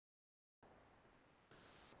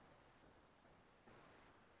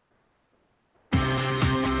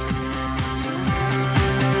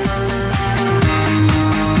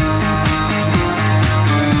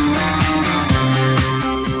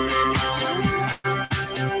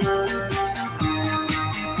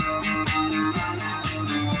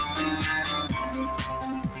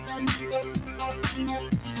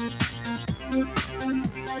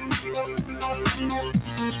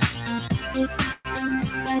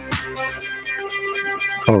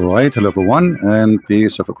All right, hello everyone, and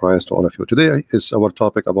peace of Christ to all of you. Today is our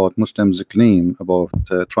topic about Muslims' claim about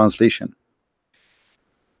translation.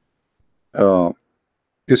 Uh,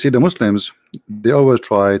 you see, the Muslims, they always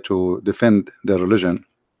try to defend their religion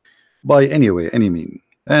by any way, any mean,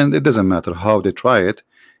 and it doesn't matter how they try it.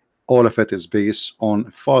 All of it is based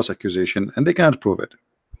on false accusation, and they can't prove it.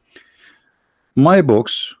 My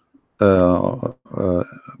books, brother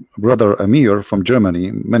Amir from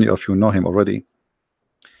Germany, many of you know him already.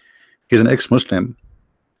 He's an ex-Muslim,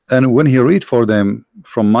 and when he read for them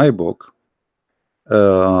from my book,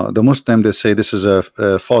 the Muslim, they say this is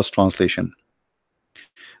a false translation.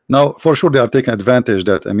 Now, for sure, they are taking advantage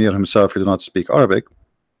that Amir himself, he do not speak Arabic.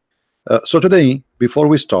 So today, before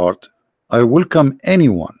we start, I welcome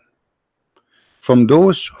anyone from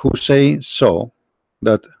those who say so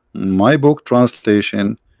that my book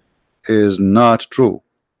translation is not true.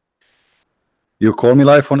 You call me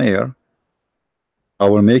live on air, I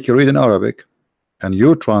will make you read in Arabic and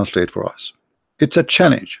you translate for us. It's a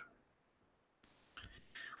challenge.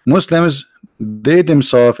 Muslims, they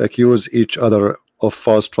themselves accuse each other of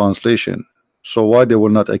false translation, so why they will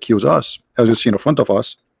not accuse us? As you see in front of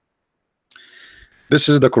us, this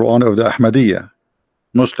is the Quran of the Ahmadiyya.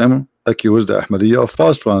 Muslim accuse the Ahmadiyya of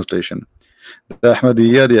false translation. The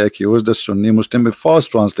Ahmadiyya, they accuse the Sunni Muslim of false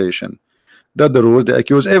translation. The Druze, they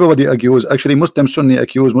accuse, everybody accuse, actually Muslim Sunni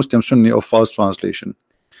accuse Muslim Sunni of false translation.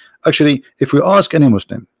 Actually, if we ask any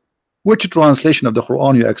Muslim which translation of the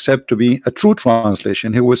Quran you accept to be a true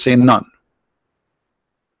translation, he will say none.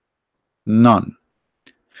 None.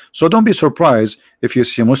 So don't be surprised if you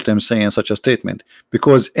see Muslims saying such a statement,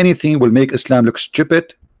 because anything will make Islam look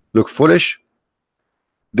stupid, look foolish.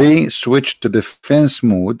 They switch to defense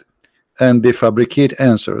mode and they fabricate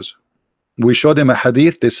answers. We show them a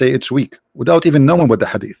hadith, they say it's weak without even knowing what the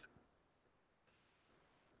hadith.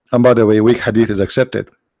 And by the way, weak hadith is accepted.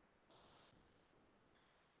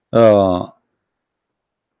 Like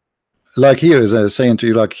here is saying to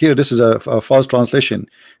you, like here, this is a false translation.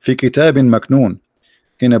 Fi kitabin maknoon,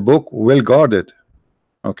 in a book well guarded.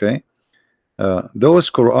 Okay, those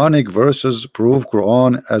Quranic verses prove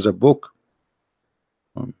Quran as a book.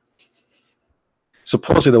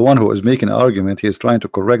 Supposedly the one who is making an argument, he is trying to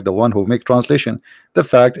correct the one who make translation. The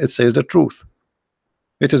fact, it says the truth.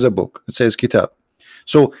 It is a book. It says kitab.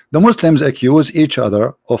 So the Muslims accuse each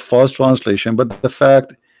other of false translation, but the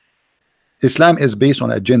fact, Islam is based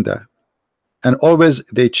on agenda, and always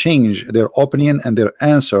they change their opinion and their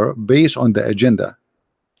answer based on the agenda.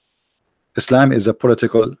 Islam is a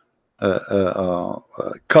political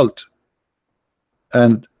cult,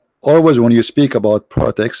 and always when you speak about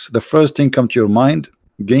politics, the first thing come to your mind,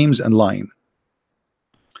 games and lying.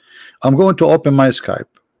 I'm going to open my Skype,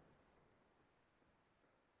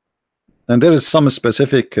 and there is some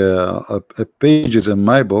specific pages in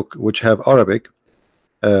my book which have Arabic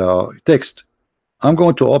text. I'm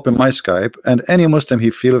going to open my Skype, and any Muslim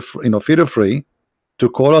he feel free to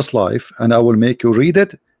call us live, and I will make you read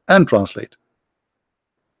it and translate.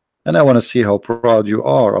 And I want to see how proud you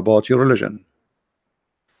are about your religion.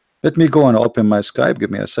 Let me go and open my Skype.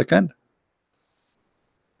 Give me a second,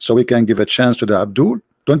 so we can give a chance to the Abdul.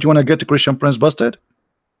 Don't you want to get the Christian Prince busted?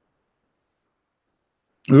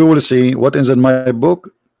 We will see what is in my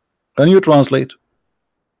book, and you translate.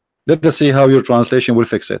 Let us see how your translation will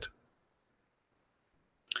fix it.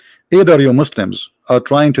 Either you Muslims are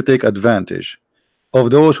trying to take advantage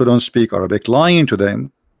of those who don't speak Arabic, lying to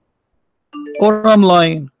them, or I'm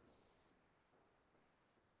lying.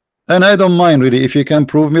 And I don't mind really if you can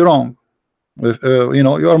prove me wrong. If,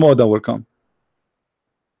 you are more than welcome.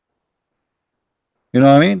 You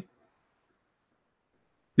know what I mean?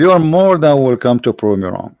 You are more than welcome to prove me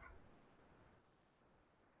wrong.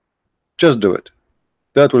 Just do it.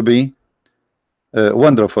 That will be a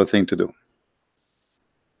wonderful thing to do.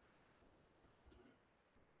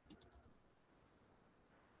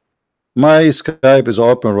 My Skype is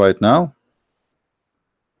open right now.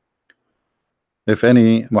 If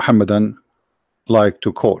any Muhammadan like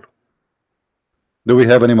to call. Do we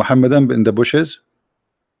have any Muhammadan in the bushes?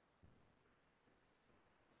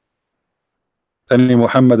 Any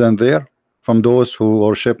Muhammadan there from those who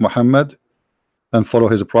worship Muhammad and follow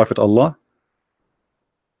his prophet Allah?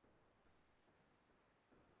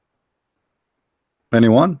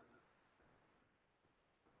 Anyone?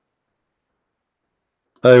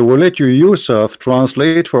 I will let you Yusuf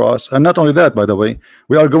translate for us, and not only that, by the way,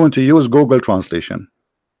 we are going to use Google Translation.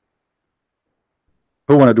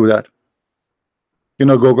 Who want to do that? You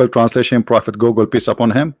know Google Translation, Prophet Google, peace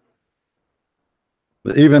upon him.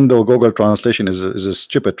 But even though Google Translation is a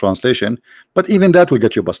stupid translation, but even that will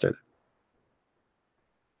get you busted.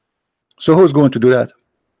 So who's going to do that?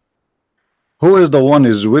 Who is the one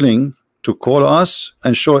is willing to call us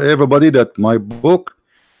and show everybody that my book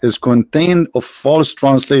is contained of false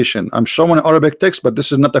translation? I'm showing Arabic text, but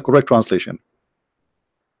this is not the correct translation.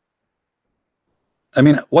 I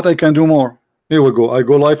mean, what I can do more? Here we go. I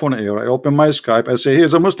go live on air. I open my Skype. I say,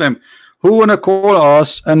 here's a Muslim who wanna call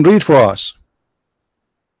us and read for us.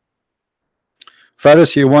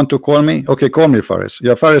 Faris, you want to call me? Okay, call me, Faris.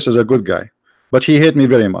 Yeah, Faris is a good guy, but he hate me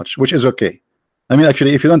very much, which is okay. I mean,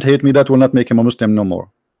 actually, if you don't hate me, that will not make him a Muslim no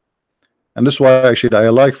more. And this is why actually I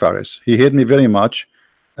like Faris. He hate me very much,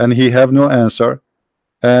 and he have no answer.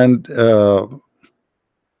 And I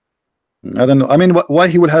don't know. I mean, why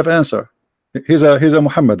he will have answer? He's a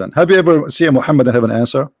Muhammadan. Have you ever seen a Muhammadan have an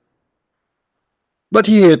answer? But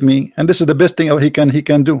he hate me, and this is the best thing he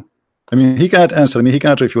can do. I mean, he cannot answer me, he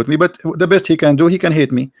cannot refute me, but the best he can do, he can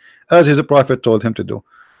hate me, as his prophet told him to do.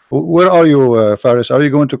 Where are you, Faris? Are you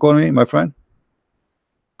going to call me, my friend?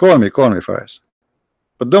 Call me, Faris.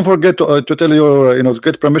 But don't forget to tell your, to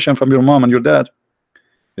get permission from your mom and your dad.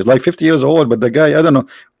 He's like 50 years old, but the guy, I don't know.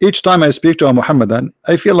 Each time I speak to a Muhammadan,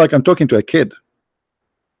 I feel like I'm talking to a kid.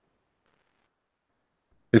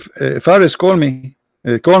 If Faris call me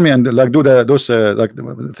and like do those like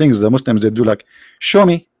things the Muslims they do, like show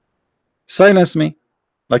me, silence me,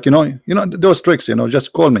 like those tricks,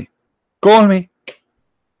 just call me,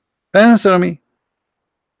 answer me,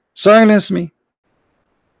 silence me.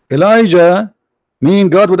 Elijah mean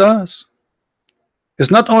God with us.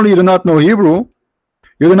 It's not only you do not know Hebrew,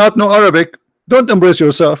 you do not know Arabic. Don't embrace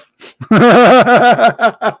yourself.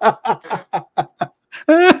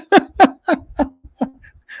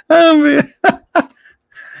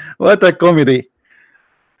 What a comedy.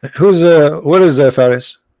 Who's where is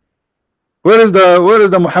Faris? Where is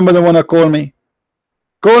the Muhammadan wanna call me?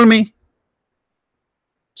 Call me.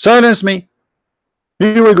 Silence me.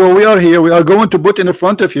 Here we go. We are here. We are going to put in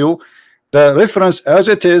front of you the reference as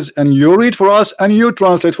it is, and you read for us and you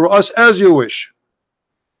translate for us as you wish.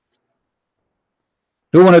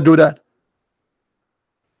 Do you want to do that?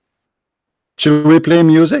 Should we play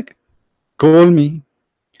music? Call me.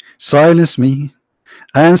 Silence me.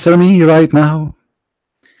 Answer me right now.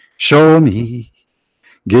 Show me.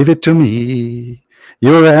 Give it to me.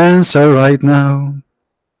 Your answer right now.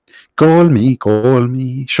 Call me,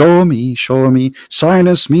 show me,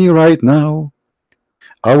 silence me right now.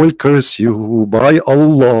 I will curse you by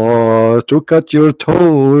Allah to cut your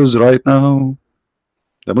toes right now.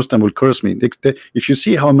 The Muslim will curse me. If you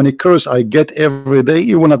see how many curse I get every day,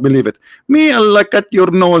 you will not believe it. May Allah cut your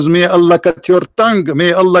nose, may Allah cut your tongue,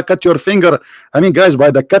 may Allah cut your finger. I mean, guys, by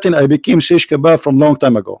the cutting, I became shish kebab from long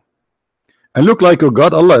time ago. And look like your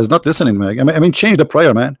God, Allah is not listening, man. I mean, change the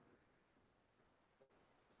prayer, man.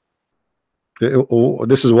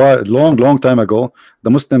 This is why long time ago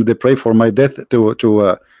the Muslims they pray for my death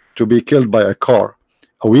to be killed by a car.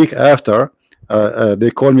 A week after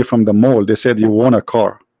they called me from the mall. They said you won a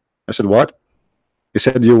car. I said what? He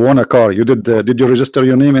said you won a car. You did you register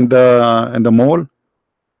your name in the mall?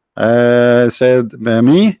 I said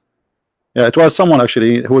me. Yeah, it was someone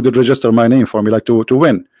actually who did register my name for me, like to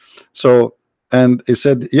win. So and he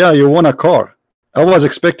said yeah, you won a car. I was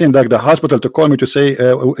expecting like the hospital to call me to say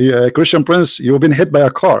Christian Prince, you've been hit by a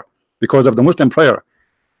car because of the Muslim prayer.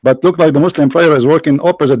 But look like the Muslim prayer is working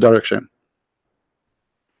opposite direction.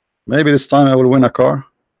 Maybe this time I will win a car,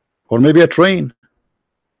 or maybe a train.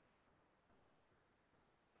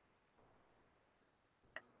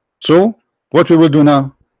 So what we will do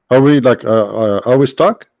now? Are we like are we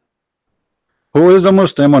stuck? Who is the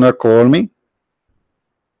Muslim wanna call me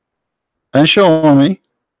and show me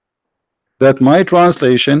that my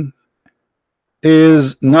translation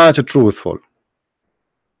is not truthful?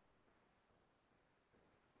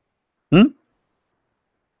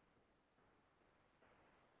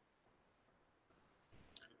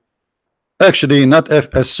 Actually, not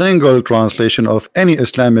a single translation of any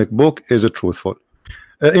Islamic book is truthful.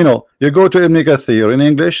 You go to Ibn Kathir in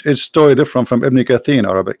English, it's totally different from Ibn Kathir in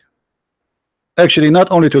Arabic. Actually, not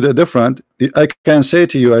only to the different, I can say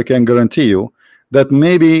to you, I can guarantee you that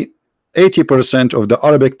maybe 80% of the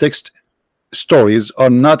Arabic text stories are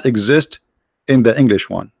not exist in the English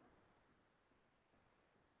one.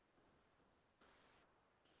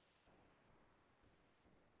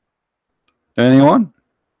 Anyone?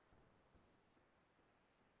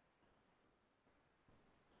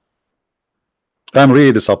 I'm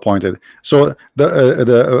really disappointed. So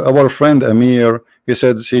our friend Amir, he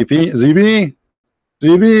said, ZB,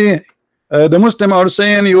 the Muslim are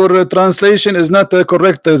saying your translation is not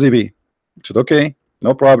correct, ZB. I said, okay,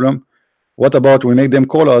 no problem. What about we make them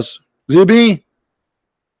call us? ZB?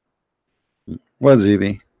 What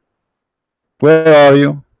ZB? Where are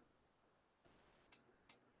you?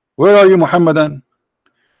 Where are you, Muhammadan?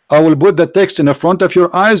 I will put the text in the front of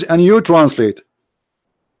your eyes and you translate.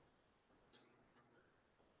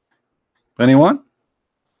 Anyone?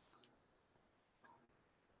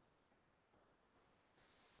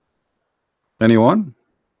 Anyone?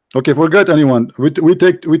 Okay, forget anyone. We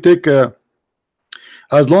take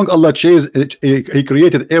as long Allah chose it, he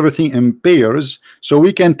created everything in pairs, so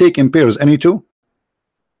we can take in pairs any two.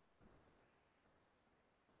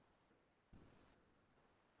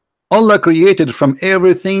 Allah created from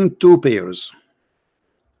everything two pairs.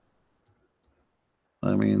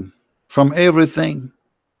 I mean, from everything.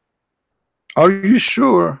 Are you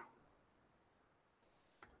sure?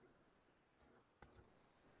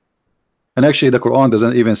 And actually the Quran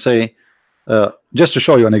doesn't even say, just to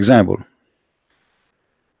show you an example,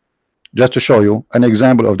 just to show you an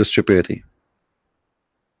example of the stupidity.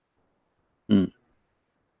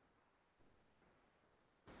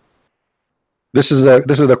 This is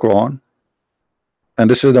the Quran, and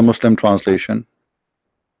this is the Muslim translation,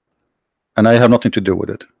 and I have nothing to do with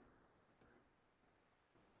it.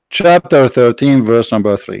 Chapter 13, verse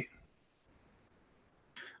number 3.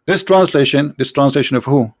 This translation of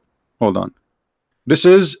who? Hold on. This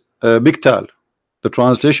is Biktal, the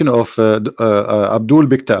translation of Abdul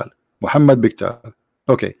Biktal, Muhammad Biktal.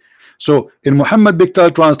 Okay, so in Muhammad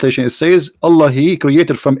Biktal translation, it says Allah, He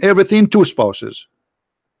created from everything two spouses.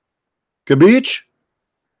 Kabich,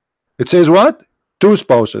 it says what? Two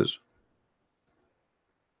spouses.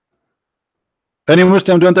 Any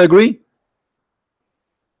Muslim don't agree?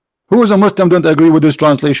 Who is a Muslim don't agree with this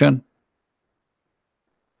translation?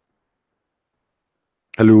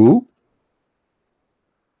 Hello?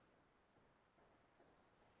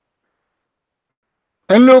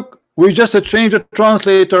 And look, we just changed the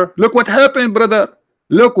translator. Look what happened, brother.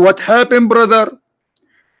 Look what happened, brother.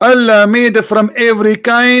 Allah made from every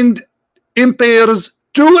kind in pairs,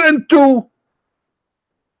 two and two.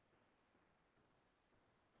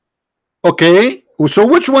 Okay, so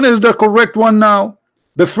which one is the correct one now?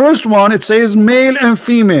 The first one, it says male and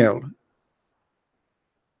female.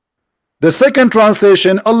 The second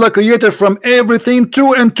translation, Allah created from everything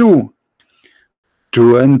two and two.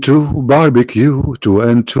 Two and two barbecue, two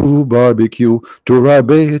and two barbecue, two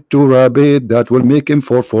rabbit, that will make him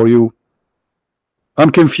four for you.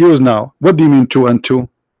 I'm confused now. What do you mean two and two?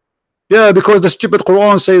 Yeah, because the stupid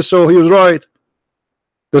Quran says so. He was right.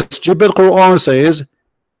 The stupid Quran says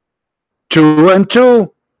two and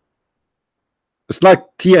two. It's like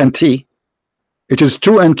TNT. It is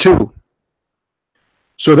two and two.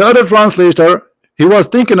 So the other translator, he was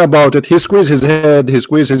thinking about it. He squeezed his head. He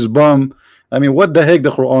squeezed his bum. I mean, what the heck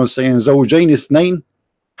the Quran is saying? Zawjain ithnain?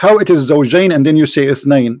 How it is zawjain and then you say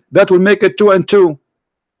ithnain? That will make it two and two.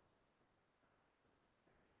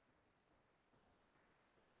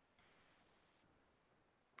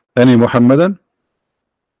 Any Muhammadan?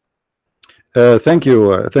 Thank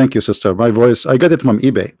you, sister. My voice, I got it from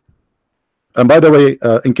eBay. And by the way,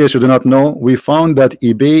 in case you do not know, we found that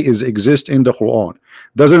eBay is exist in the Quran.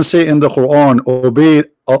 Doesn't say in the Quran obey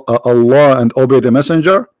Allah and obey the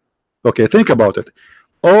messenger. Okay, think about it.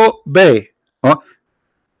 Obey.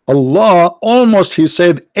 Allah almost he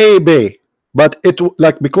said obey, but it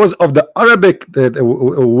like because of the Arabic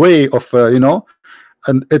way of you know,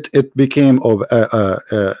 and it became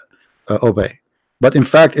obey. But in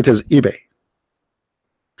fact, it is eBay.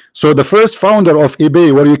 So the first founder of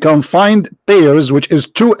eBay, where you can find pairs, which is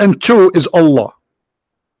two and two, is Allah.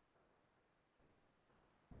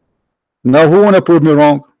 Now, who wanna prove me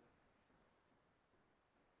wrong?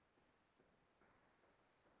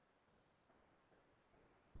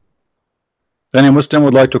 Any Muslim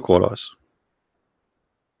would like to call us,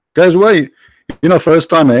 guys? Why? You know, first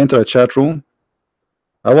time I enter a chat room,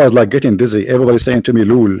 I was like getting dizzy. Everybody saying to me,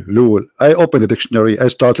 "Lul, lul." I open the dictionary. I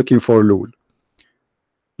start looking for lul.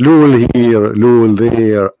 Lul here, lul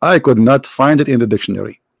there. I could not find it in the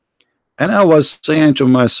dictionary, and I was saying to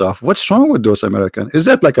myself, "What's wrong with those Americans? Is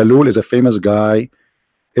that like a lul is a famous guy?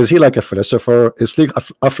 Is he like a philosopher? Is he like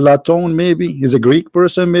Aflaton? Maybe he's a Greek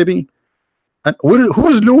person, maybe. And who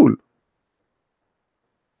is lul?"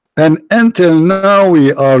 And until now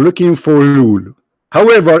we are looking for lul.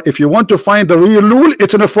 However, if you want to find the real lul,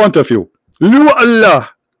 it's in the front of you. Lu Allah.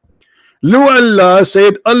 Lu Allah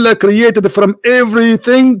said Allah created from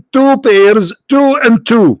everything two pairs, two and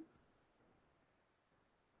two.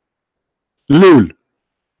 Lul.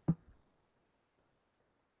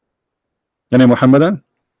 Yani Muhammadan,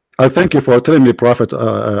 I thank you for telling me Prophet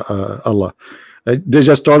Allah. They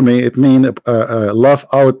just told me it means laugh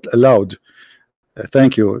out loud.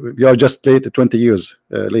 Thank you. You are just late, 20 years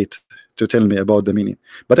late to tell me about the meaning.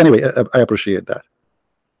 But anyway, I appreciate that.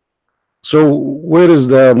 So where is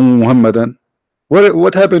the Muhammadan?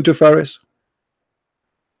 What happened to Faris?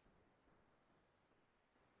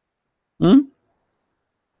 Hmm?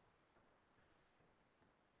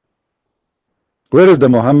 Where is the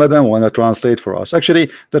Muhammadan want to translate for us?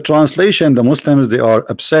 Actually, the translation, the Muslims, they are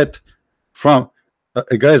upset from.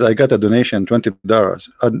 Guys, I got a donation, $20.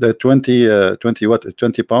 The 20 what?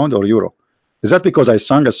 20 pound or euro? Is that because I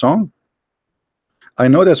sang a song? I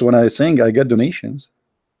notice when I sing, I get donations.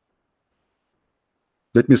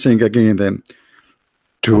 Let me sing again then.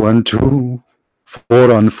 2 and 2,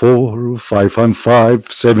 4 and 4, 5 and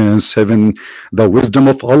 5, 7 and 7. The wisdom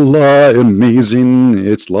of Allah amazing.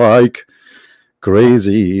 It's like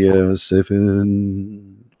crazy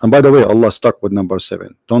 7. And by the way, Allah stuck with number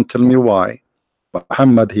 7. Don't tell me why.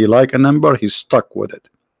 Muhammad, he like a number, he's stuck with it.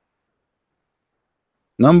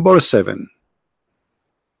 Number 7.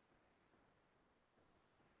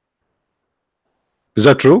 Is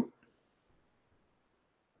that true?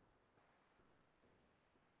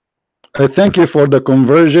 I thank you for the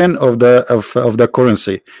conversion of the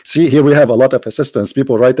currency. See, here we have a lot of assistance.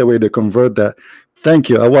 People right away they convert that. Thank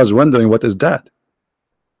you. I was wondering what is that.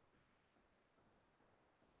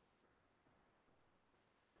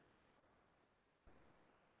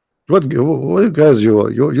 What guys?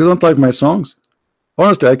 You don't like my songs?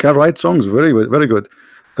 Honestly, I can write songs very good.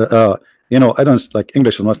 You know, I don't like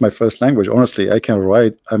English is not my first language. Honestly, I can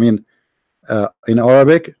write. I mean, in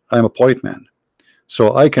Arabic, I'm a poet man.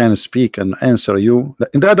 So I can speak and answer you.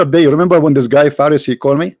 In the other day, you remember when this guy Faris he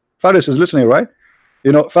called me? Faris is listening, right?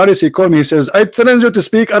 You know, Faris he called me. He says, "I challenge you to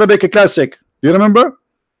speak Arabic classic." You remember?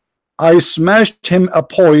 I smashed him a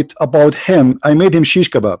point about him. I made him shish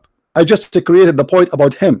kebab. I just created the point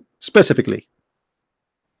about him specifically.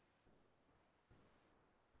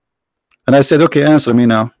 And I said, "Okay, answer me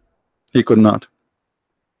now." He could not.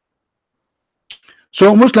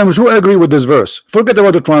 So Muslims who agree with this verse, forget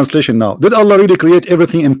about the translation now. Did Allah really create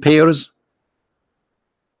everything in pairs?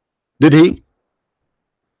 Did he?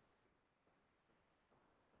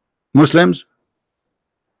 Muslims,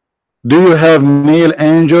 do you have male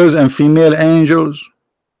angels and female angels?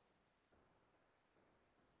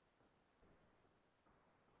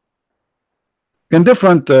 In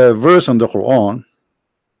different verse in the Quran,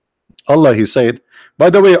 Allah he said, by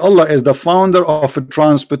the way, Allah is the founder of a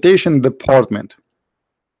transportation department.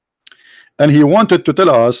 And he wanted to tell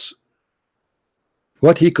us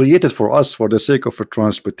what he created for us for the sake of a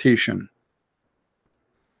transportation.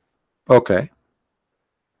 Okay.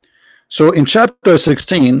 So in chapter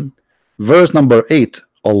 16, verse number 8,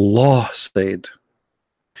 Allah said,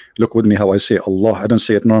 look with me how I say Allah. I don't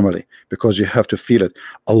say it normally because you have to feel it.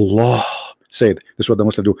 Allah said, this is what the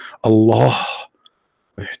Muslims do. Allah.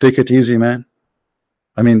 Take it easy, man.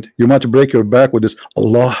 I mean, you might break your back with this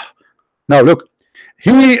Allah. Now look,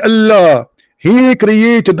 Allah, he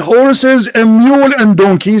created horses and mule and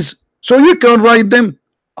donkeys so you can ride them.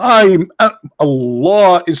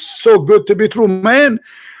 Allah is so good to be true, man.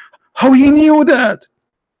 How he knew that?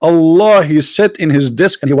 Allah, he sat in his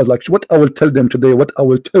desk and he was like, what I will tell them today, what I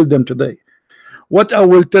will tell them today, what I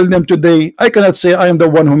will tell them today. I cannot say I am the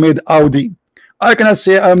one who made Audi. I cannot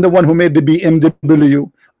say I am the one who made the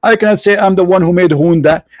BMW. I cannot say I'm the one who made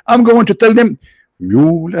Honda. I'm going to tell them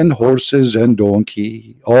mule and horses and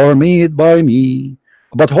donkey are made by me.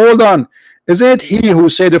 But hold on, is it he who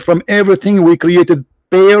said from everything we created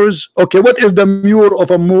pairs? Okay, what is the mule of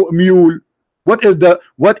a mule? What is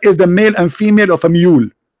the male and female of a mule?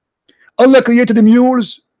 Allah created the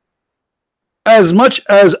mules. As much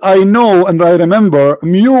as I know and I remember,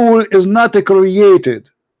 mule is not created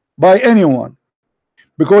by anyone.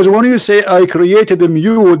 Because when you say I created a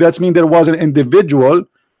mule, that means there was an individual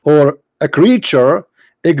or a creature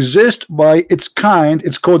exist by its kind.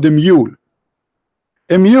 It's called a mule.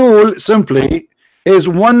 A mule simply is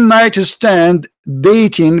one night stand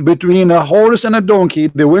dating between a horse and a donkey.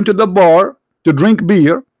 They went to the bar to drink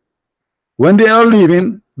beer. When they are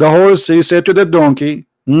leaving, the horse he said to the donkey,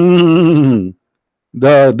 the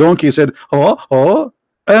donkey said, oh,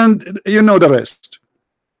 and you know the rest.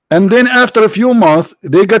 And then after a few months,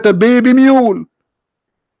 they got a baby mule.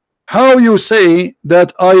 How you say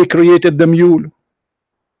that I created the mule?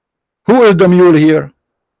 Who is the mule here?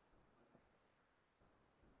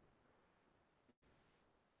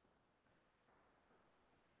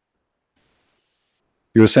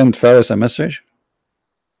 You send Faris a message?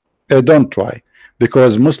 Don't try,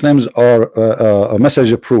 because Muslims are a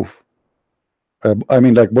message proof. I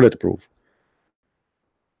mean, like bulletproof.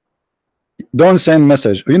 Don't send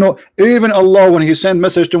message. You know, even Allah, when he sent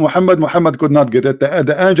message to Muhammad, Muhammad could not get it.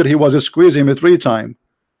 The angel, he was squeezing him 3 times.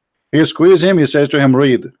 He squeezes him. He says to him,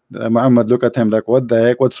 read. Muhammad look at him like, what the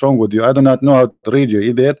heck, what's wrong with you? I do not know how to read, you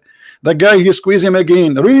idiot. The guy, he squeezed him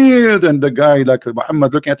again, read. And the guy, like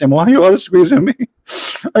Muhammad looking at him, why you are squeezing me?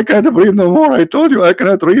 I can't breathe no more. I told you I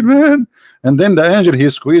cannot read, man. And then the angel, he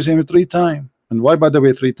squeezed him 3 times. And why, by the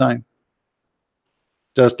way, 3 times?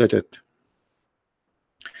 Just let it.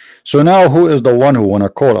 So now who is the one who wanna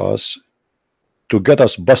call us to get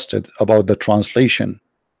us busted about the translation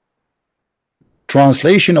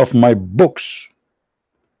of my books?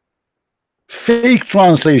 Fake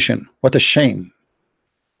translation. What a shame.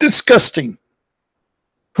 Disgusting.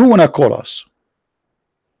 Who wanna call us?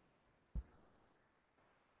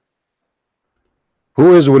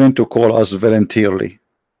 Who is willing to call us voluntarily?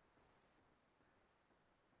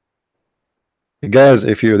 Guys,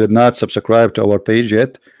 if you did not subscribe to our page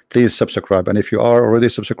yet, please subscribe. And if you are already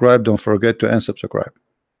subscribed, don't forget to unsubscribe.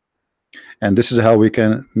 And this is how we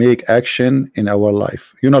can make action in our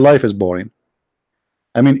life. You know, life is boring.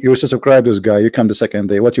 I mean, you subscribe to this guy, you come the second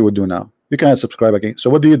day, what you would do now? You cannot subscribe again. So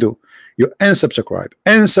what do? You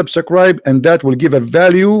unsubscribe, and that will give a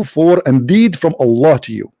value for and deed from Allah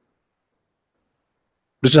to you.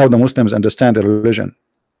 This is how the Muslims understand the religion.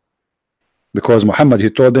 Because Muhammad, he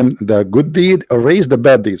told them the good deed erase the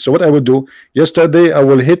bad deed. So what I will do, yesterday I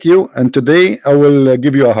will hit you, and today I will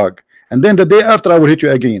give you a hug, and then the day after I will hit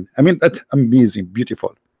you again. I mean, that's amazing,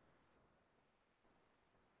 beautiful.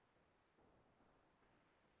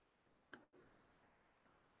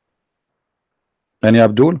 Any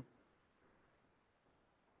Abdul?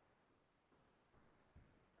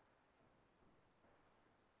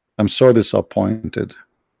 I'm so disappointed.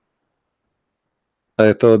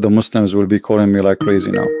 I thought the Muslims will be calling me like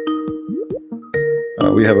crazy now.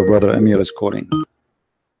 We have a brother Amir is calling.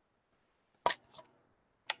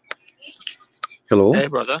 Hello. Hey,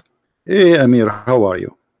 brother. Hey, Amir, how are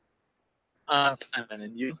you? Fine,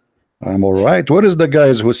 and you? I'm all right. What is the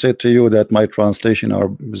guys who said to you that my translation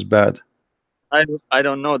is bad? I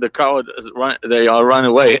don't know. The coward is they are run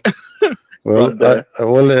away. Well,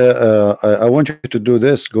 I want you to do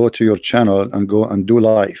this. Go to your channel and go and do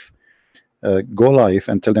live. Go live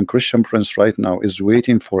and tell them Christian Prince right now is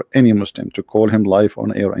waiting for any Muslim to call him live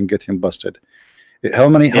on air and get him busted. How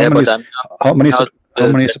many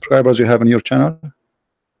subscribers you have in your channel?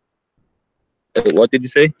 What did you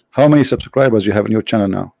say? How many subscribers you have in your channel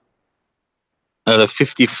now?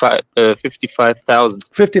 55,000.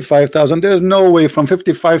 55,000. There is no way from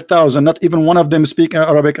 55,000, not even one of them speak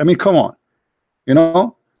Arabic. I mean, come on, you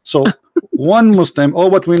know. So one Muslim, or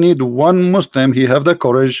what we need, one Muslim, he have the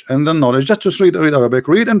courage and the knowledge just to read Arabic,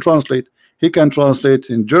 read and translate. He can translate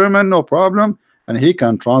in German, no problem, and he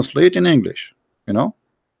can translate in English, you know.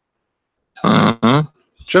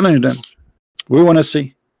 Challenge them. We want to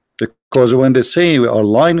see, because when they say we are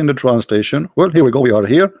lying in the translation, well, here we go, we are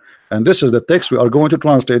here, and this is the text we are going to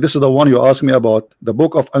translate. This is the one you asked me about, the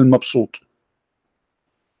book of Al-Mabsut.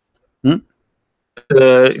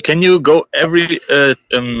 Can you go every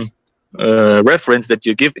reference that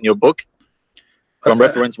you give in your book from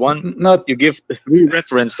reference 1? Not you give 3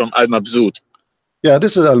 reference from Al-Mabsut. Yeah,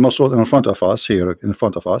 this is Al-Mabsut in front of us here, in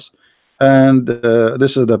front of us, and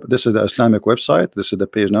this is the Islamic website. This is the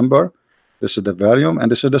page number. This is the volume, and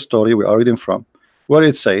this is the story we are reading from, where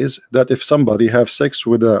it says that if somebody have sex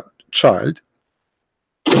with a child,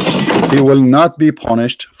 he will not be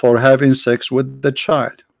punished for having sex with the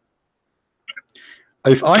child.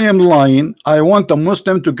 If I am lying, I want a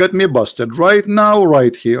Muslim to get me busted right now,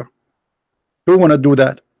 right here. Who want to do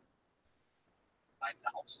that?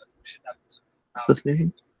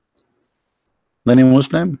 Any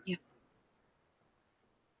Muslim?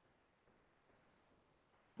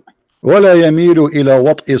 ولا يميل إلى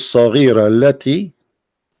وطئ الصغيرة التي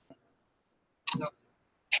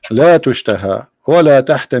لا تشتهى ولا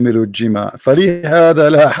تحتمل الجماع فلهذا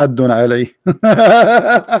لا حد عليه.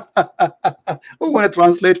 Who want to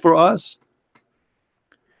translate for us?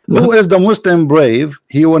 Who is the Muslim brave?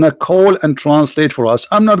 He want to call and translate for us.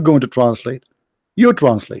 I'm not going to translate. You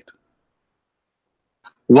translate.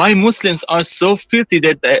 Why Muslims are so filthy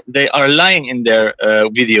that they are lying in their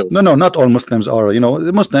videos? No, not all Muslims are. You know,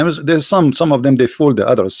 the Muslims, there's some of them, they fool the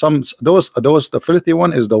others. The filthy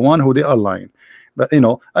one is the one who they are lying. But you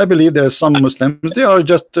know, I believe there are some Muslims, they are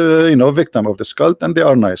just you know, victim of this cult, and they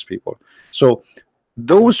are nice people. So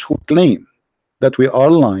those who claim that we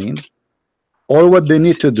are lying, all what they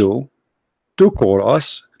need to do to call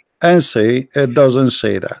us and say it doesn't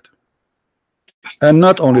say that. And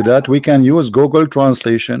not only that, we can use Google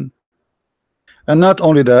translation. And not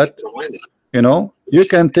only that, you know, you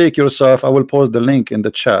can take yourself, I will post the link in the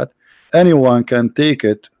chat, anyone can take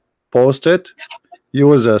it, post it,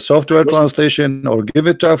 use a software translation or give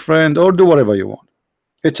it to a friend or do whatever you want.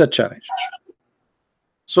 It's a challenge.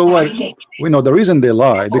 So we know the reason they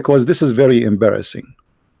lie, because this is very embarrassing.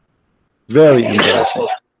 Very embarrassing.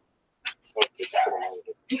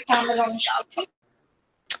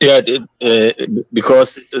 Yeah,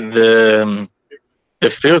 because the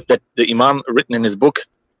filth that the Imam written in his book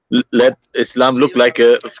let Islam look like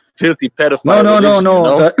a filthy pedophile.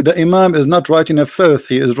 No. The Imam is not writing a filth.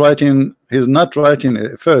 He's not writing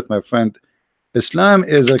a filth, my friend. Islam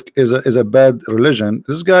is a bad religion.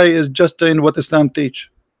 This guy is just doing what Islam teach.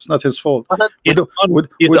 It's not his fault. We don't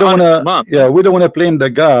want to blame the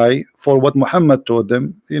guy for what Muhammad told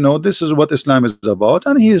them. You know, this is what Islam is about,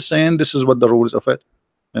 and he is saying this is what the rules of it.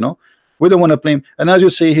 You know, we don't want to blame. And as you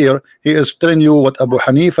see here, he is telling you what Abu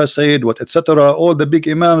Hanifa said, what etc. All the big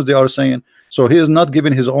imams they are saying. So he is not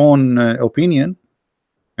giving his own opinion.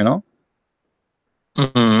 You know.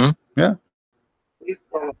 Yeah.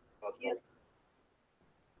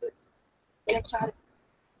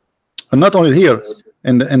 And not only here,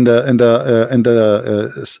 in the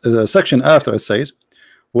section after, it says,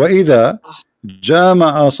 وَإِذَا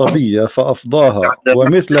جَامَعَ صَبِيَّ فَأَفْضَاهَا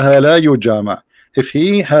وَمِثْلَهَا لَا يُجَامَعَ. If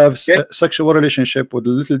he has sexual relationship with a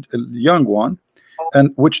little young one,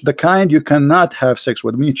 and which the kind you cannot have sex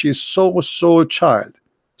with, means she is so child,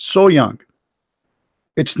 so young,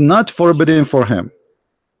 it's not forbidden for him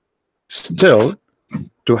still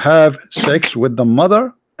to have sex with the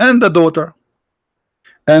mother and the daughter.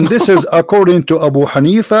 And this is according to Abu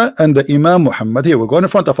Hanifa and the Imam Muhammad. Here we go in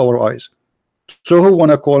front of our eyes. So who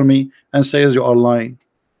wanna call me and says you are lying?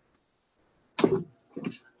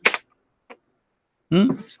 Wow.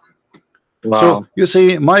 So you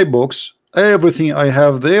see, my books, everything I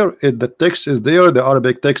have there, the text is there, the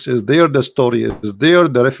Arabic text is there, the story is there,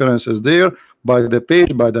 the reference is there, by the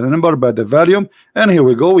page, by the number, by the volume, and here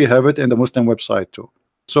we go, we have it in the Muslim website too.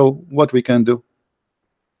 So what we can do?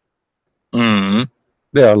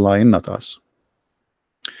 They are lying, not us.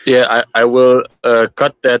 Yeah, I will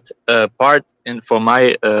cut that part in for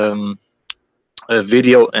my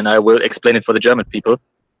video, and I will explain it for the German people.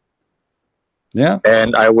 Yeah.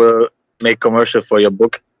 And I will make commercial for your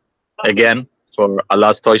book again for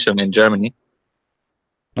Allah's Täuschung in Germany.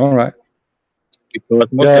 All right. Because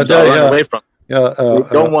Muslims are run away from. They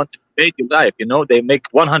don't want to debate your life. You know, they make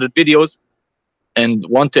 100 videos and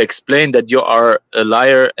want to explain that you are a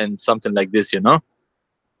liar and something like this. You know,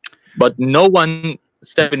 but no one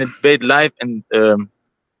step in a debate live and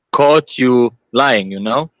caught you lying. You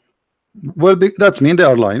know. Well, that's mean they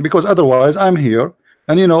are lying, because otherwise I'm here.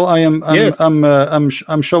 And you know,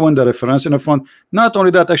 I'm showing the reference in the front. Not only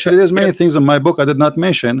that, actually, there's many things in my book I did not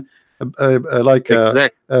mention, like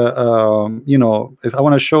you know, if I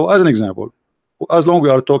want to show as an example, as long we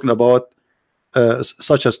are talking about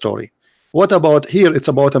such a story. What about here? It's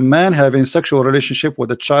about a man having sexual relationship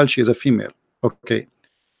with a child. She is a female. Okay.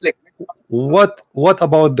 What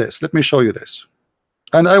about this? Let me show you this.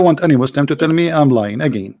 And I want any Muslim to tell me I'm lying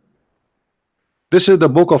again. This is the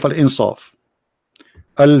book of Al-Insaf.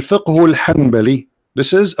 Al-Fiqh al-Hanbali.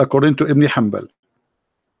 This is according to Ibn Hanbal.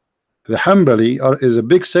 The Hanbali is a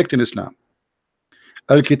big sect in Islam.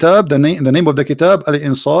 Al-Kitab, the name of the Kitab,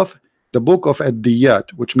 Al-Insaf, the book of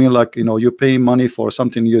Ad-Diyat, which means, like, you know, you pay money for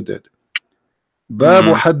something you did.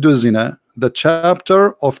 Babu Haddu Zina, the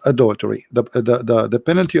chapter of adultery, the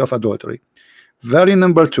penalty of adultery. Very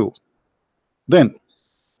number 2. Then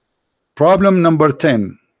problem number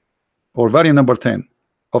 10, or very number 10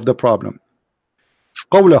 of the problem.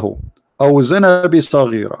 قوله أو زنا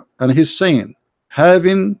بصغيرة, and he's saying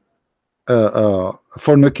having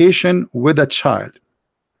fornication with a child.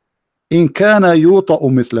 إن كان يوطأ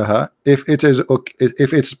مثلها,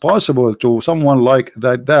 if it's possible to someone like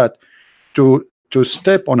that to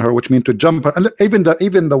step on her, which means to jump her. And even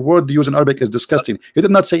the word used in Arabic is disgusting. He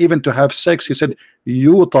did not say even to have sex. He said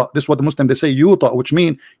yuta. This is what the Muslim they say, yuta, which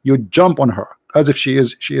means you jump on her as if she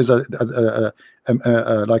is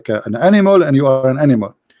like an animal and you are an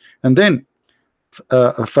animal. And then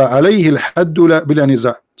فعليه الحد بلا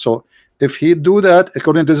نزاع. So if he do that,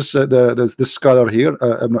 according to this scholar here,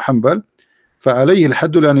 Ibn Hanbal, فعليه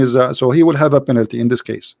الحد لا نزاع, so he will have a penalty in this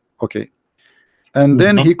case. Okay. And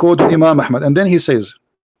then he quoted Imam Ahmad, and then he says,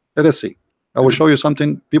 let us see, I will show you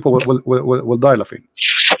something, people will die laughing.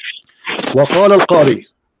 وقال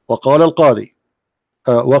القاضي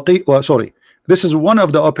sorry, this is one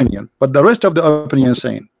of the opinion, but the rest of the opinion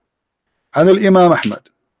saying عن الإمام أحمد.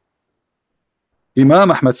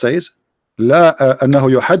 Imam Ahmad says لا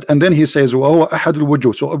أنه يحد, and then he says وهو أحد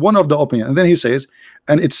الوجوه, so one of the opinion, and then he says,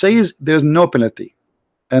 and it says there's no penalty,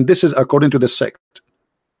 and this is according to the sect.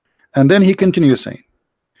 And then he continues saying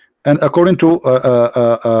And according to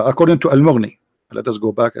Al-Mughni, let us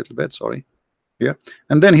go back a little bit, sorry, here,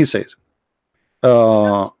 and then he says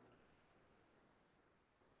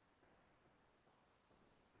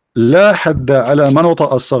لا حد على من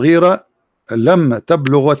وطأ الصغيرة لم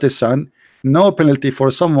تبلغ 9. No penalty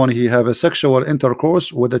for someone he have a sexual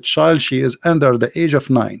intercourse with a child she is under the age of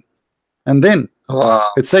 9. And then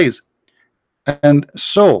it says, and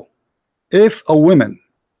so if a woman,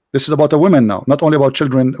 this is about a woman now, not only about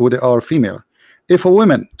children who they are female, if a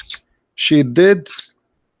woman she did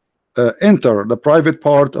enter the private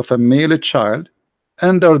part of a male child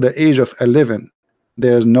under the age of 11,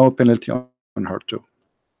 there is no penalty on her too.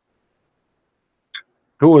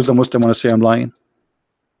 Who is the Muslim want to say I'm lying?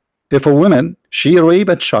 If a woman she rape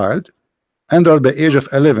a child under the age of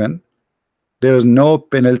 11, there is no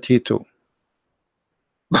penalty too.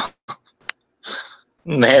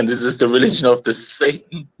 Man, this is the religion of the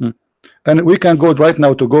Satan. And we can go right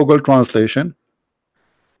now to Google translation.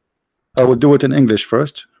 I will do it in English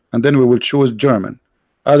first, and then we will choose German.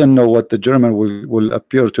 I don't know what the German will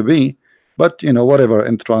appear to be, but you know, whatever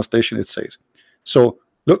in translation it says. So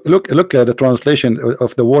look at the translation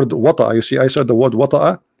of the word wata'a. You see, I said the word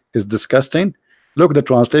wata'a is disgusting. Look, the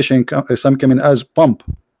translation some coming as pump.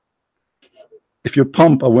 If you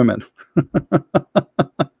pump a woman.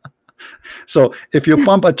 So if you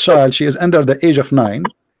pump a child, she is under the age of 9,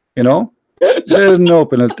 you know, there is no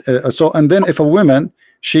penalty. So, and then if a woman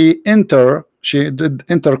she did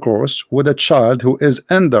intercourse with a child who is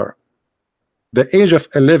under the age of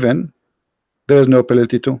 11, there is no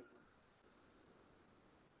penalty too.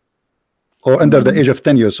 Or under the age of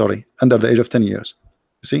 10 years, sorry, under the age of 10 years.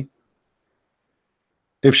 You see,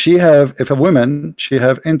 if a woman she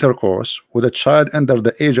have intercourse with a child under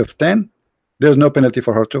the age of 10, there's no penalty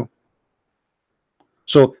for her too.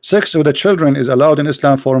 So sex with the children is allowed in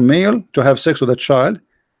Islam for male to have sex with a child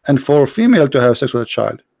and for female to have sex with a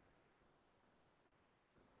child.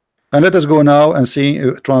 And let us go now and see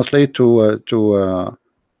translate to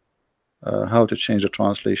how to change the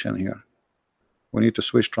translation here. We need to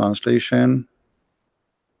switch translation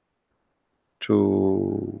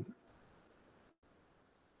to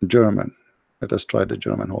German. Let us try the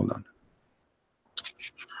German. Hold on.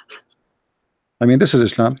 I mean, this is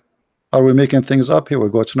Islam. Are we making things up? Here we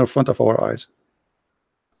go. It's in the front of our eyes.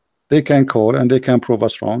 They can call and they can prove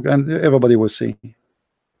us wrong, and everybody will see.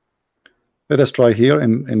 Let us try here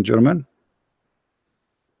in German.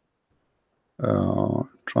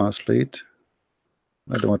 Translate.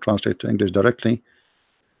 I don't want to translate to English directly.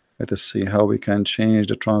 Let us see how we can change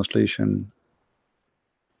the translation.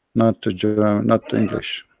 Not to German, not to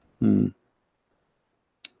English. You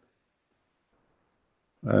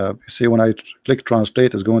see, when I click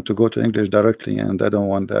translate, it's going to go to English directly, and I don't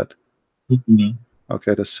want that.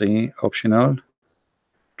 Okay, let's see. Optional.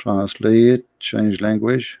 Translate. Change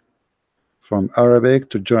language from Arabic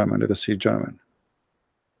to German. Let us see German.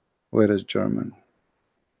 Where is German?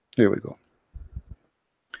 Here we go.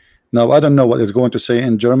 Now I don't know what it's going to say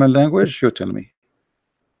in German language. You tell me.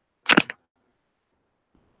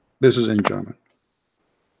 This is in German.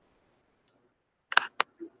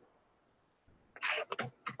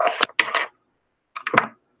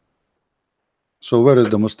 So where is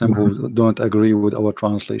the Muslim who don't agree with our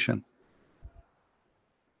translation?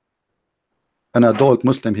 An adult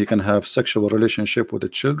Muslim, he can have sexual relationship with the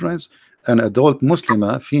children. An adult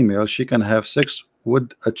Muslima, female, she can have sex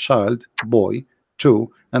with a child, boy,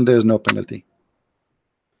 too, and there is no penalty.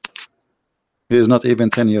 He is not even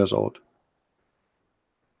 10 years old.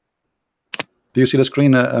 Do you see the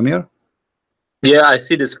screen, Amir? Yeah, I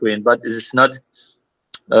see the screen, but it's not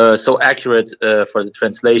so accurate for the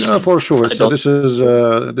translation. For sure. So this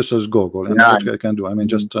is Google, and what I can do, I mean,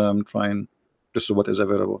 just trying. This is what is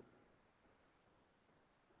available.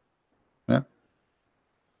 Yeah.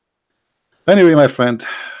 Anyway, my friend,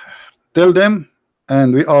 tell them,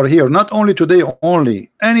 and we are here not only today,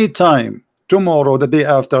 only anytime, tomorrow, the day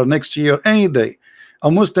after, next year, any day. A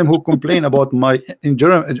Muslim who complain about my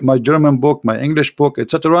German book, my English book,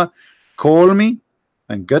 etc., call me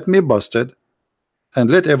and get me busted, and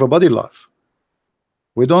let everybody laugh.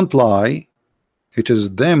 We don't lie. It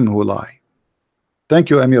is them who lie. Thank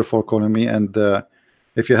you, Amir, for calling me. And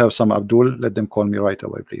if you have some Abdul, let them call me right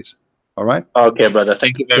away, please. All right? Okay, brother.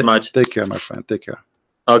 Thank you very much. Take care, my friend. Take care.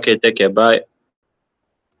 Okay, take care. Bye.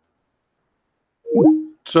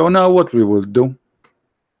 So now what we will do?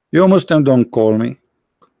 You Muslim don't call me.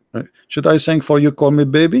 Should I sing for you, call me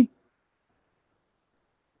baby?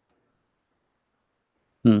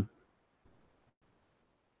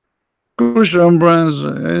 Christian brands,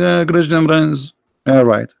 Christian brands. All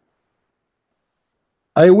right.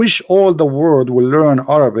 I wish all the world will learn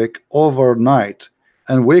Arabic overnight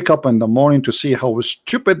and wake up in the morning to see how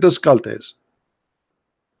stupid this cult is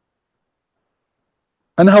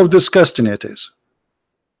and how disgusting it is.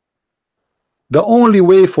 The only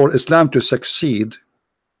way for Islam to succeed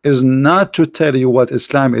is not to tell you what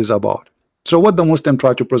Islam is about. So what the Muslim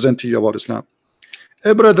try to present to you about Islam?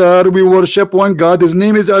 Hey brother, we worship one God, his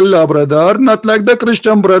name is Allah, brother. Not like the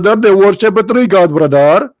Christian, brother, they worship a three God,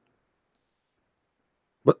 brother.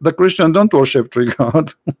 But the Christian don't worship three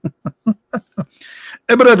God.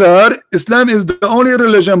 Hey brother, Islam is the only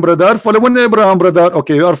religion, brother, following Abraham, brother.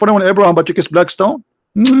 Okay, you are following Abraham, but you kiss black stone.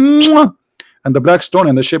 And the black stone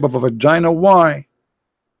in the shape of a vagina. Why?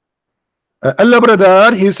 Allah,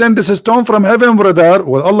 brother, he sent this stone from heaven, brother.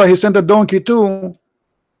 Well, Allah, he sent a donkey too.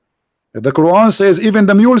 The Quran says even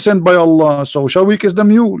the mule sent by Allah. So shall we kiss the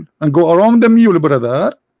mule and go around the mule,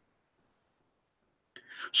 brother?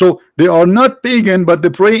 So they are not pagan, but they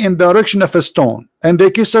pray in the direction of a stone, and they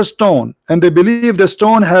kiss a stone, and they believe the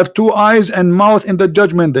stone have two eyes and mouth in the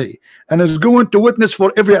judgment day, and is going to witness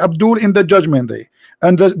for every Abdul in the judgment day.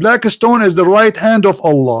 And the black stone is the right hand of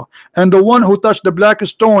Allah, and the one who touched the black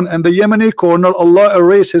stone and the Yemeni corner, Allah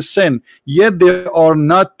erase his sin. Yet they are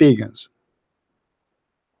not pagans.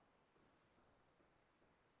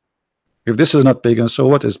 If this is not pagan, so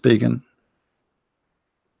what is pagan?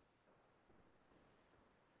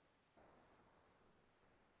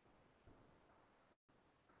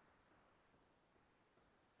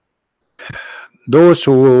 Those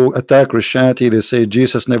who attack Christianity, they say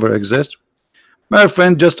Jesus never exists. My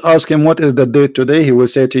friend, just ask him what is the date today. He will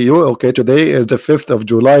say to you, okay, today is the 5th of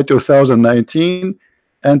July 2019,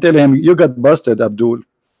 and tell him you got busted, Abdul,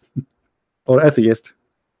 or atheist.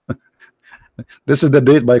 This is the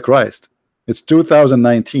date by Christ. It's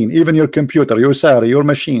 2019. Even your computer, your Sari, your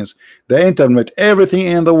machines, the internet, everything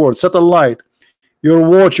in the world, satellite, your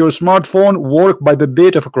watch, your smartphone work by the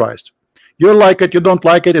date of Christ. You like it, you don't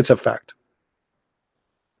like it, it's a fact.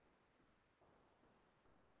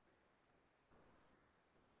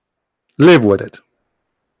 Live with it.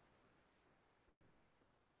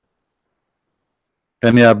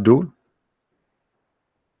 Any Abdul?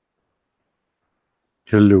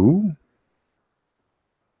 Hello?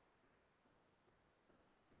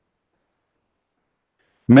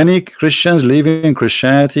 Many Christians leaving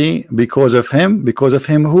Christianity because of him. Because of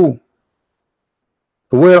him who?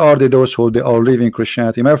 Where are they, those who they are leaving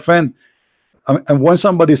Christianity? My friend, and when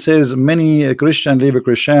somebody says many Christians leave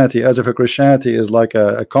Christianity, as if a Christianity is like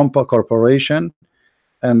a corporation,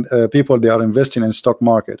 and people they are investing in stock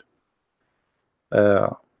market.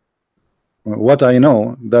 What I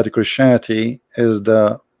know that Christianity is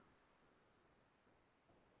the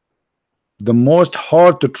most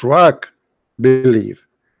hard to track belief.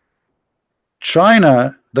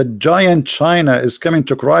 China, the giant China, is coming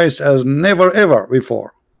to Christ as never ever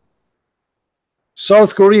before.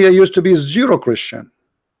 South Korea used to be zero Christian,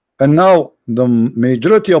 and now the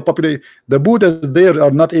majority of population, the Buddhists there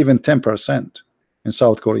are not even 10% in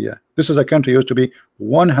South Korea. This is a country used to be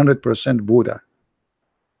 100% Buddha.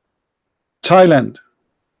 Thailand,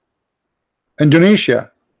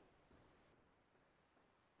 Indonesia,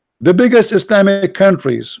 the biggest Islamic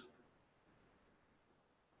countries.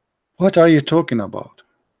 What are you talking about?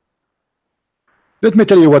 Let me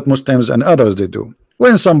tell you what Muslims and others they do.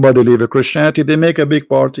 When somebody leave a Christianity, they make a big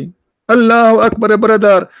party. Allahu Akbar,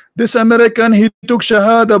 brother. This American, he took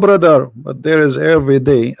Shahada, brother. But there is every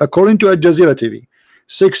day, according to Al Jazeera TV,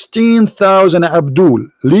 16,000 Abdul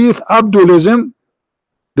leave Abdulism.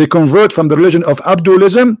 They convert from the religion of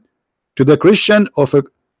Abdulism to the Christian of a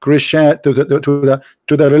Christian to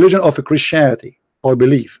the religion of a Christianity or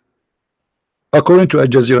belief. According to Al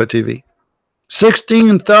Jazeera TV,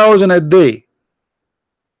 16,000 a day,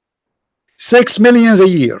 6 million a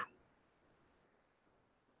year.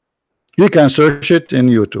 You can search it in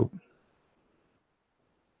YouTube.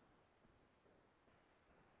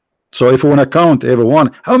 So if you want to count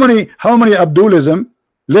everyone, how many Abdulism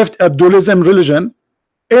left Abdulism religion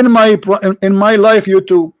in my life?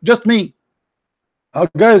 YouTube, just me.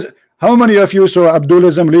 Guys, how many of you saw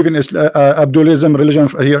Abdulism leaving Abdulism religion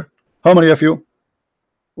here? How many of you?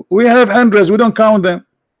 We have hundreds. We don't count them.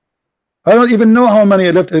 I don't even know how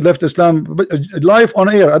many left Islam live on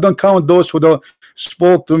air. I don't count those who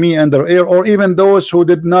spoke to me under air, or even those who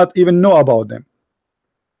did not even know about them.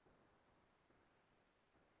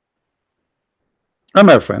 I'm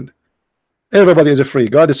my friend. Everybody is free.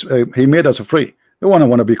 God is He made us free. The one who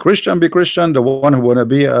want to be Christian, be Christian. The one who want to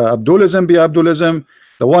be Abdulism, be Abdulism.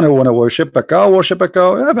 The one who want to worship a cow, worship a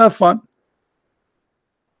cow. Have fun.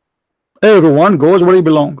 Everyone goes where he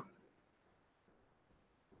belongs.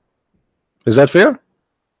 Is that fair?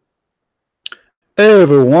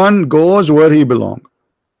 Everyone goes where he belongs.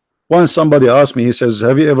 Once somebody asked me, he says,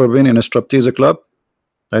 have you ever been in a striptease club?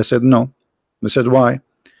 I said no. He said, why?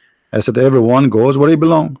 I said, everyone goes where he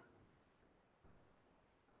belongs.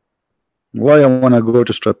 Why I want to go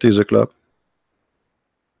to striptease club?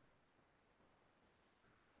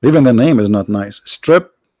 Even the name is not nice.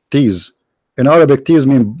 Strip tease. In Arabic, tease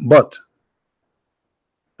mean butt.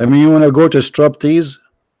 I mean, you want to go to striptease?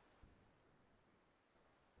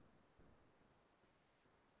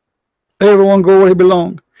 Everyone go where he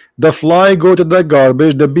belong. The fly go to the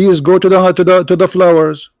garbage. The bees go to the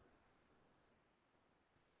flowers.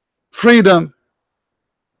 Freedom.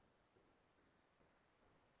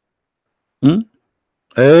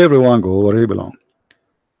 Everyone go where he belong.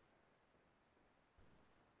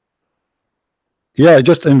 Yeah,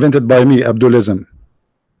 just invented by me, Abdulism.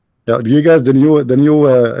 Yeah, you guys, the new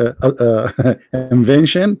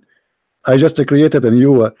invention. I just created a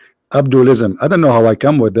new Abdulism. I don't know how I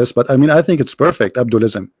come with this, but I mean, I think it's perfect.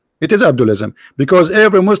 Abdulism. It is Abdulism because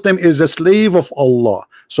every Muslim is a slave of Allah.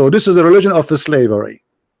 So this is a religion of slavery.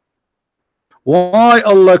 Why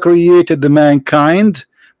Allah created the mankind?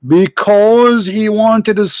 Because He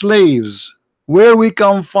wanted slaves. Where we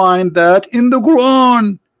can find that? In the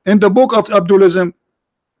Quran, in the book of Abdulism.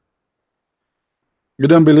 You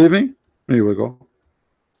don't believe me? Here we go.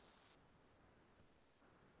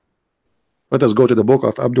 Let us go to the book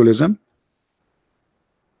of Abdulism.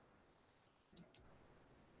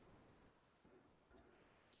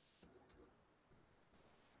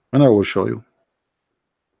 And I will show you.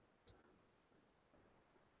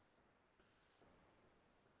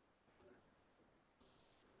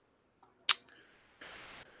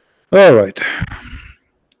 All right.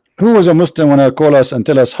 Who was a Muslim when I call us and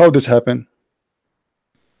tell us how this happened?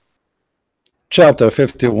 Chapter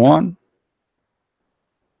 51,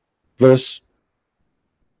 verse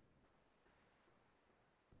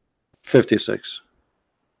 56.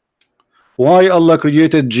 Why Allah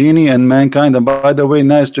created genie and mankind? And by the way,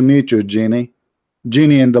 nice to meet you, genie.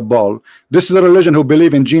 Genie in the ball. This is a religion who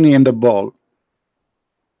believe in genie in the ball.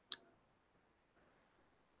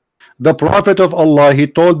 The Prophet of Allah, he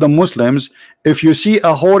told the Muslims, if you see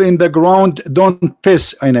a hole in the ground, don't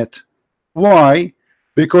piss in it. Why?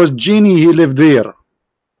 Because genie, he lived there.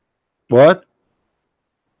 What?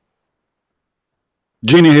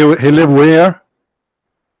 Genie, he lived where?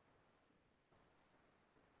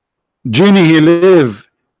 Genie, he live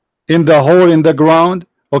in the hole in the ground.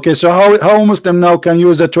 Okay, so how Muslim now can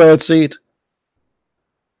use the toilet seat?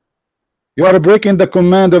 You are breaking the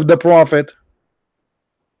command of the Prophet.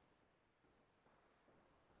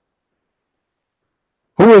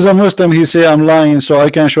 Who is a Muslim? He say I'm lying, so I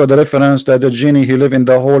can show the reference that the genie he live in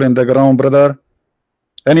the hole in the ground, brother.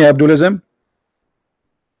 Any Abdulism?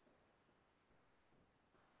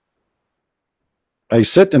 I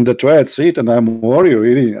sit in the toilet seat and I'm worried,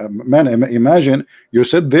 really. Man, imagine you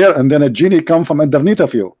sit there and then a genie come from underneath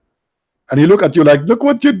of you and he look at you like, look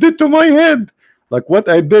what you did to my head. Like what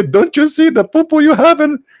I did. Don't you see the poo-poo you have?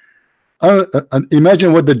 And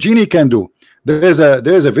imagine what the genie can do. There's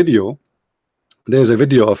a video. There's a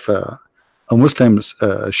video of a Muslim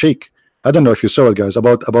sheikh. I don't know if you saw it, guys,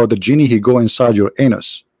 about the genie. He go inside your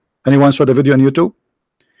anus. Anyone saw the video on YouTube?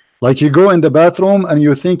 Like you go in the bathroom and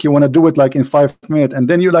you think you want to do it like in 5 minutes, and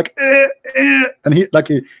then you like and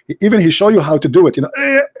he show you how to do it, you know,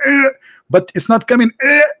 but it's not coming,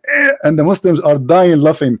 and the Muslims are dying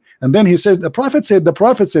laughing. And then he says, the Prophet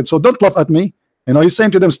said, so don't laugh at me. You know, he's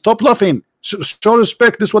saying to them, stop laughing, show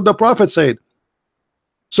respect. This is what the Prophet said.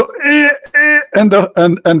 So and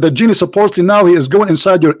the genie supposedly now he is going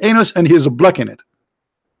inside your anus and he is blocking it.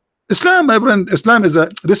 Islam, my friend, Islam is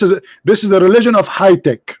this is the religion of high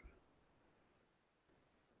tech.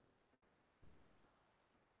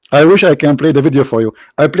 I wish I can play the video for you.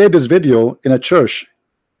 I played this video in a church.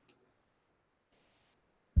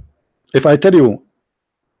 If I tell you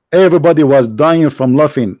everybody was dying from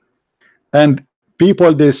laughing and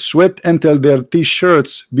people they sweat until their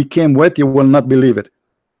t-shirts became wet, you will not believe it.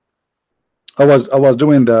 I was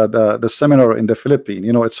doing the seminar in the Philippines.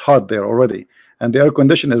 You know, it's hot there already, and the air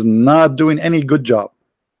condition is not doing any good job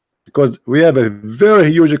because we have a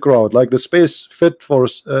very huge crowd. Like the space fit for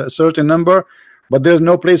a certain number, but there's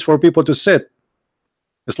no place for people to sit.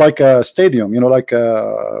 It's like a stadium, you know, like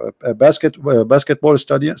a basketball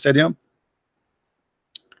stadium.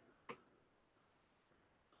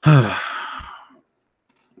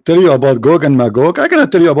 Tell you about Gog and Magog. I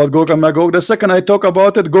cannot tell you about Gog and Magog. The second I talk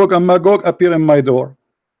about it, Gog and Magog appear in my door.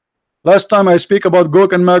 Last time I speak about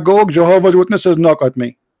Gog and Magog, Jehovah's Witnesses knock at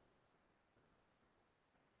me.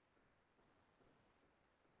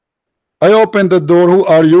 I opened the door. Who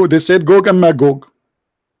are you? They said Gog and Magog.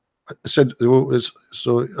 I said,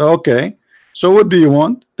 so okay. So what do you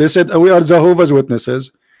want? They said, we are Jehovah's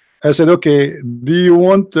Witnesses. I said, okay. Do you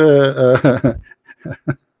want?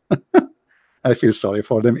 I feel sorry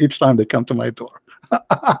for them each time they come to my door.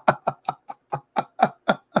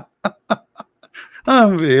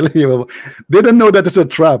 Unbelievable. They don't know that it's a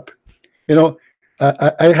trap. You know,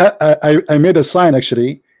 I made a sign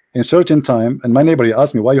actually in certain time, and my neighbor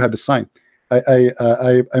asked me why you have the sign.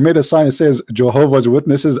 I made a sign that says Jehovah's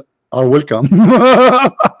Witnesses are welcome.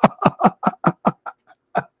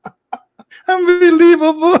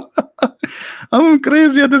 Unbelievable. I'm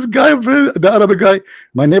crazy at this guy, the Arabic guy.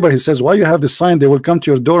 My neighbor, he says, why you have the sign? They will come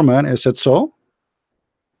to your door, man. I said, so?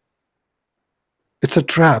 It's a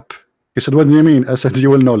trap. He said, what do you mean? I said, you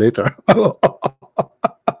will know later.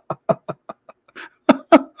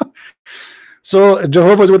 So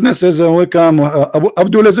Jehovah's Witnesses are welcome.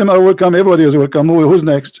 Abdulism are welcome. Everybody is welcome. Who's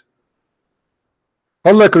next?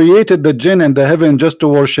 Allah created the jinn and the heaven just to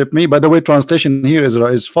worship me. By the way, translation here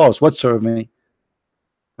is false. What serve me?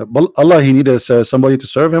 Allah, he needed somebody to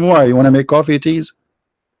serve him. Why? You want to make coffee, teas?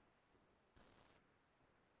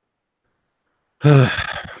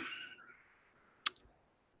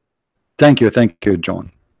 Thank you,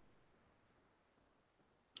 John.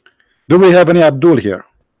 Do we have any Abdul here?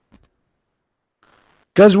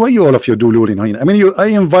 Guys, why you all of you do looling? I mean, I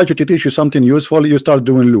invite you to teach you something useful. You start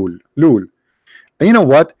doing lul. And you know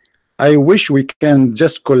what? I wish we can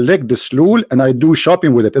just collect this lul and I do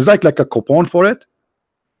shopping with it. It's like a coupon for it.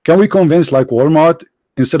 Can we convince like Walmart,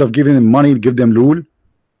 instead of giving them money, give them lul?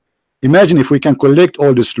 Imagine if we can collect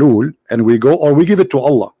all this lul and we go, or we give it to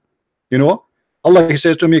Allah. You know, Allah, he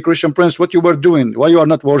says to me, Christian Prince, what you were doing, why you are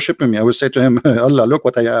not worshiping me? I will say to him, Allah, look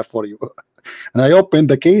what I have for you. And I open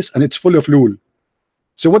the case and it's full of lul.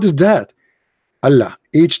 So what is that? Allah,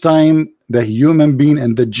 each time the human being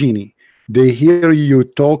and the genie, they hear you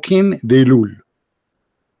talking, they lul.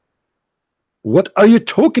 What are you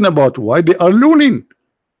talking about? Why they are lulling?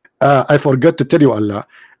 I forgot to tell you, Allah.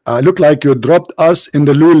 Look like you dropped us in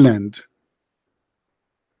the lul land.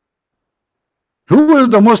 Who is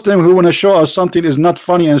the Muslim who want to show us something is not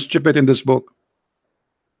funny and stupid in this book?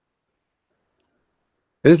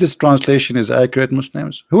 Is this translation is accurate,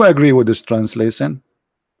 Muslims? Who agree with this translation?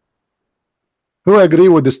 Who agree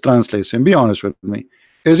with this translation? Be honest with me.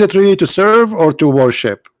 Is it really to serve or to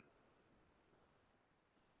worship?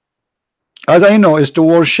 As I know, it's to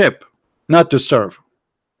worship, not to serve.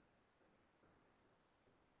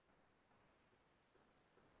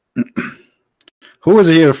 Who is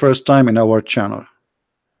here first time in our channel?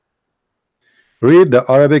 Read the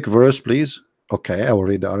Arabic verse, please. Okay, I will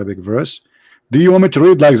read the Arabic verse. Do you want me to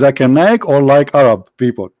read like Zakir Naik or like Arab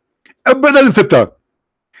people?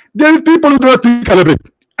 There is people who do not speak Arabic.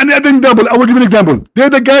 And an example, I will give an example. There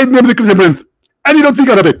is a guy named the Christian Prince, and he don't speak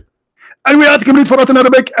Arabic. And we ask him read for us in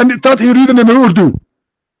Arabic, and start he reading in Urdu.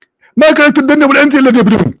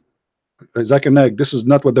 Zakir Naik, this is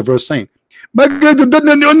not what the verse saying.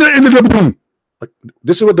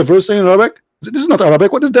 This is what the verse saying in Arabic? This is not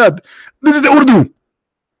Arabic. What is that? This is the Urdu.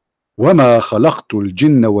 وَمَا خَلَقْتُ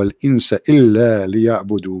الْجِنَّ وَالْإِنسَ إِلَّا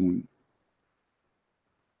لِيَعْبُدُونَ.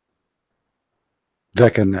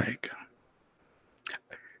 Zakir Naik.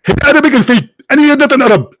 His Arabic is fake, and he is not an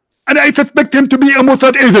Arab, and I suspect him to be a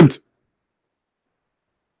Mossad agent.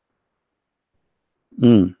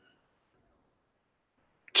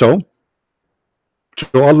 So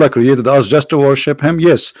Allah created us just to worship him?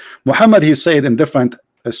 Yes. Muhammad, he said in different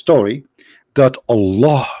story that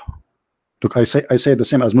Allah, look, I say the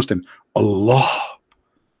same as Muslim. Allah.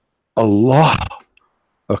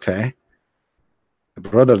 Okay,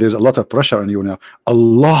 brother, there's a lot of pressure on you now.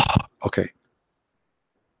 Allah. Okay.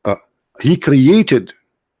 He created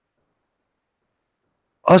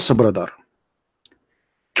us, brother,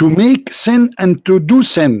 to make sin and to do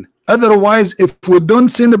sin. Otherwise, if we don't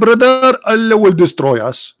sin, brother, Allah will destroy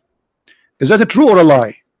us. Is that a true or a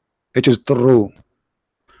lie? It is true.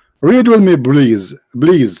 Read with me, please.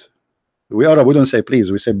 Please. We don't say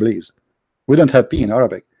please, we say please. We don't have P in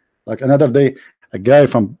Arabic. Like another day, a guy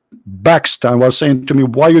from Pakistan was saying to me,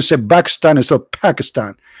 why you say Pakistan instead of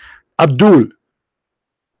Pakistan? Abdul,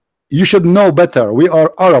 you should know better. We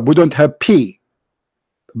are Arab. We don't have P.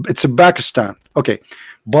 It's Pakistan. Okay.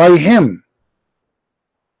 By him,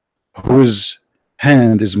 whose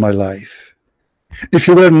hand is my life. If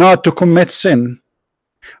you were not to commit sin,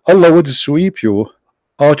 Allah would sweep you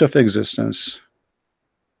out of existence.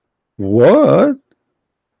 What?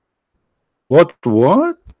 What?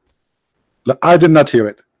 I did not hear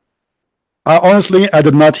it. Honestly, I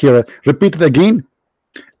did not hear it. Repeat it again.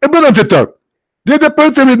 There's a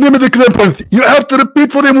person with name of the Christians. You have to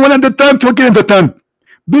repeat for him 100 times to get the 10.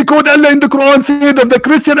 Because Allah in the Quran said that the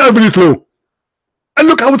Christian are very slow. And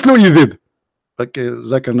look how slow he did. Okay,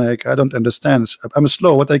 Zakir Naik, I don't understand. I'm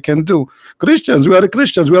slow. What I can do? Christians, we are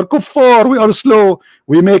Christians. We are kuffar. We are slow.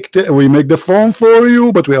 We make the phone for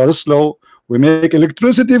you, but we are slow. We make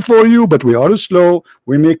electricity for you, but we are slow.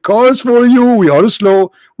 We make cars for you. We are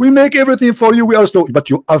slow. We make everything for you. We are slow. But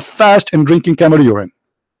you are fast in drinking camel urine.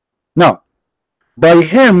 Now, by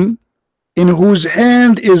him in whose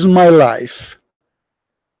hand is my life,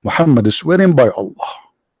 Muhammad is swearing by Allah.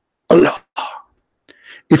 Allah.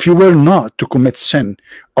 If you were not to commit sin,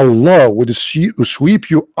 Allah would sweep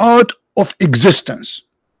you out of existence.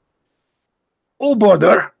 Oh,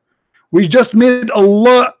 brother, we just made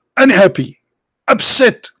Allah unhappy,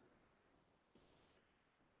 upset,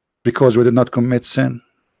 because we did not commit sin.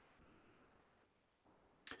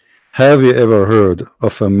 Have you ever heard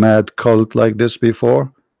of a mad cult like this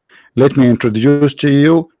before? Let me introduce to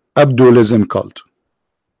you Abdulism cult.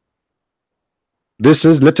 This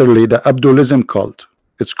is literally the Abdulism cult.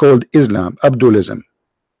 It's called Islam, Abdulism.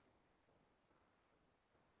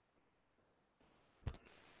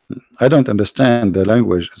 I don't understand the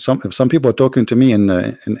language. Some people are talking to me in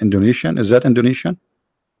Indonesian. Is that Indonesian?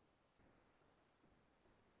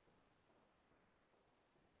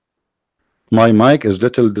 My mic is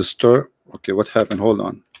little disturbed. Okay, what happened? Hold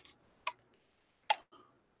on.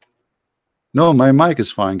 No, my mic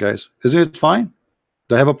is fine, guys. Is it fine?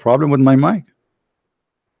 Do I have a problem with my mic?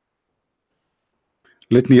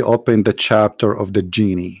 Let me open the chapter of the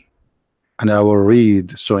genie, and I will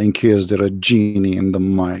read, so in case there is a genie in the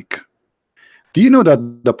mic. Do you know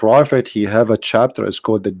that the prophet, he have a chapter, it's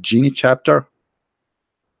called the genie chapter?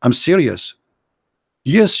 I'm serious.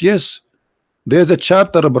 Yes, yes. There's a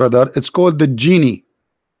chapter, brother. It's called the genie.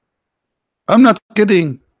 I'm not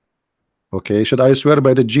kidding. Okay, should I swear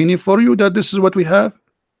by the genie for you that this is what we have?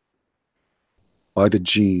 By the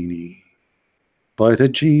genie. By the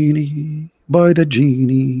genie. By the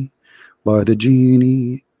genie. By the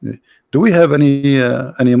genie. Do we have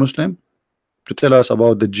any Muslim to tell us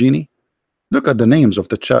about the genie? Look at the names of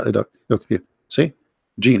the child. Look here. See?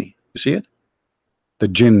 Genie. You see it? The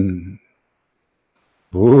jinn.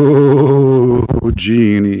 Oh,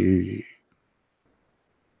 genie.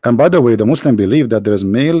 And by the way, the Muslim believe that there is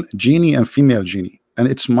male genie and female genie. And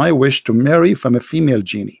it's my wish to marry from a female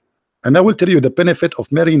genie. And I will tell you the benefit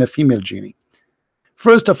of marrying a female genie.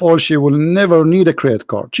 First of all, she will never need a credit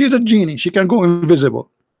card. She's a genie. She can go invisible.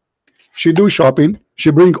 She do shopping. She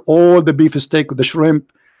bring all the beef steak, the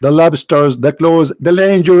shrimp, the lobsters, the clothes, the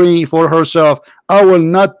lingerie for herself. I will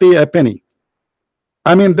not pay a penny.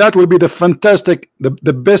 I mean, that will be the fantastic, the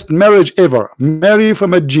best marriage ever. Marry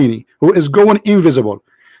from a genie who is going invisible.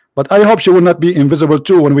 But I hope she will not be invisible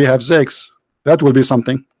too when we have sex. That will be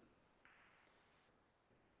something.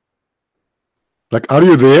 Like, are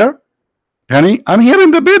you there? Honey, I'm here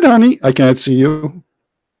in the bed, honey. I cannot see you.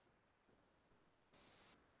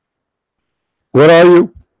 Where are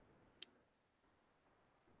you?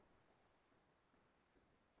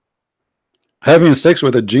 Having sex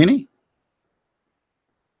with a genie?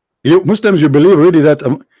 You Muslims, you believe really that?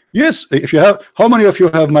 Yes. If you have, how many of you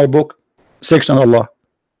have my book, Sex and Allah?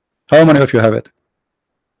 How many of you have it?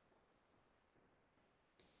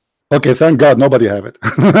 Okay, thank God nobody have it.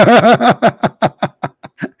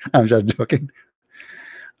 I'm just joking.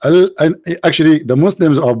 Actually, the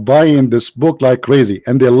Muslims are buying this book like crazy,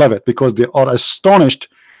 and they love it because they are astonished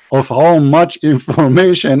of how much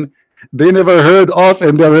information they never heard of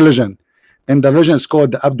in their religion. And the religion is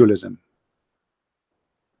called the Abdulism.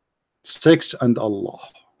 Sex and Allah.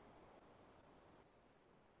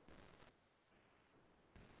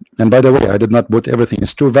 And by the way, I did not put everything.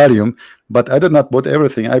 It's 2 volumes, but I did not put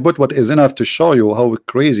everything. I put what is enough to show you how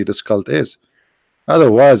crazy this cult is.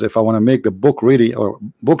 Otherwise, if I want to make the book really, or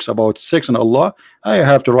books about sex and Allah, I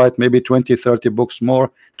have to write maybe 20-30 books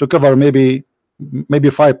more to cover maybe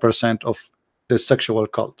 5% of the sexual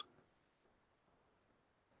cult.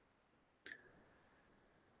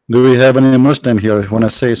 Do we have any Muslim here who want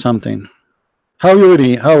to say something? How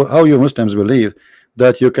you Muslims believe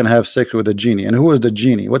that you can have sex with a genie? And who is the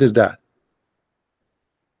genie? What is that?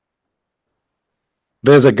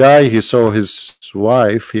 There's a guy, he saw his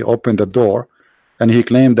wife, he opened the door and he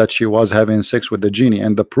claimed that she was having sex with the genie,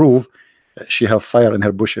 and the proof, she have fire in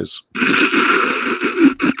her bushes.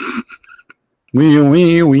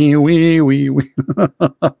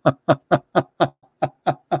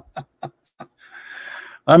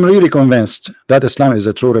 I'm really convinced that Islam is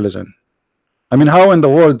a true religion. I mean, how in the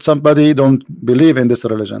world somebody don't believe in this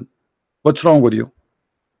religion? What's wrong with you?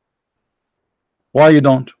 Why you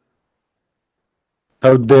don't?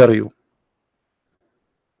 How dare you?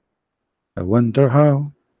 I wonder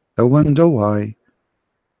how, I wonder why.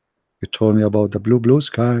 You told me about the blue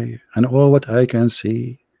sky and all what I can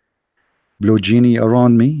see. Blue genie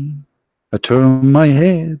around me. I turn my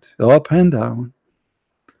head up and down.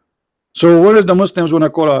 So where is the Muslims gonna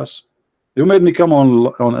call us? You made me come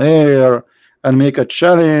on air and make a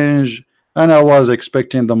challenge, and I was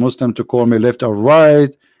expecting the Muslim to call me left or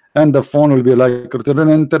right, and the phone will be like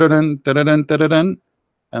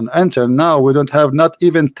and until now we don't have not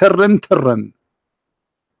even terren.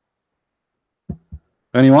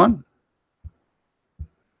 Anyone?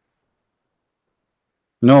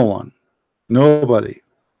 No one. Nobody.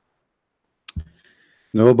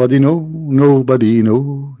 Nobody know. Nobody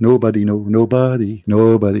know. Nobody know. Nobody.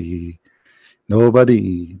 Nobody.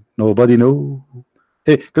 Nobody. Nobody know.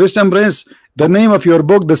 Hey, Christian Prince, the name of your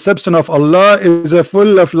book, Deception of Allah, is a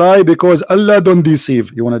full of lie because Allah don't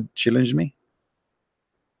deceive. You want to challenge me?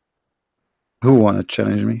 Who want to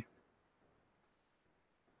challenge me?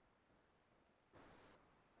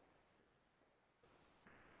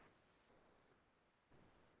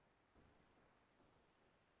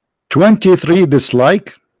 $23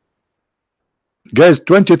 dislike. Guys,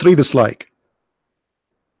 23 dislike.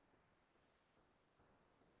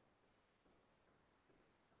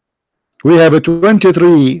 We have a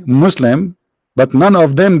 23 Muslim, but none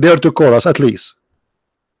of them dare to call us, at least.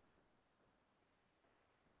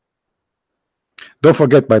 Don't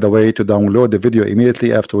forget, by the way, to download the video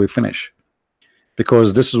immediately after we finish,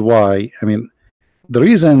 because this is why, I mean, the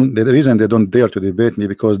reason they don't dare to debate me,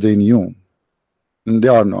 because they knew they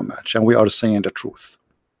are no match, and we are saying the truth.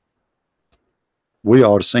 We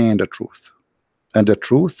are saying the truth, and the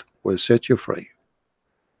truth will set you free.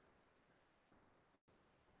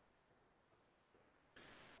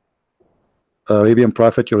 Arabian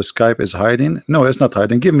Prophet, your Skype is hiding. No, it's not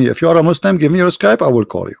hiding. Give me, if you are a Muslim, give me your Skype, I will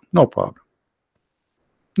call you. No problem.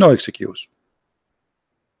 No excuse.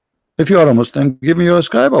 If you are a Muslim, give me your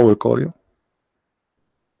Skype, I will call you.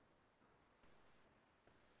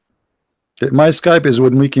 My Skype is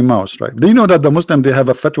with Mickey Mouse, right? Do you know that the Muslim, they have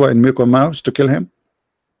a fatwa in Mickey Mouse to kill him?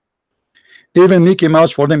 Even Mickey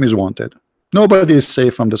Mouse for them is wanted. Nobody is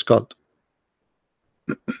safe from this cult.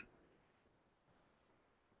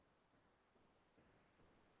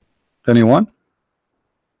 Anyone?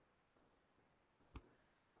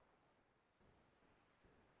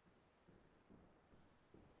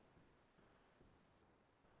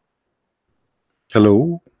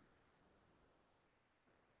 Hello?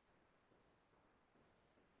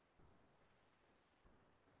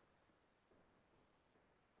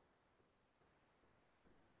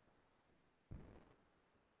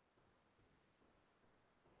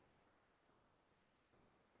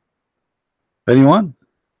 Anyone?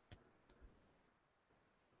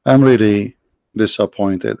 I'm really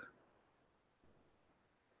disappointed.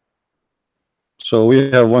 So we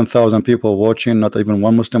have 1,000 people watching, not even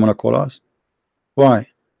one Muslim wanna call us. Why?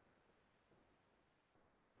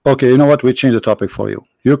 Okay, you know what? We change the topic for you.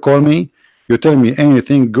 You call me, you tell me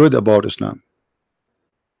anything good about Islam.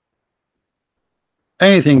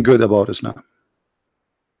 Anything good about Islam.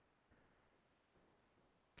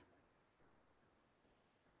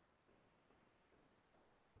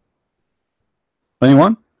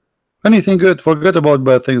 Anyone? Anything good? Forget about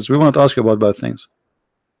bad things. We won't ask you about bad things.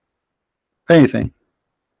 Anything.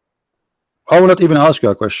 I will not even ask you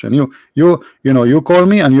a question. You know, you call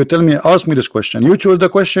me and you tell me, ask me this question. You choose the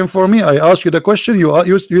question for me. I ask you the question.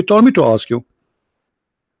 You told me to ask you.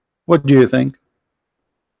 What do you think?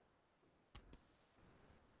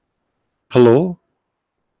 Hello?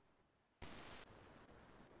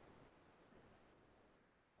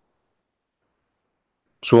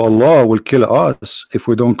 So Allah will kill us if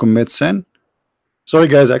we don't commit sin? Sorry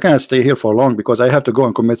guys, I cannot stay here for long because I have to go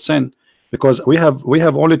and commit sin, because we have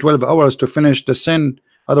only 12 hours to finish the sin,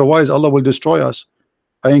 otherwise Allah will destroy us.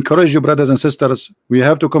 I encourage you, brothers and sisters, we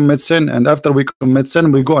have to commit sin, and after we commit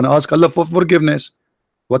sin we go and ask Allah for forgiveness.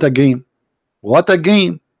 What a game. What a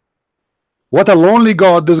game. What a lonely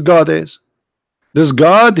God this God is. This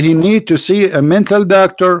God, he need to see a mental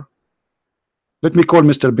doctor. Let me call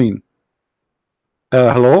Mr. Bean.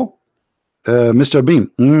 Hello? Mr. Bean.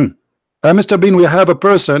 Mr. Bean, we have a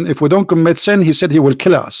person, if we don't commit sin, he said he will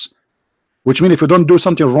kill us. Which means if we don't do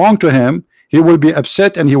something wrong to him, he will be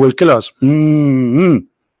upset and he will kill us.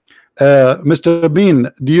 Mr. Bean,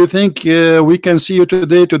 do you think we can see you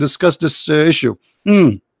today to discuss this issue?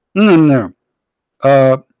 No.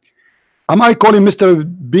 Am I calling Mr.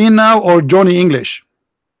 Bean now or Johnny English?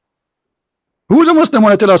 Who's a Muslim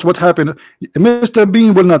want to tell us what happened? Mr.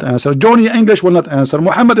 Bean will not answer. Johnny English will not answer.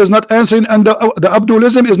 Muhammad is not answering, and the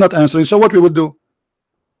Abdulism is not answering. So what we will do?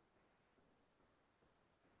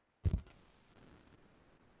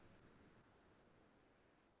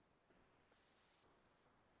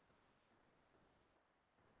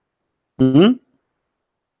 Hmm?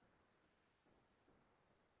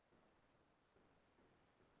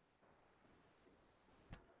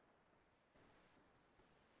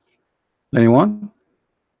 Anyone?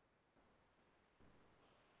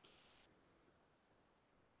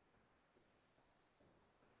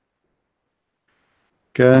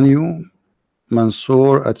 Can you?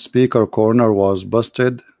 Mansoor at speaker corner was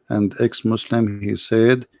busted and ex-Muslim. He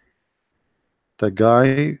said the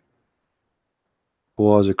guy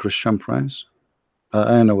was a Christian prince. I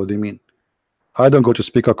don't know what they mean. I don't go to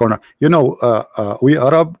speaker corner. You know, we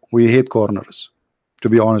Arab, we hate corners, to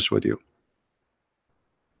be honest with you.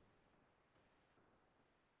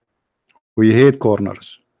 We hate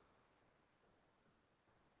corners.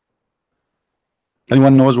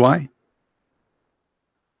 Anyone knows why?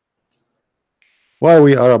 Why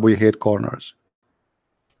we Arab, we hate corners?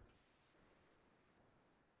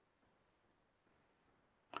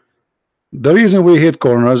 The reason we hate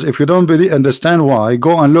corners, if you don't really understand why,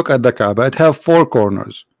 go and look at the Kaaba. It have 4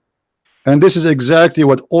 corners. And this is exactly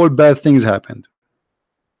what all bad things happened.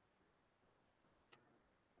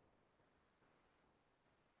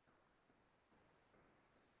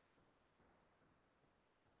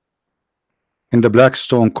 In the black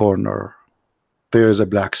stone corner, there is a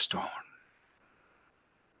black stone.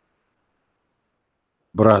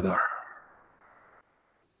 Brother,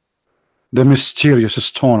 the mysterious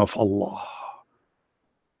stone of Allah.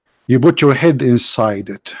 You put your head inside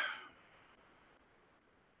it.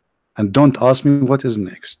 And don't ask me what is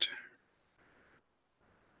next.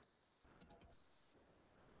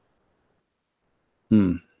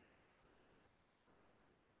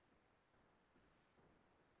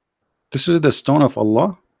 This is the stone of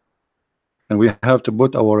Allah, and we have to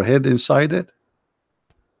put our head inside it.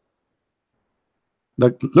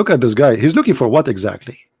 Like, look at this guy. He's looking for what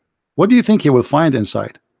exactly? What do you think he will find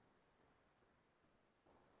inside?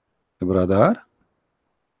 Brother.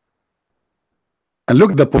 And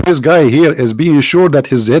look, the police guy here is being sure that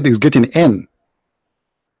his head is getting in.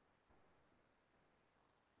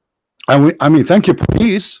 I mean, thank you,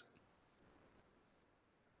 police.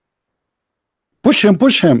 Push him,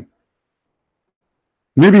 push him.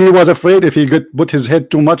 Maybe he was afraid if he put his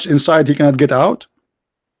head too much inside, he cannot get out.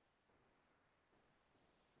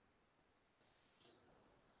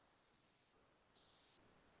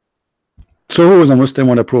 So who is a Muslim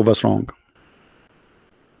want to prove us wrong?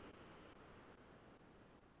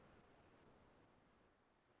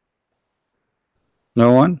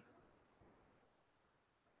 No one?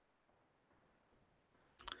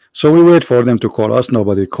 So we wait for them to call us.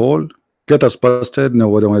 Nobody called. Get us busted.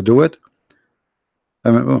 Nobody want to do it.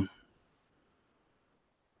 I mean, oh.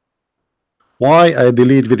 Why I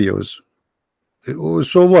delete videos?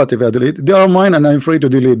 So what if I delete? They are mine and I'm free to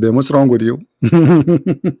delete them. What's wrong with you?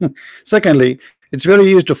 Secondly, it's very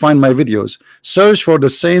easy to find my videos. Search for the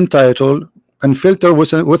same title and filter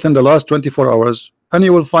within the last 24 hours, and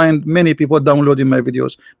you will find many people downloading my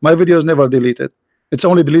videos. My videos never deleted. It's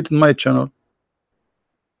only deleted my channel.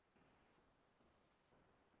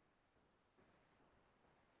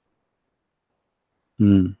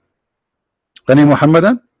 Any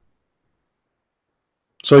Muhammadan?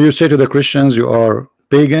 So you say to the Christians you are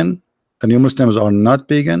pagan and you Muslims are not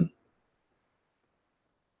pagan?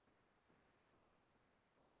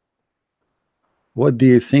 What do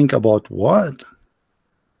you think about what?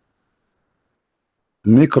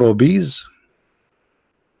 Microbes?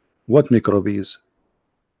 What microbes?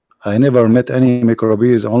 I never met any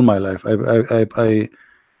microbes all my life. I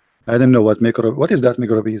don't know what microbe. What is that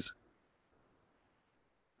microbes?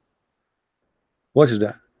 What is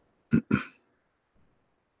that?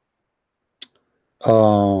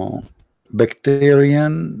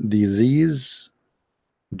 Bacterian disease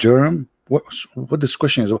germ. What this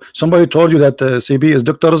question is? Somebody told you that CB is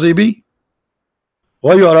Dr. CB?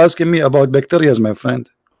 Why you are asking me about bacteria, my friend?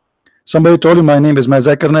 Somebody told you my name is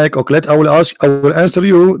Zakir Naik Oklet. I will answer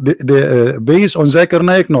you based on Zakir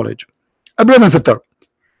Naik knowledge. Brother and sister,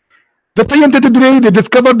 the scientists today they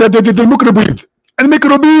discovered that there is a microbes, and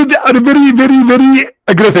microbes are very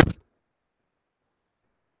aggressive.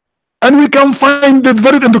 And we can find this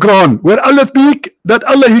verse in the Quran where Allah speak that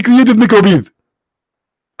Allah He created microbes.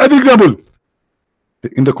 As an example,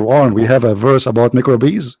 in the Quran we have a verse about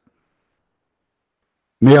microbes.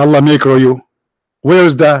 May Allah micro you. Where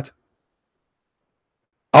is that?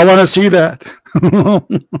 I want to see that.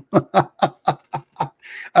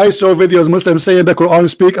 I saw videos Muslims saying the Quran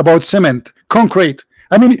speak about cement, concrete.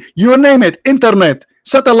 I mean, you name it, internet,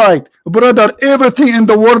 satellite, brother, everything in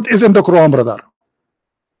the world is in the Quran, brother.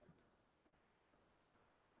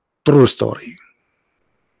 True story.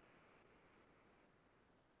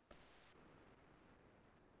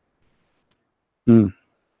 So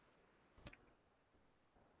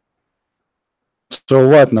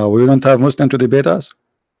what now? We don't have Muslim to debate us?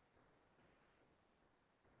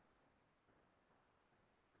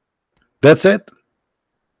 That's it.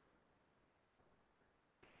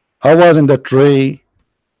 I was in the tree.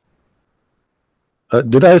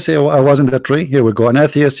 Did I say I was in the tree? Here we go. An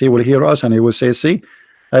atheist, he will hear us and he will say, see,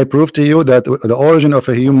 I prove to you that the origin of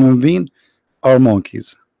a human being are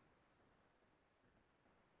monkeys.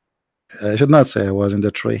 I should not say I was in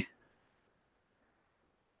the tree.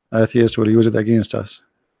 Atheists will use it against us.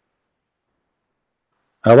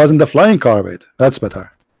 I was in the flying carpet. That's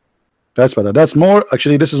better. That's better. That's more,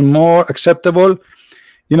 actually, this is more acceptable.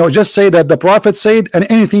 You know, just say that the Prophet said, and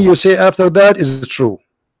anything you say after that is true.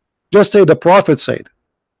 Just say the Prophet said.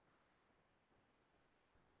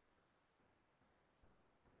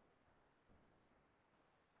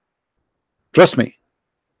 Trust me.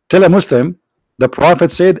 Tell a Muslim the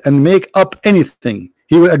Prophet said and make up anything.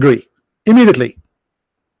 He will agree immediately.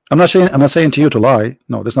 I'm not saying to you to lie.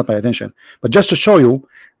 No, that's not my intention. But just to show you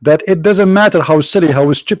that it doesn't matter how silly,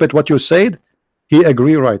 how stupid what you said, he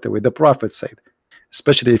agree right away. The Prophet said,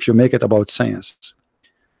 especially if you make it about science.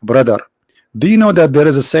 Brother, do you know that there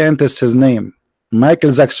is a scientist, his name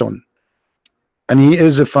Michael Jackson, and he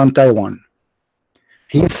is from Taiwan.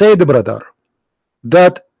 He said, brother,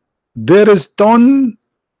 that there is sorry,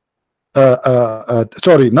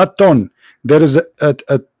 not ton, there is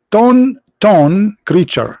a ton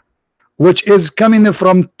creature which is coming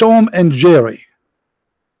from Tom and Jerry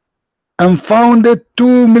and founded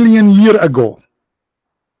 2 million years ago.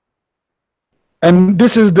 And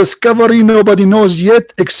this is discovery nobody knows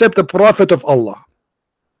yet except the Prophet of Allah.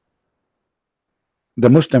 The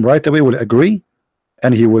Muslim right away will agree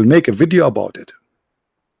and he will make a video about it.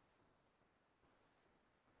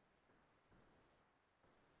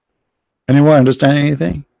 Anyone understand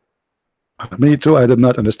anything? Me too, I did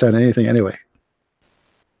not understand anything anyway.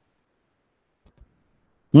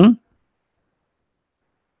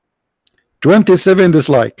 27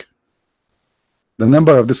 dislike. The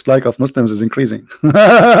number of dislike of Muslims is increasing.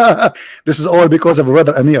 This is all because of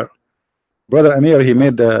Brother Amir. Brother Amir, he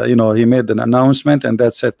made the, you know, he made an announcement and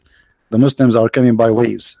that's it. The Muslims are coming by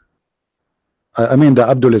waves. I mean the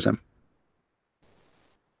Abdulism.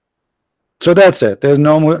 So that's it. There's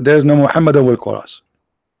no Muhammad who will call us.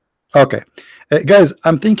 Okay, guys,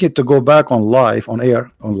 I'm thinking to go back on live, on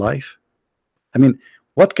air, on live. I mean,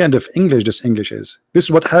 what kind of English this English is? This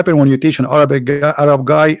is what happened when you teach an Arab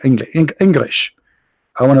guy English.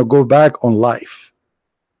 I want to go back on live.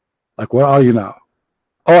 Like, where are you now?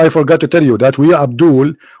 Oh, I forgot to tell you that we,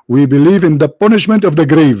 Abdul, we believe in the punishment of the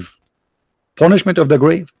grave. Punishment of the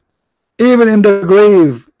grave. Even in the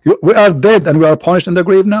grave, we are dead and we are punished in the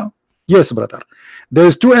grave now. Yes, brother.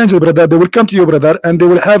 There's 2 angels, brother. They will come to you, brother, and they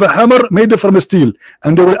will have a hammer made from steel,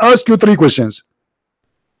 and they will ask you 3 questions.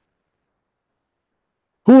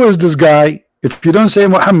 Who is this guy? If you don't say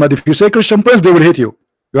Muhammad, if you say Christian Prince, they will hit you.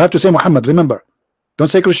 You have to say Muhammad. Remember, don't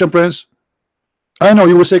say Christian Prince. I know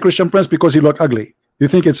you will say Christian Prince because you look ugly. You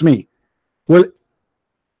think it's me. Well,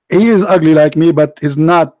 he is ugly like me, but he's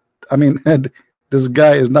not. I mean, this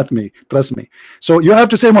guy is not me. Trust me. So you have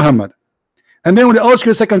to say Muhammad. And then when they ask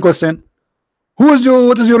you a second question,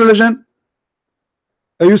 what is your religion?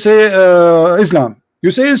 You say Islam.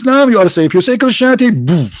 You say Islam, you are safe. You say Christianity,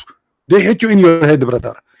 boom, they hit you in your head,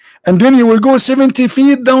 brother. And then you will go 70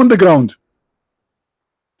 feet down the ground.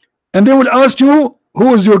 And they will ask you,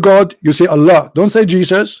 who is your God? You say Allah. Don't say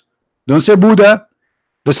Jesus. Don't say Buddha.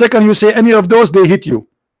 The second you say any of those, they hit you.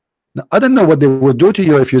 Now, I don't know what they will do to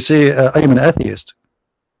you if you say I am an atheist.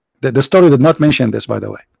 The story did not mention this, by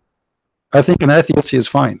the way. I think an atheist is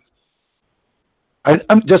fine.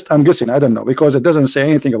 I'm guessing. I don't know because it doesn't say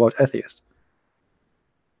anything about atheists.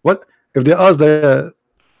 What if they ask the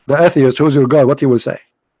atheist who's your God? What he will say?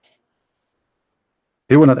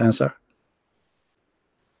 He will not answer.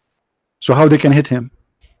 So how they can hit him?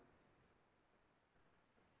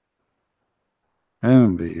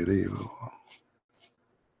 Unbelievable.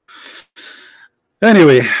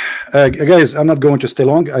 Anyway, guys, I'm not going to stay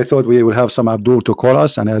long. I thought we will have some Abdul to call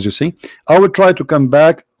us, and as you see, I will try to come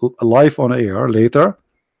back live on air later.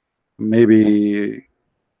 Maybe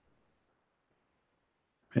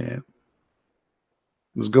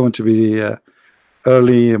it's going to be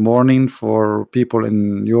early morning for people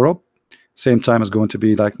in Europe. Same time is going to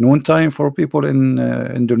be like noontime for people in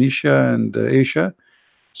Indonesia and Asia.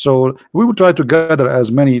 So we will try to gather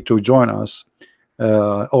as many to join us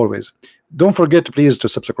always. Don't forget please to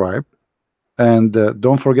subscribe, and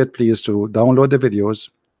don't forget please to download the videos,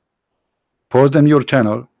 post them in your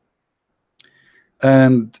channel,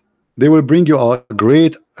 and they will bring you a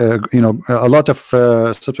great a lot of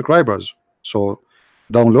subscribers. So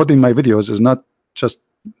downloading my videos is not just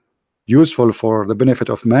useful for the benefit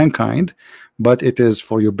of mankind, but it is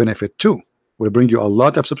for your benefit too. Will bring you a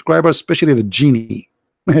lot of subscribers, especially the genie.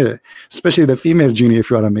 Especially the female genie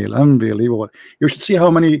if you are a male. Unbelievable. You should see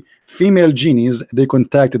how many female genies they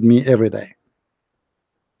contacted me every day.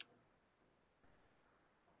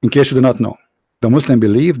 In case you do not know, the Muslim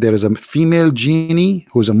believe there is a female genie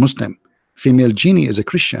who's a Muslim, female genie is a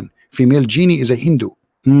Christian, female genie is a Hindu.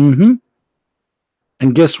 And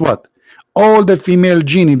guess what? All the female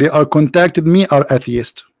genie they are contacted me are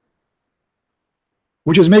atheists,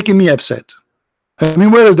 which is making me upset. I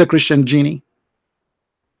mean, where is the Christian genie?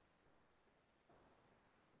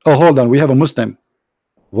 Oh, hold on, we have a Muslim.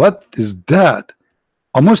 What is that?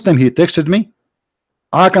 A Muslim, he texted me.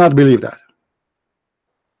 I cannot believe that.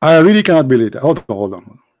 I really cannot believe that. Hold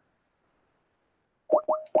on.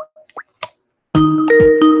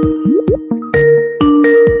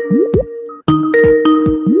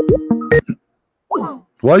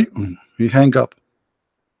 Why? He hang up.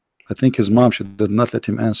 I think his mom did not let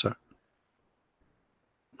him answer.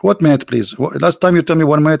 What minute, please? Last time you told me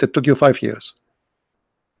 1 minute, it took you 5 years.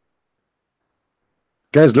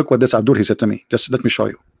 Guys, look what this Abdul he said to me. Just let me show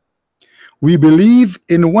you. We believe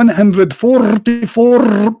in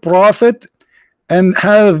 144 prophet and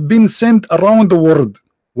have been sent around the world.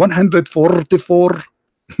 144.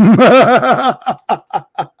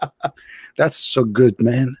 That's so good,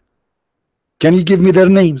 man. Can you give me their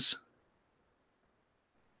names?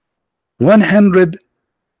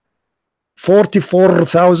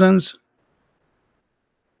 144,000,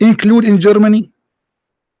 include in Germany,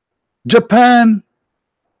 Japan.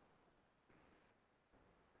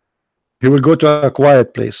 He will go to a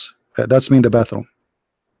quiet place. That's me in the bathroom.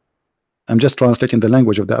 I'm just translating the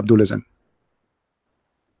language of the Abdulism.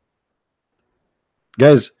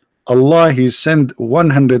 Guys, Allah, he sent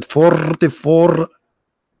 144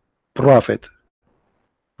 prophet.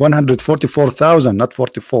 144,000, not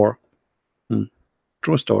 44.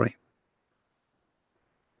 True story.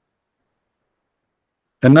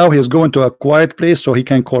 And now he is going to a quiet place so he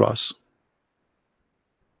can call us.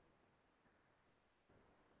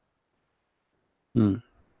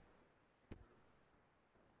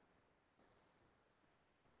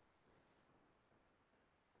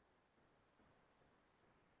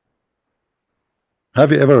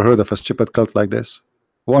 Have you ever heard of a stupid cult like this?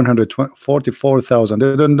 144,000.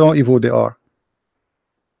 They don't know who they are.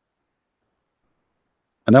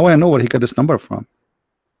 And I want to know where he got this number from.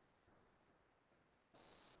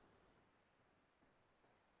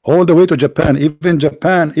 All the way to Japan, even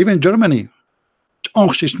Germany.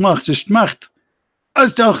 This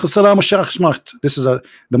is the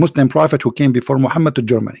Muslim prophet who came before Muhammad to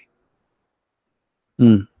Germany.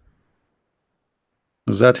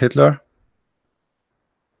 Is that Hitler?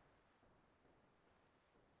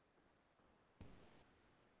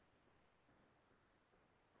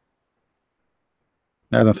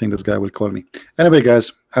 I don't think this guy will call me. Anyway,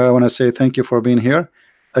 guys, I want to say thank you for being here.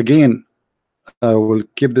 Again, I will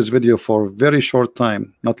keep this video for a very short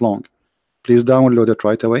time, not long. Please download it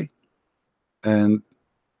right away and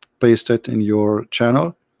paste it in your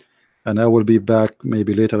channel, and I will be back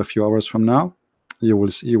maybe later, a few hours from now. You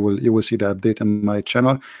will see the update in my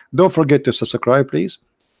channel. Don't forget to subscribe, please.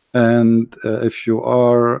 And if you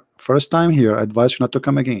are first time here, I advise you not to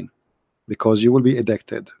come again, because you will be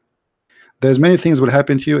addicted. There's many things will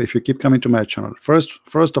happen to you if you keep coming to my channel.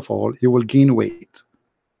 First of all, you will gain weight.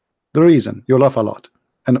 The reason, you laugh a lot,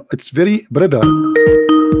 and it's very brother.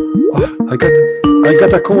 Oh, I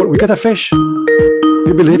got a call. We got a fish.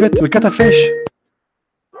 You believe it? We got a fish.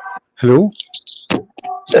 Hello.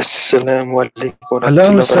 Assalamu alaikum.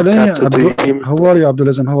 Hello, salam. How are you,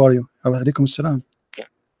 Abdulism? How are you? Alaikum salam.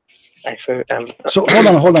 So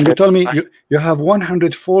hold on. You told me you have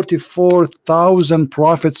 144,000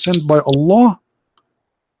 prophets sent by Allah.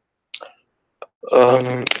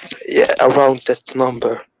 Yeah, around that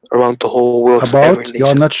number, around the whole world. About? You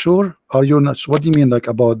are not sure? Are you not? What do you mean, like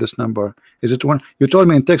about this number? Is it one? You told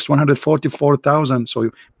me in text 144,000. So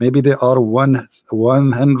maybe there are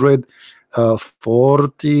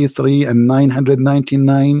 143 and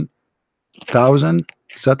 999,000.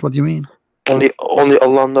 Is that what you mean? Only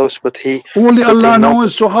Allah knows, but only Allah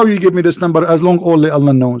knows. So how you give me this number as long only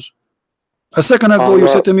Allah knows? A second ago you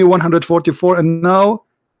said to me 144, and now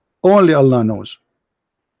only Allah knows.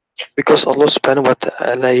 Because Allah subhanahu wa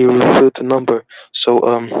ta'ala, he revealed the number. So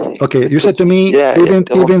okay, you said to me, yeah,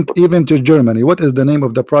 even to Germany. What is the name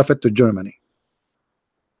of the prophet to Germany?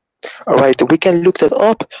 All right, we can look that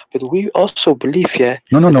up, but we also believe, yeah.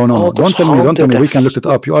 No. Don't tell me we can look it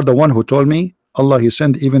up. You are the one who told me Allah He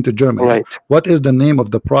sent even to Germany. Right. What is the name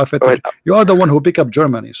of the prophet? Right. You are the one who pick up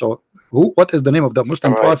Germany. So what is the name of the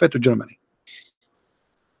Muslim prophet to Germany?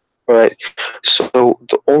 Right. So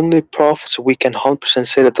the only prophets we can 100%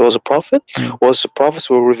 say that there was a prophet was the prophets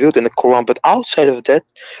were revealed in the Quran. But outside of that,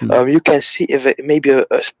 you can see if it maybe a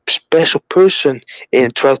special person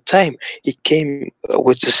in throughout time he came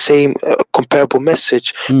with the same comparable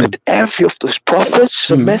message. But every of those prophets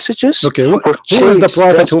messages. Okay, who is the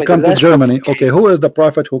prophet who come to Germany? Okay, who is the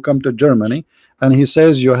prophet who come to Germany and he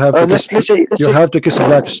says you have to kiss a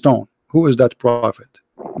black stone? Who is that prophet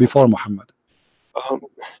before Muhammad?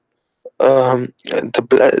 The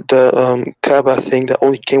Kaaba thing that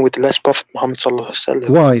only came with the last prophet Muhammad sallallahu alaihi wasallam.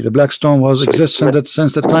 Why the black stone was existent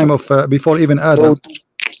since the time of before even Adam?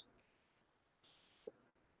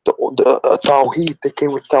 The Tawheed, they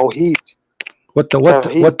came with Tawheed. What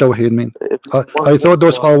Tawheed mean? I thought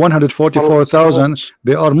those are 144,000.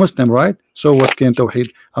 They are Muslim, right? So what came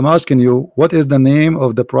Tawheed? I'm asking you, what is the name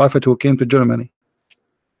of the prophet who came to Germany?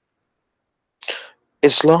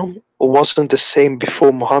 Islam wasn't the same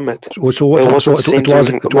before Muhammad. So what? It was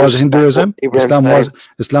Hinduism.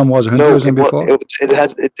 Islam was Hinduism before. It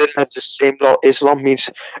didn't have the same law. Islam means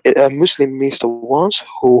Muslim means the ones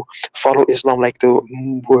who follow Islam, like the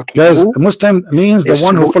word. Guys, Muslim means the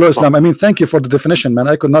one who follows Islam. I mean, thank you for the definition, man.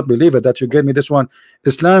 I could not believe it that you gave me this one.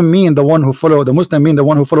 Islam mean the one who follow. The Muslim mean the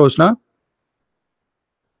one who follows Islam.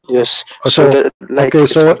 Yes. Okay. Let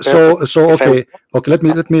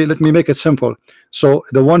me make it simple. So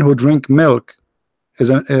the one who drink milk is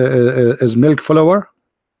milk follower.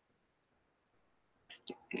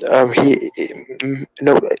 No,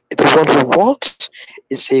 the one who walks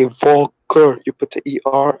is a walker. You put the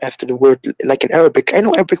er after the word, like in Arabic. I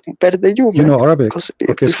know Arabic better than you, man. You know Arabic.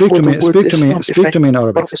 Okay, speak to me. Speak to me in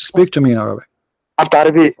Arabic. Speak to me in Arabic. I'm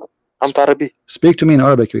Arabic. Speak to me in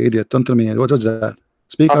Arabic, you idiot. Don't tell me what is that.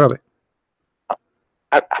 Speak Arabic.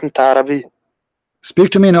 I'm Arabic. Speak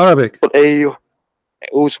to me in Arabic.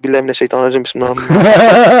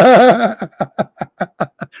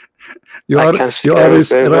 You are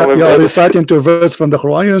reciting two verses from the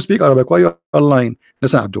Quran. You don't speak Arabic. Why you are lying?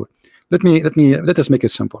 Listen, Abdul. Let us make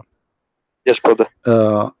it simple. Yes, brother.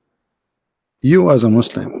 You as a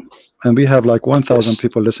Muslim, and we have like 1,000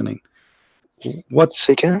 people listening.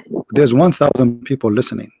 There's 1,000 people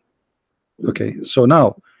listening. Okay, so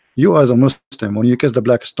now you as a Muslim, when you kiss the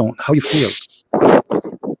black stone, how you feel?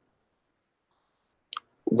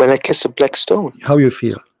 When I kiss a black stone, how you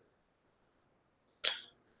feel?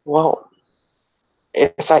 Well,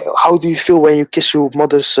 how do you feel when you kiss your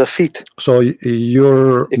mother's feet? So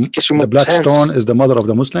the black stone is the mother of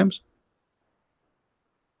the Muslims?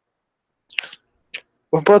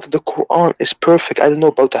 Well, brother, the Quran is perfect. I don't know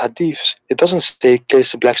about the hadiths. It doesn't say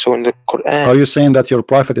kiss a black stone in the Quran. Are you saying that your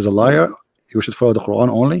prophet is a liar? You should follow the Quran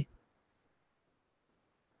only?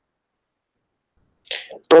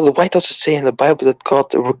 Brother, why does it say in the Bible that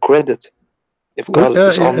God regretted? If God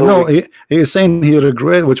is no, he is saying he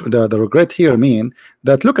regret, which the regret here mean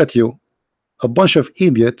that look at you, a bunch of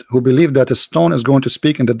idiot who believe that a stone is going to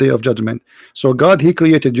speak in the day of judgment. So God, he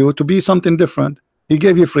created you to be something different. He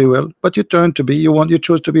gave you free will, but you turn to be, you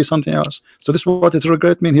choose to be something else. So this is what his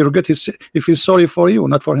regret mean. He regret if he's sorry for you,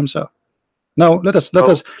 not for himself. Now let us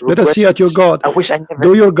see at your God. I wish I never.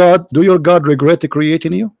 Do your God regret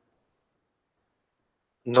creating you?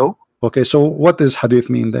 No. Okay, so what does hadith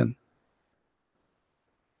mean then?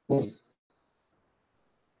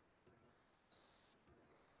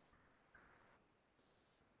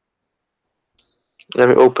 Let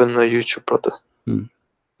me open the YouTube, brother.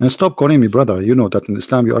 And stop calling me brother. You know that in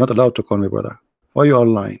Islam you are not allowed to call me brother. Why you are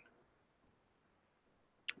lying?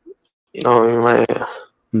 No, my.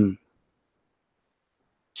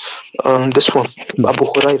 This one, Abu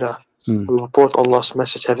Huraira, will report Allah's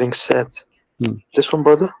message having said. This one,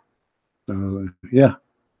 brother. Yeah.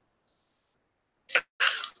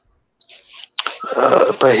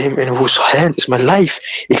 By him in whose hand is my life.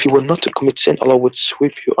 If you were not to commit sin, Allah would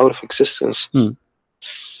sweep you out of existence. And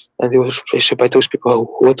they were replaced by those people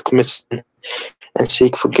who would commit sin and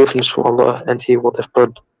seek forgiveness from Allah, and He would have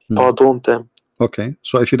pardoned them. Okay,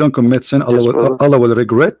 so if you don't commit sin, Allah will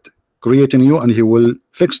regret creating you, and He will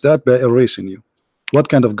fix that by erasing you. What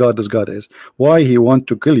kind of God this God is? Why He want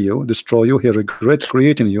to kill you, destroy you? He regret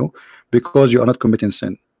creating you because you are not committing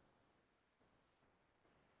sin.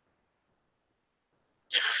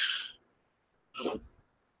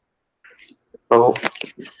 Oh,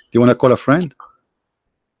 you want to call a friend?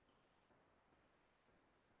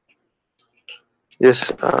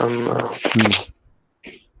 Yes.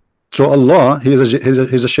 So Allah,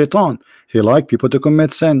 he's a shaitan. He like people to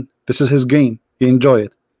commit sin. This is his game. He enjoy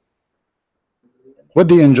it. What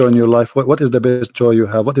do you enjoy in your life? What is the best joy you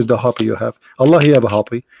have? What is the hobby you have? Allah, He have a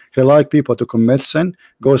hobby. He like people to commit sin,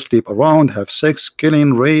 go sleep around, have sex,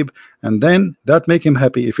 killing, rape, and then that make Him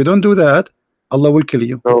happy. If you don't do that, Allah will kill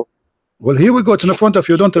you. No. Well, here we go. It's in front of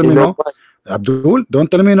you. Don't tell me no. Abdul, don't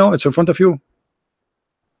tell me no. It's in front of you.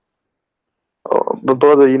 Oh, but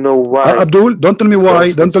brother, you know why? Abdul, don't tell me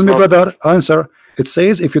why. Don't tell me, brother. Answer. It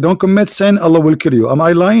says if you don't commit sin, Allah will kill you. Am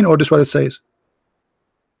I lying or this what it says?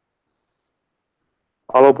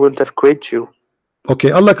 Allah wouldn't have created you.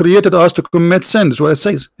 Okay, Allah created us to commit sin. That's what it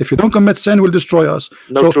says. If you don't commit sin, will destroy us.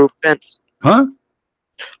 No, to repent. Huh?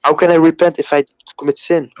 How can I repent if I commit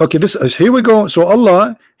sin? Okay, this is here we go. So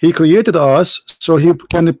Allah, He created us so He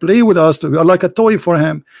can play with us. We are like a toy for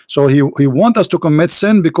Him. So He wants us to commit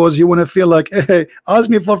sin because He want to feel like, hey, ask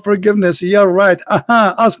me for forgiveness. Yeah, right.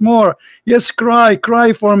 Ask more. Yes,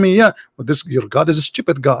 cry for me. Yeah, but this your God is a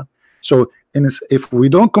stupid God. So if we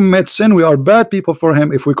don't commit sin, we are bad people for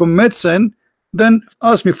Him. If we commit sin, then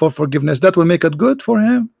ask me for forgiveness. That will make it good for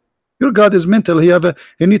Him. Your God is mental.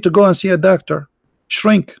 He need to go and see a doctor.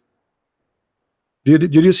 Shrink.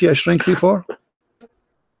 Did you see a shrink before?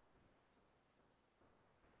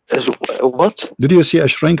 What? Did you see a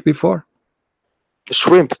shrink before? A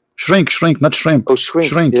shrimp. Shrink, not shrimp. Oh,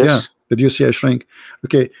 shrink. Yes. Yeah. Did you see a shrink?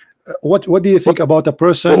 Okay. What do you think about a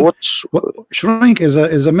person? What shrink is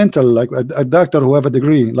a mental, like a doctor who have a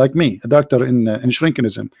degree like me, a doctor in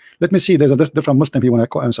shrinkinism. Let me see. There's a different Muslim here when I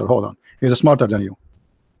answer. Hold on. He's smarter than you.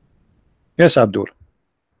 Yes, Abdul.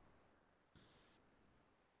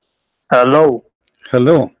 Hello.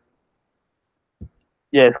 Hello.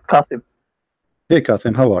 Yes, Qasim. Hey,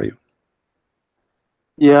 Qasim, how are you?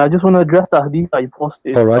 Yeah, I just want to address the hadith I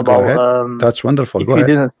posted. All right, about, go ahead. That's wonderful. Go ahead. If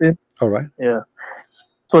you didn't sin. All right. Yeah.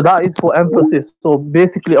 So that is for emphasis. So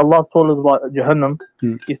basically, Allah told us about Jahannam.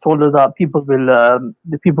 He's told us that people will,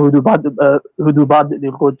 the people who do bad,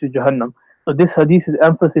 they'll go to Jahannam. So this hadith is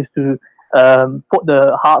emphasis to put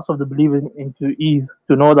the hearts of the believers into ease,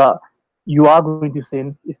 to know that you are going to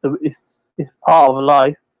sin. It's part of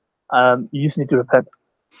life. You just need to repent.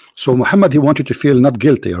 So Muhammad, he wants you to feel not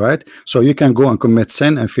guilty, right? So you can go and commit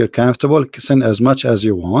sin and feel comfortable, sin as much as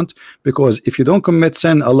you want, because if you don't commit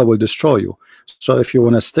sin, Allah will destroy you. So if you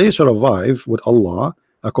want to stay survive with Allah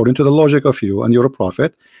according to the logic of you and you're a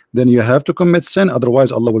prophet, then you have to commit sin,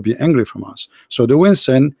 otherwise Allah will be angry from us. So doing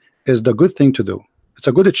sin is the good thing to do. It's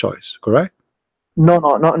a good choice, correct? No,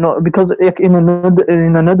 because in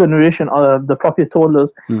another narration, the Prophet told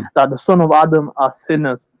us that the son of Adam are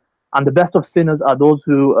sinners, and the best of sinners are those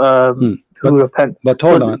who repent. But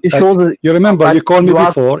hold on, you remember you called me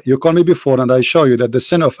before. You called me before, and I show you that the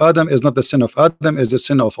sin of Adam is not the sin of Adam; is the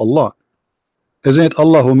sin of Allah. Isn't it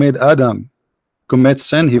Allah who made Adam commit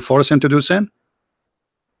sin? He forced him to do sin.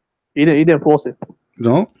 He didn't force it.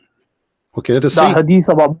 No. Okay, let us see. Hadith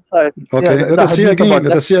about, okay, let us see again.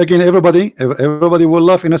 Let us see again. Everybody will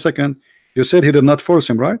laugh in a second. You said he did not force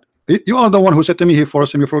him, right? You are the one who said to me he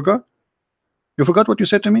forced him. You forgot? You forgot what you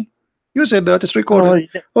said to me? You said that. It's recorded.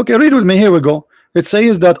 Okay, read with me. Here we go. It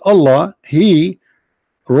says that Allah, He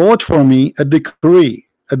wrote for me a decree,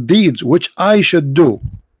 a deeds which I should do.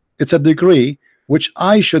 It's a decree which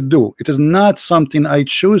I should do. It is not something I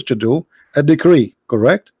choose to do. A decree,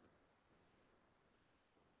 correct?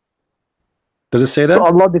 Does it say that? So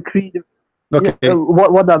Allah decreed. Okay. Yeah,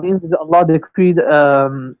 what that means is Allah decreed.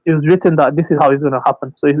 It was written that this is how it's going to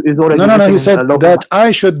happen. So it's already. No. He said that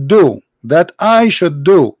I should do. That I should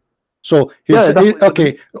do. So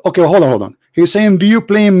okay. Hold on. He's saying, do you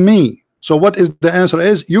blame me? So what is the answer?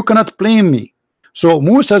 Is you cannot blame me. So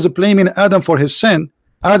Musa is blaming Adam for his sin.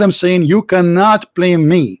 Adam saying you cannot blame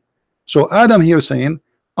me. So Adam here saying,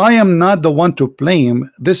 I am not the one to blame.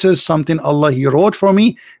 This is something Allah He wrote for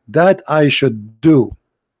me that I should do.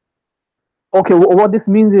 Okay, what this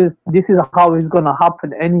means is this is how it's gonna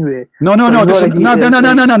happen anyway. No. This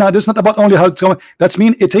is not about only how it's going. That's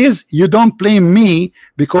mean it is. You don't blame me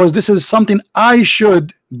because this is something I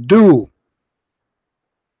should do.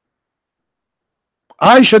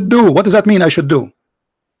 I should do. What does that mean? I should do.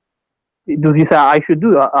 Does he say I should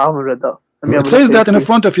do? I haven't read that. It says that in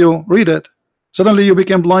front of you. Read it. Suddenly you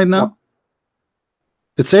became blind now.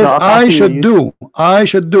 It says I should do. I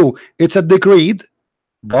should do. It's a decreed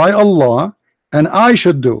by Allah, and I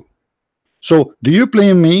should do. So do you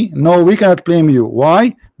blame me? No, we cannot blame you.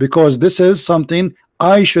 Why? Because this is something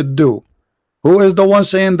I should do. Who is the one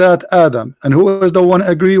saying that? Adam. And who is the one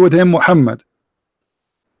agree with him? Muhammad.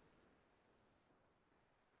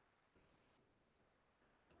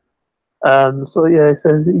 So yeah, it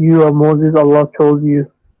says you are Moses, Allah chose you.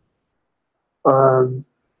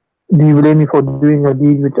 Do you blame me for doing a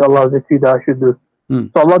deed which Allah has decreed I should do? So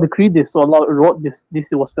Allah decreed this. So Allah wrote this. This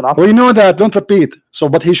is what's gonna happen. We know that. Don't repeat. So,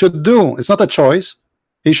 but he should do. It's not a choice.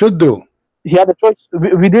 He should do. He had a choice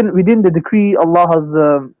within the decree. Allah has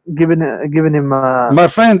given him. My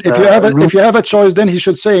friend, if you have a choice, then he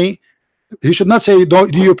should say. He should not say, do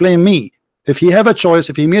you blame me? If he have a choice,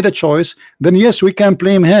 if he made a choice, then yes, we can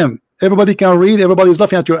blame him. Everybody can read. Everybody is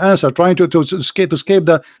laughing at your answer, trying to escape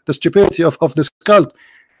the stupidity of this cult.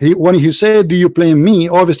 When he said, do you blame me?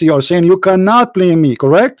 Obviously, you are saying you cannot blame me.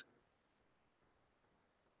 Correct?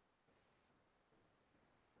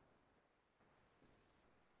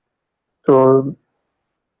 So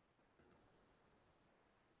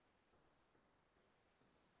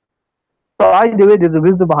either way, there's a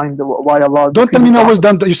wisdom behind why Allah. Don't tell me no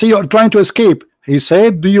wisdom. You see, you're trying to escape. He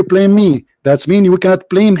said, "Do you blame me?" That's mean we cannot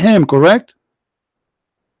blame him. Correct?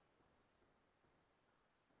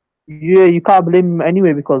 Yeah, you can't blame him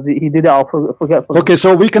anyway because he did it out of forgetfulness. Okay,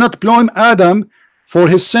 so we cannot blame Adam for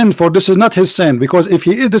his sin. For this is not his sin, because if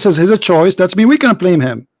this is his choice, that's mean we cannot blame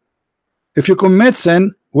him. If you commit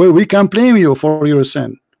sin, well, we can blame you for your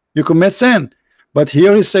sin. You commit sin, but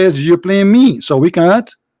here he says, "Do you blame me?" So we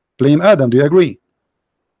cannot blame Adam. Do you agree?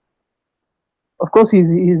 Of course, he's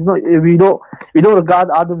not. We don't regard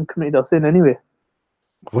Adam committed a sin anyway.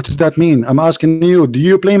 What does that mean? I'm asking you. Do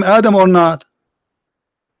you blame Adam or not?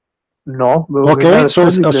 No. Okay, so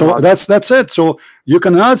that's it. So you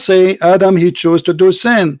cannot say Adam he chose to do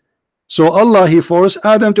sin. So Allah he forced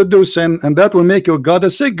Adam to do sin, and that will make your God a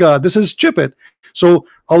sick God. This is stupid. So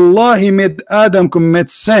Allah he made Adam commit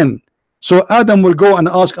sin. So Adam will go and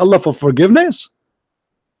ask Allah for forgiveness.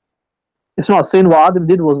 It's not a sin. What Adam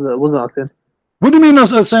did wasn't a sin. What do you mean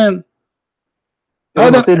not a sin?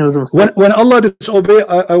 Adam, when Allah disobey,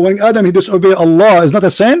 when Adam he disobey Allah, is not a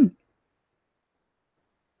sin.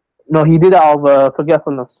 No, he did it out of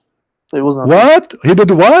forgetfulness. So it wasn't. What? He did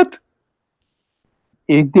what?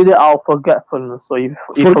 He did it out of forgetfulness. So he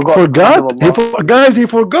forgot. Guys, he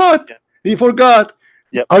forgot. Yeah. He forgot.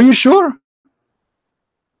 Yep. Are you sure?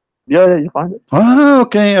 Yeah, you find it. Ah,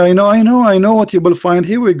 okay. I know what you will find.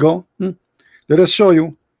 Here we go. Let us show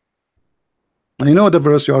you. I know the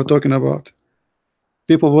verse you are talking about.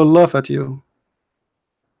 People will laugh at you.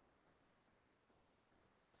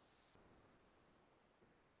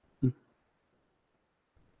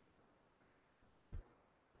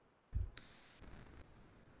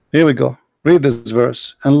 Here we go. Read this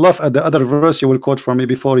verse and laugh at the other verse you will quote for me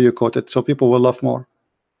before you quote it, so people will laugh more.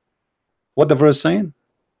 What the verse saying?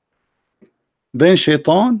 Then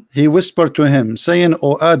Shaitan he whispered to him, saying,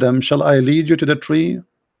 "O Adam, shall I lead you to the tree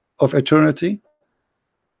of eternity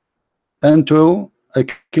and to a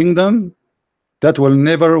kingdom that will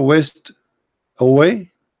never waste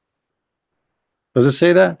away?" Does it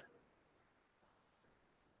say that?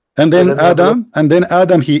 And then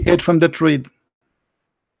Adam he ate from the tree.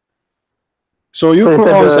 So your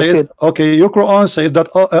Quran says, okay, your Quran says that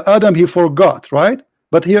Adam he forgot, right?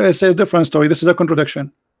 But here it says different story. This is a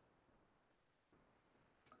contradiction.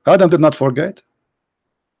 Adam did not forget.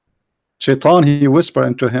 Shaitan he whispered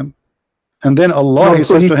into him, and then Allah he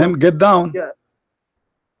says to him, "Get down." Yeah.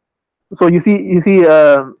 So you see,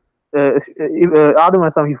 Adam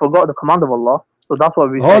he forgot the command of Allah. So that's what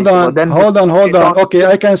we hold on. Okay,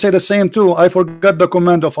 I can say the same too. I forgot the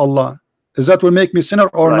command of Allah. Is that will make me sinner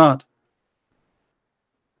or not?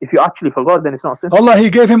 If you actually forgot, then it's not sin. Allah he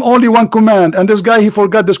gave him only one command, and this guy he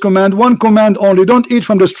forgot this command. One command only: don't eat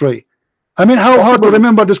from this tree. I mean, how hard to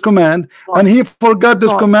remember this command, and he forgot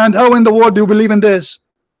this command. How in the world do you believe in this?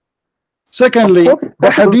 Secondly, the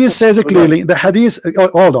hadith says it clearly. The hadith,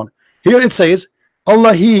 hold on. Here it says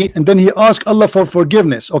Allah and then he asked Allah for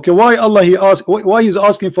forgiveness. Okay, why Allah why he's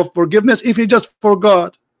asking for forgiveness if he just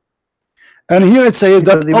forgot? And here it says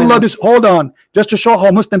that Allah hold on, just to show how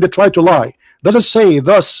Muslims they try to lie. Does it say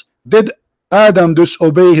thus did Adam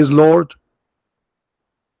disobey his Lord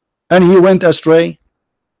and he went astray?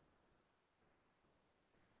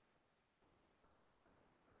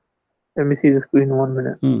 Let me see the screen 1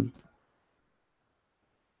 minute.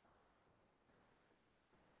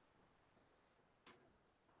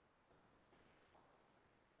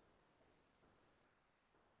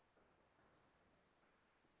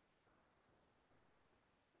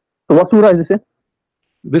 So what surah is this in?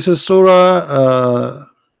 This is surah.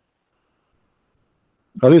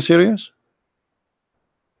 Are you serious?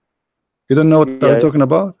 You don't know what I'm talking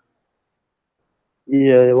about?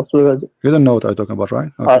 Yeah, what surah is it? You don't know what I'm talking about,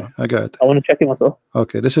 right? Okay, I got it. I want to check it myself.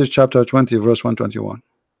 Okay, this is chapter 20, verse 121.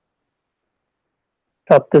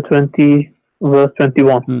 Chapter 20, verse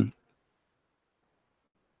 21.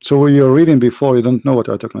 So you're reading before, you don't know what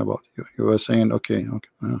I'm talking about. You were saying, okay.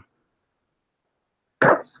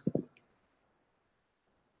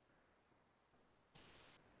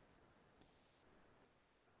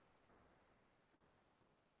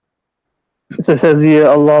 So it says here,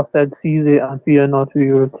 Allah said, seize it and fear not,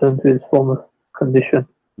 we will return to its former condition.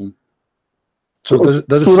 So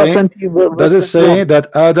does it say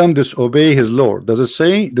that Adam disobey his Lord? Does it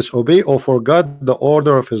say disobey or forgot the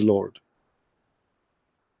order of his Lord?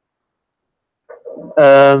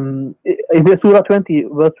 Is it Surah 20,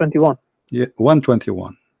 verse 21? Yeah,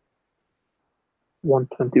 121.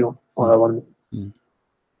 121. Oh, one.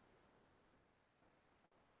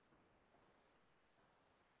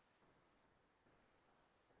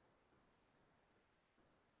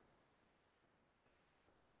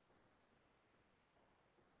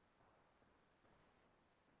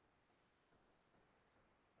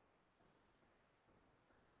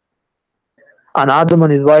 And Adam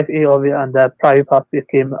and his wife ate of it, and their private parts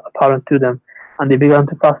became apparent to them, and they began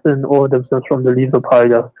to fasten over themselves from the leaves of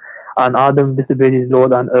paradise. And Adam disobeyed his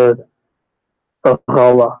Lord and erred. So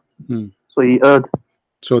he erred.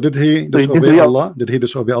 So did he disobey Allah? Did he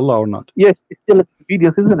disobey Allah or not? Yes, it's still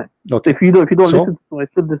disobedience, isn't it? Okay. So if you don't listen to him,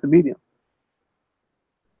 it's still disobedience.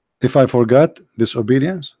 If I forgot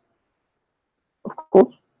disobedience? Of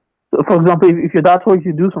course. So for example, if your dad told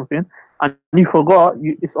you to do something and you forgot,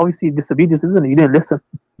 it's obviously disobedience, isn't it? You didn't listen.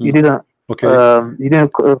 You didn't. Okay. You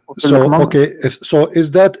didn't. So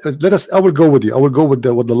is that? Let us. I will go with you. I will go with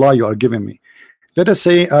the lie you are giving me. Let us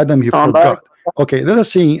say Adam he forgot. Okay. Let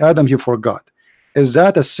us say Adam he forgot. Is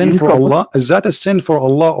that a sin for Allah? Is that a sin for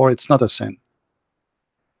Allah or it's not a sin?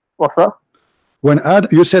 What's that? When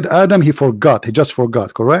you said Adam he forgot. He just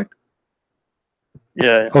forgot. Correct?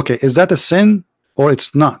 Yeah. Okay. Is that a sin or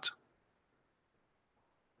it's not?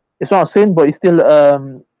 It's not a sin, but it's still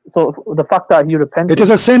so the fact that he repented. It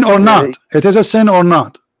is a sin or not? It is a sin or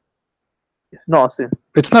not? It's not a sin.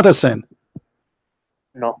 It's not a sin.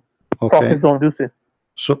 No. Okay. Prophets don't do sin.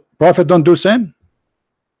 So Prophet don't do sin?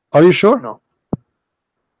 Are you sure? No.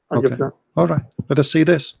 100%. Okay. All right. Let us see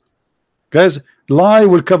this. Guys, lie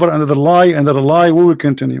will cover another lie, another lie. We will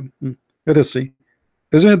continue. Let us see.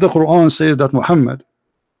 Isn't it the Quran says that Muhammad,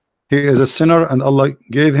 he is a sinner and Allah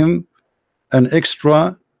gave him an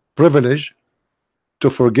extra privilege to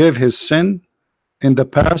forgive his sin in the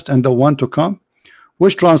past and the one to come?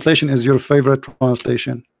 Which translation is your favorite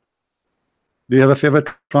translation? Do you have a favorite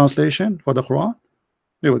translation for the Quran?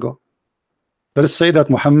 Here we go. Let us say that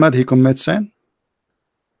Muhammad he commits sin.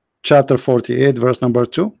 Chapter 48 verse number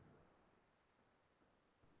 2.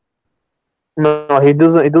 No, he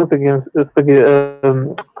doesn't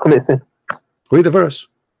commit sin. Read the verse.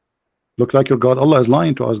 Look like your God. Allah is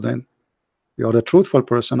lying to us then. You are a truthful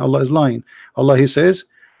person. Allah is lying. Allah he says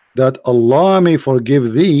that Allah may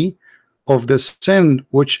forgive thee of the sin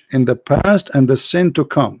which in the past and the sin to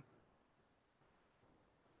come.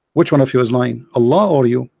 Which one of you is lying? Allah or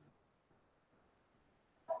you?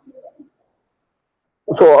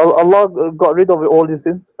 So Allah got rid of all his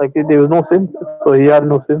sins. Like there was no sin, so he had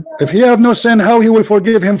no sin. If he have no sin, how he will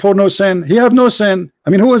forgive him for no sin? He have no sin. I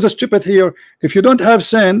mean, who is the stupid here? If you don't have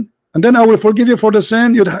sin, and then I will forgive you for the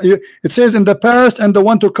sin, it says in the past and the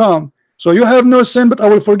one to come. So you have no sin, but I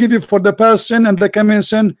will forgive you for the past sin and the coming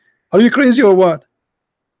sin. Are you crazy or what?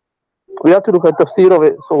 We have to look at the tafsir of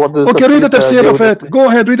it. So what does okay, read the tafsir of it. Go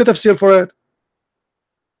ahead, read the tafsir for it.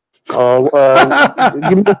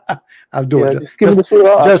 Give me the, I'll do it.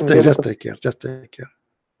 Just take care. Just take care.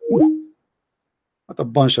 What a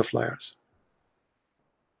bunch of liars.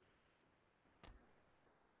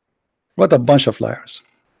 What a bunch of liars.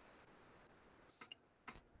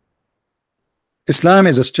 Islam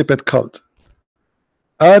is a stupid cult.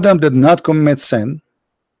 Adam did not commit sin.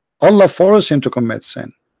 Allah forced him to commit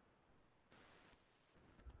sin.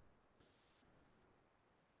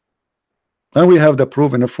 And we have the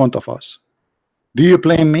proof in front of us. Do you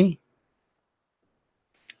blame me?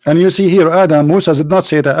 And you see here, Adam, Musa did not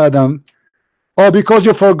say to Adam, oh, because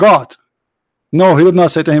you forgot. No, he did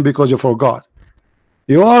not say to him, because you forgot.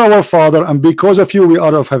 You are our father, and because of you, we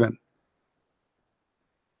are of heaven.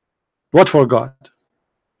 What forgot?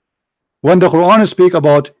 When the Quran speak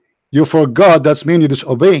about you forgot, that's mean you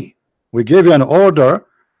disobey. We gave you an order,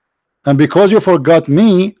 and because you forgot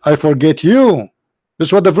me, I forget you. This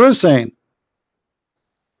is what the verse saying.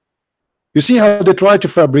 You see how they try to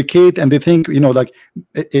fabricate, and they think, you know, like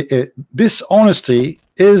dishonesty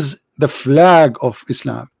is the flag of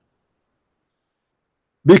Islam.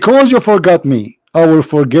 Because you forgot me, I will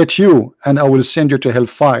forget you, and I will send you to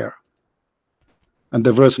hellfire. And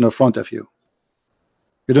the verse in the front of you.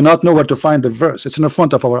 You do not know where to find the verse. It's in the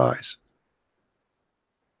front of our eyes.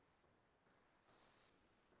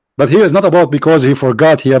 But here it's not about because he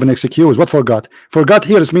forgot, he have an excuse. What forgot? Forgot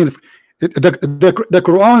here is mean. The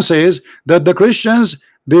Quran says that the Christians,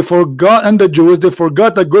 they forgot, and the Jews, they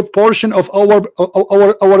forgot a good portion of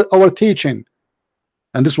our teaching.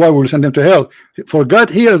 and this is why we will send them to hell. Forgot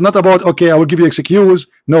here is not about okay, I will give you excuse.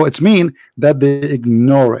 No, it's mean that they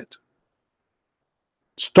ignore it.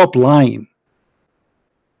 Stop lying.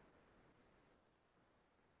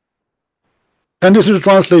 And this is a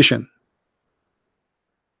translation.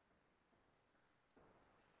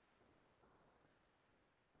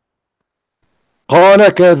 قال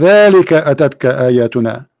كذلك أتتك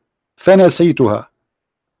آياتنا فنسيتها.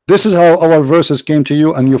 This is how our verses came to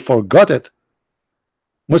you and you forgot it.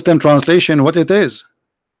 Muslim translation, what it is.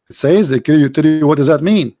 It says, they tell you what does that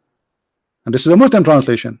mean. And this is a Muslim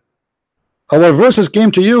translation. Our verses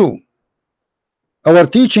came to you. Our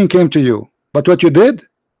teaching came to you. But what you did?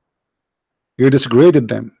 You disgraded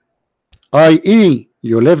them. i.e.,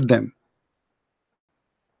 you left them.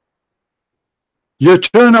 You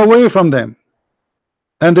turn away from them.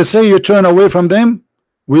 And they say you turn away from them,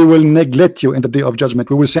 we will neglect you in the day of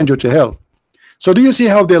judgment. We will send you to hell. So do you see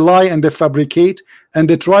how they lie and they fabricate and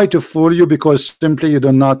they try to fool you because simply you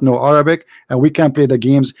do not know Arabic and we can't play the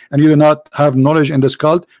games and you do not have knowledge in this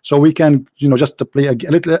cult, so we can, you know, just to play a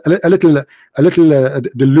little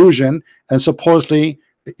delusion, and supposedly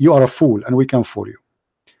you are a fool and we can fool you.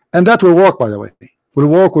 And that will work, by the way. Will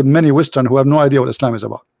work with many Western who have no idea what Islam is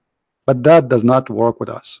about. But that does not work with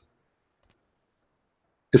us.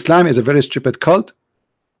 Islam is a very stupid cult.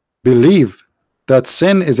 Believe that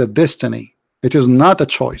sin is a destiny. It is not a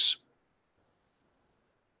choice.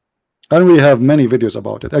 And we have many videos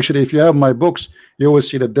about it. Actually, if you have my books, you will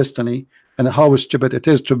see the destiny and how stupid it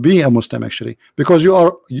is to be a Muslim, actually, because you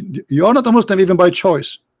are not a Muslim even by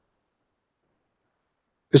choice.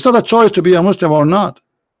 It's not a choice to be a Muslim or not.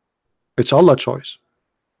 It's Allah's choice.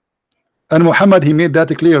 And Muhammad, he made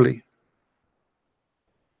that clearly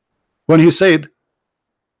when he said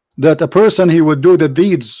that a person, he would do the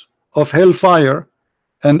deeds of hellfire,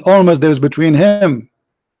 and almost there is between him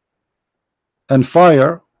and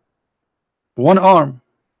fire one arm,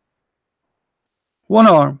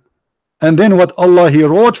 and then what Allah he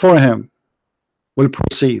wrote for him will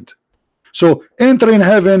proceed. So entering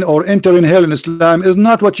heaven or entering hell in Islam is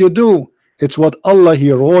not what you do, it's what Allah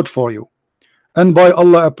he wrote for you. And by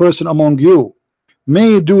Allah, a person among you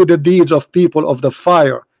may do the deeds of people of the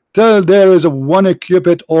fire till there is a one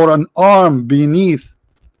cubit or an arm beneath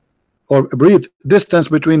or breathe distance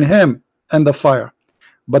between him and the fire.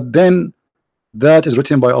 But then that is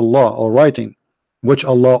written by Allah, or writing, which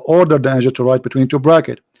Allah ordered the angel to write between two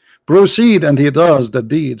brackets. Proceed, and he does the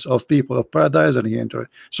deeds of people of paradise and he enters.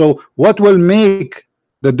 So what will make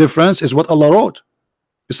the difference is what Allah wrote.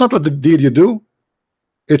 It's not what the deed you do,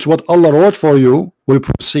 it's what Allah wrote for you will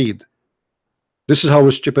proceed. This is how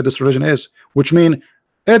stupid this religion is, which means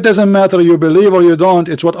it doesn't matter you believe or you don't,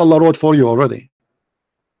 it's what Allah wrote for you already.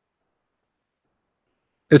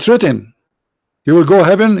 It's written. You will go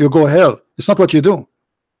heaven, you go hell. It's not what you do.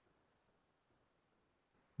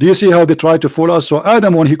 Do you see how they try to fool us? So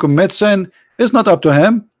Adam, when he commits sin, it's not up to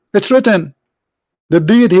him. It's written. The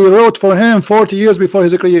deed he wrote for him 40 years before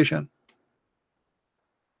his creation.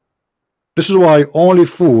 This is why only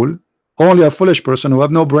a foolish person who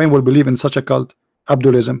have no brain will believe in such a cult,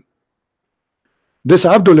 Abdulism. This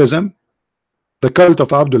Abdulism, the cult of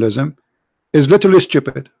Abdulism, is literally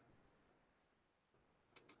stupid.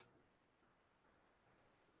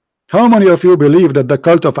 How many of you believe that the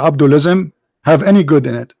cult of Abdulism have any good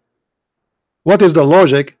in it? What is the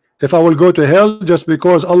logic if I will go to hell just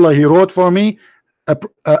because Allah he wrote for me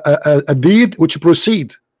a deed which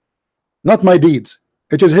proceed, not my deeds,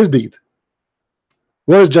 it is his deed?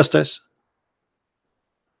 Where is justice?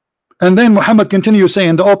 And then Muhammad continues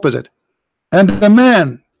saying the opposite. And the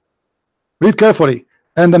man, read carefully,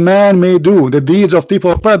 and the man may do the deeds of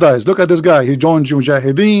people of paradise. Look at this guy, he joined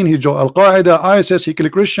Mujahideen, he joined Al-Qaeda, ISIS, he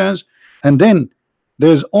killed Christians, and then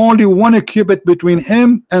there's only one cubit between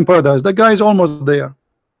him and paradise. The guy is almost there.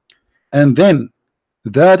 And then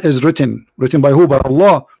that is written by who? By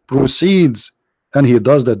Allah, proceeds, and he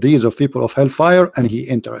does the deeds of people of hellfire and he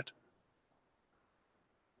enter it.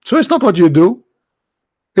 So it's not what you do,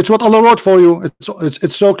 it's what Allah wrote for you.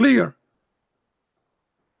 It's so clear.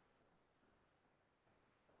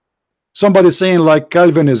 Somebody saying like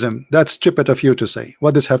Calvinism, that's stupid of you to say.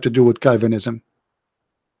 What does have to do with Calvinism?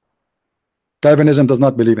 Calvinism does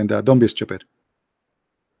not believe in that. Don't be stupid.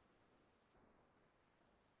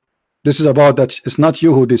 This is about that it's not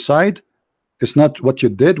you who decide, it's not what you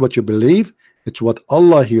did, what you believe, it's what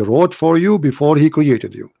Allah he wrote for you before he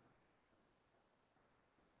created you.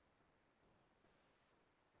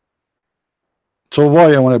 So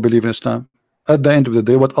why I want to believe in Islam? At the end of the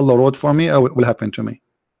day, what Allah wrote for me will happen to me,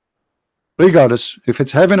 regardless if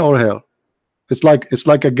it's heaven or hell. It's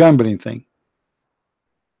like a gambling thing,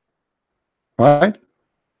 right?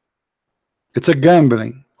 It's a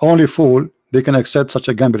gambling. Only fool they can accept such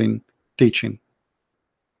a gambling teaching.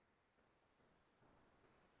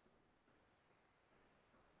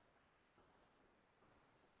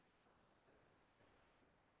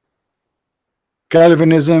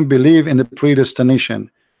 Calvinism believe in the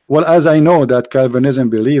predestination. Well, as I know that Calvinism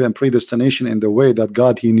believe in predestination in the way that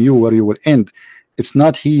God, he knew where you will end. It's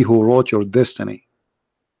not he who wrote your destiny.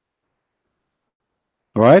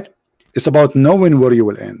 All right? It's about knowing where you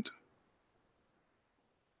will end.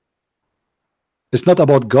 It's not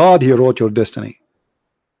about God, he wrote your destiny.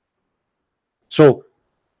 So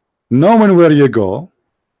knowing where you go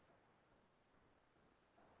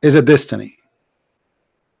is a destiny,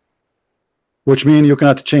 which means you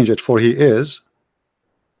cannot change it, for he is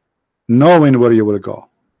knowing where you will go.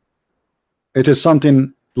 It is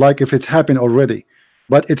something like if it's happened already,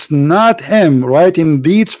 but it's not him writing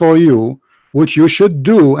deeds for you which you should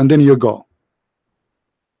do and then you go.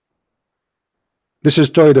 This is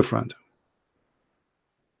totally different.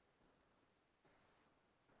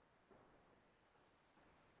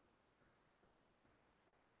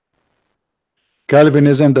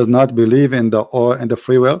 Calvinism does not believe in the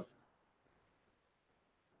free will.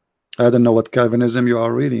 I don't know what Calvinism you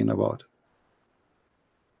are reading about.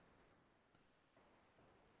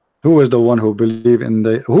 Who is the one who believe in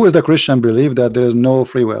the? Who is the Christian believe that there is no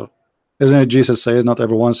free will? Isn't it Jesus says, not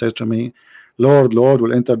everyone says to me, Lord, Lord,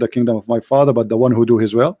 will enter the kingdom of my Father, but the one who do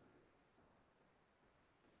his will?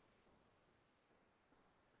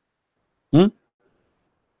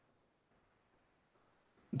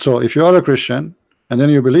 So if you are a Christian and then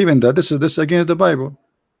you believe in that, this is against the Bible.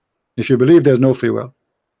 If you believe there's no free will.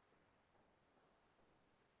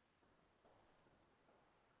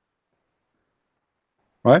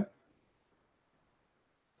 Right?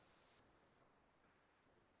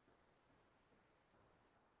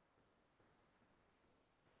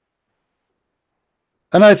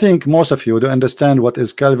 And I think most of you do understand what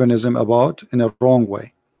is Calvinism about in a wrong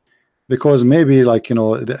way, because maybe, like, you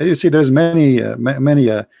know, you see there's many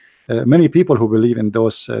people who believe in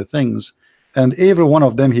those things, and every one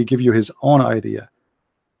of them he give you his own idea.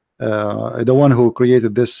 The one who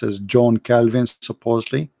created this is John Calvin,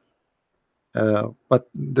 supposedly, but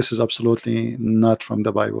this is absolutely not from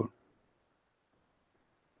the Bible.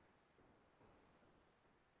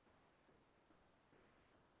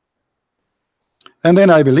 And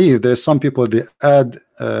then I believe there's some people they add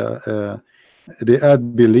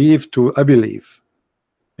belief to a belief,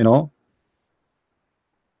 you know.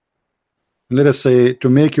 Let us say to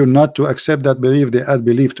make you not to accept that belief, they add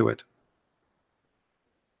belief to it.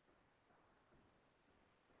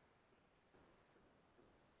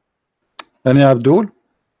 Any Abdul?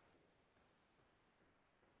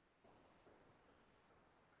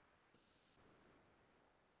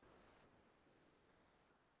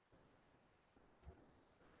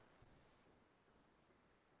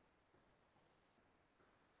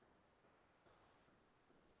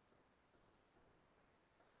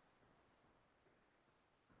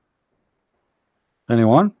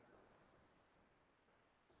 Anyone?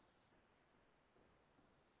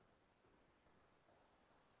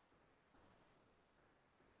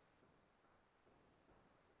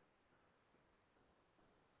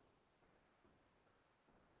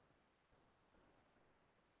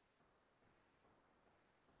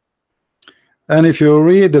 And if you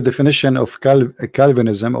read the definition of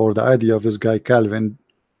Calvinism, or the idea of this guy Calvin,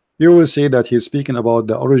 you will see that he's speaking about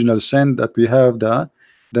the original sin, that we have the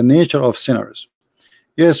nature of sinners.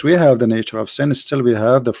 Yes, we have the nature of sin, still we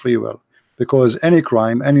have the free will, because any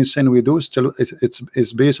crime, any sin we do, still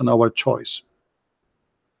it's based on our choice.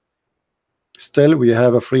 Still we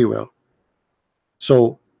have a free will.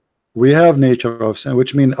 So we have nature of sin,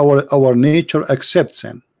 which means our nature accepts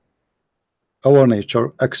sin. Our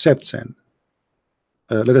nature accepts sin.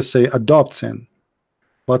 Let us say adopt sin,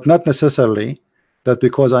 but not necessarily that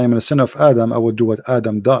because I am a son of Adam I would do what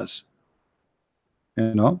Adam does,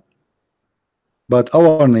 you know. But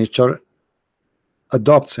our nature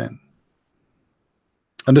adopts sin,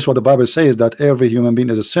 and this is what the Bible says, that every human being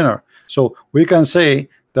is a sinner. So we can say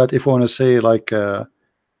that if we want to say like the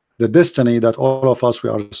destiny that all of us we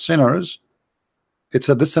are sinners, it's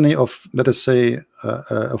a destiny of, let us say,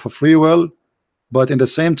 of a free will, but in the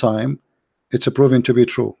same time it's proven to be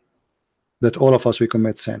true that all of us we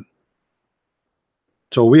commit sin.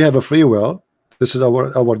 So we have a free will. This is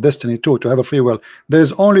our destiny too, to have a free will.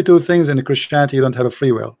 There's only two things in Christianity you don't have a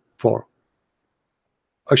free will for.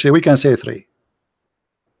 Actually, we can say three,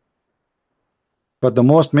 but the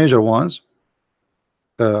most major ones,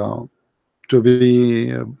 to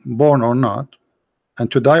be born or not,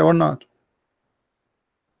 and to die or not.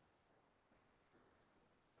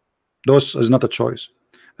 Those is not a choice.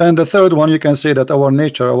 And the third one, you can say that our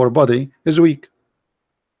nature, our body is weak.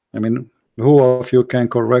 I mean, who of you can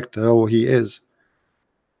correct how he is?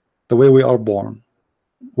 The way we are born,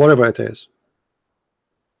 whatever it is.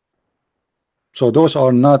 So those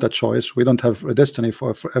are not a choice. We don't have a destiny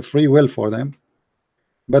for a free will for them.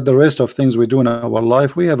 But the rest of things we do in our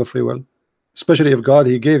life, we have a free will. Especially if God,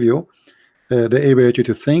 he gave you the ability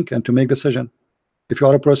to think and to make decision. If you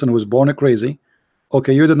are a person who was born crazy,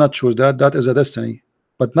 okay, you did not choose that. That is a destiny,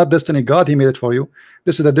 but not destiny. God, he made it for you.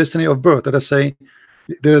 This is the destiny of birth. Let us say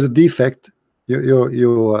there is a defect.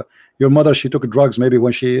 Your mother, she took drugs maybe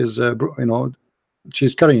when she is you know,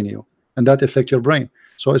 she's carrying you, and that affect your brain.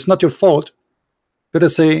 So it's not your fault. Let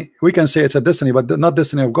us say we can say it's a destiny, but not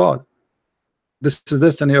destiny of God. This is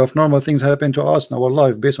destiny of normal things happen to us in our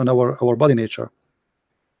life based on our body nature.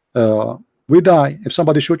 We die. If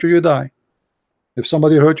somebody shoot you, you die. If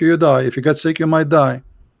somebody hurt you, you die. If you get sick, you might die.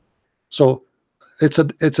 So it's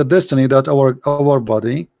a destiny that our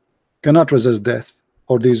body cannot resist death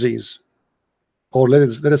or disease, or let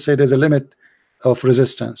us say there's a limit of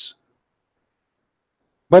resistance.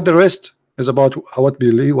 But the rest is about what we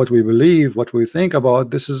believe, what we think about.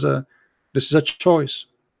 This is a choice.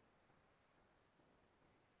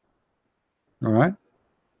 All right.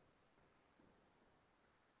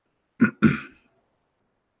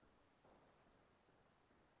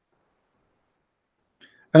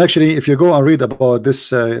 And actually, if you go and read about this,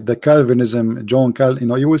 the Calvinism, John Cal, you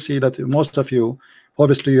know, you will see that most of you,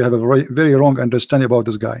 obviously, you have a very, very wrong understanding about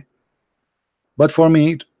this guy. But for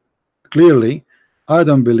me, clearly, I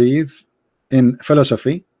don't believe in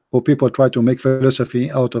philosophy, or people try to make philosophy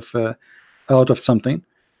out of something.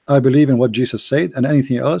 I believe in what Jesus said, and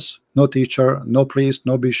anything else, no teacher, no priest,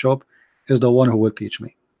 no bishop, is the one who will teach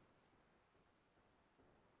me.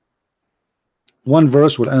 One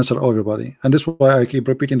verse will answer everybody, and this is why I keep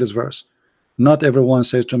repeating this verse. Not everyone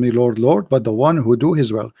says to me, Lord, Lord, but the one who do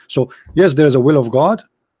his will. So yes, there is a will of God,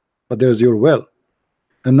 but there is your will.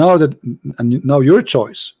 And now your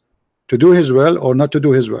choice to do his will or not to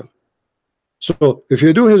do his will. So if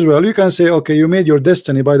you do his will, you can say, okay, you made your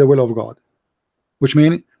destiny by the will of God, which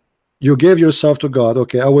means you gave yourself to God.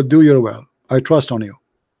 Okay, I will do your will. I trust on you.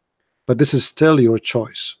 But this is still your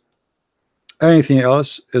choice. Anything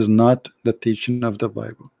else is not the teaching of the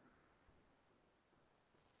Bible.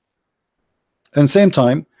 And same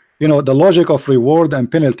time, you know, the logic of reward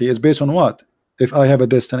and penalty is based on what? If I have a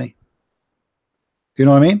destiny, you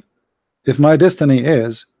know what I mean? If my destiny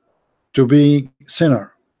is to be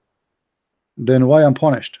sinner, then why I'm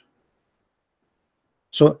punished?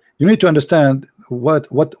 So you need to understand what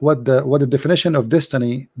the definition of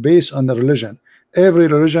destiny based on the religion. Every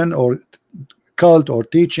religion or cult or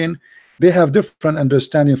teaching, they have different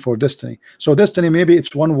understanding for destiny. So destiny, maybe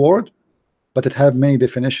it's one word, but it have many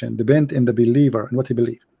definitions, depend in the believer and what he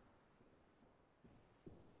believes.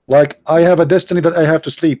 Like I have a destiny that I have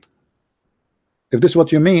to sleep. If this is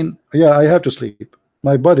what you mean, yeah, I have to sleep.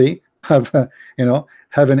 My body have you know,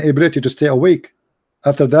 have an ability to stay awake.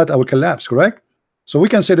 After that, I will collapse. Correct? So we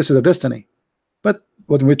can say this is a destiny. But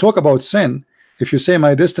when we talk about sin, if you say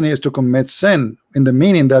my destiny is to commit sin, in the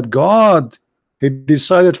meaning that God, he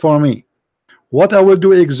decided for me what I will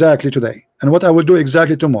do exactly today and what I will do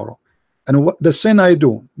exactly tomorrow, and what the sin I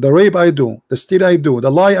do, the rape I do, the steal I do, the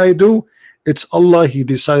lie I do, it's Allah, he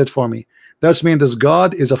decided for me. That means this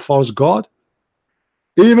God is a false God.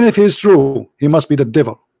 Even if he's true, he must be the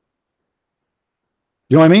devil.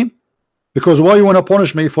 You know what I mean? Because why you want to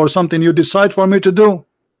punish me for something you decide for me to do?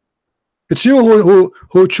 It's you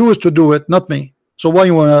who choose to do it, not me. So why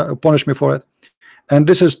you want to punish me for it? And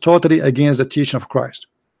this is totally against the teaching of Christ.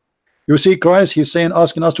 You see, Christ, he's saying,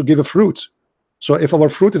 asking us to give a fruit. So if our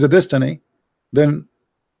fruit is a destiny, then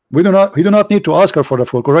we do not need to ask her for the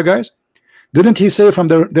fruit. Correct, guys? Didn't he say from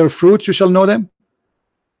their fruits you shall know them?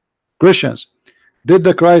 Christians, did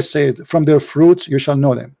the Christ say from their fruits you shall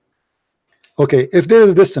know them? Okay, if there is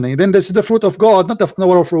a destiny, then this is the fruit of God, not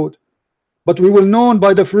our fruit. But we will know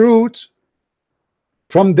by the fruit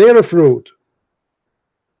from their fruit.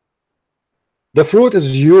 The fruit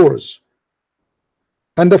is yours.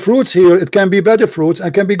 And the fruits here, it can be better fruits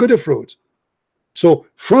and can be good fruits. So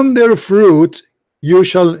from their fruit you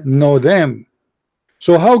shall know them.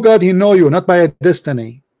 So how God he know you? Not by a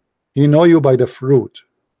destiny. He know you by the fruit.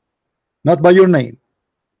 Not by your name,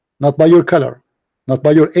 not by your color, not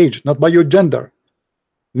by your age, not by your gender,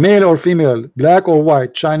 male or female, black or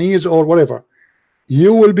white, Chinese or whatever.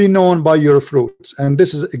 You will be known by your fruits. And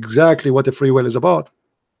this is exactly what the free will is about.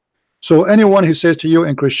 So anyone who says to you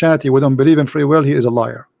in Christianity we don't believe in free will, he is a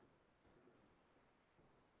liar.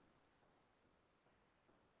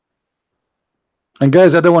 And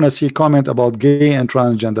guys, I don't want to see comment about gay and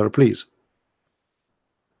transgender, please.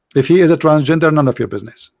 If he is a transgender, none of your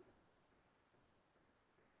business.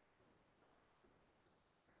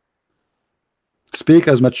 Speak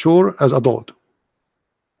as mature as adult.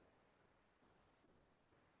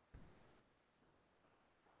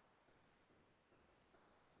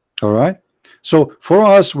 All right. So for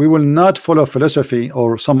us, we will not follow philosophy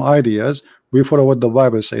or some ideas. We follow what the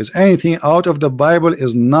Bible says. Anything out of the Bible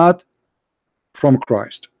is not from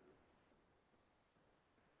Christ.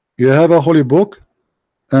 You have a holy book,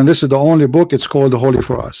 and this is the only book. It's called holy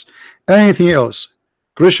for us. Anything else,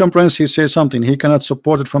 Christian Prince, he says something, he cannot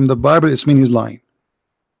support it from the Bible. It's mean he's lying.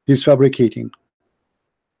 He's fabricating.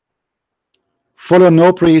 Follow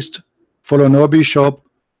no priest, follow no bishop,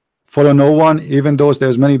 follow no one, even though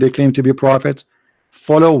there's many they claim to be prophets.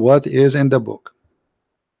 Follow what is in the book.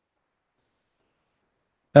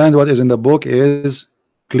 And what is in the book is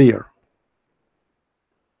clear.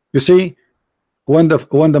 You see, when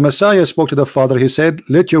the Messiah spoke to the Father, he said,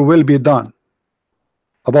 let your will be done.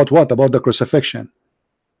 About what? About the crucifixion.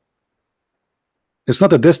 It's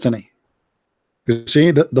not a destiny. You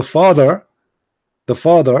see, the Father,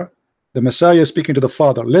 the Messiah is speaking to the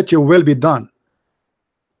Father, let your will be done.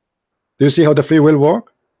 Do you see how the free will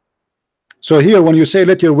work? So here, when you say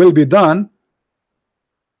let your will be done,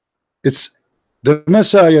 it's the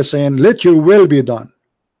Messiah saying let your will be done.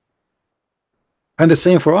 And the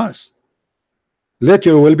same for us. Let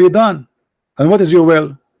your will be done. And what is your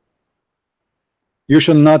will? You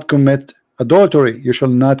shall not commit adultery. You shall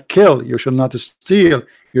not kill. You shall not steal.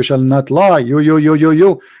 You shall not lie.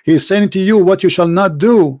 You. He's saying to you what you shall not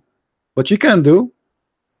do, but you can do.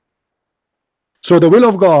 So the will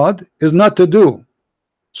of God is not to do.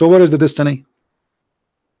 So what is the destiny?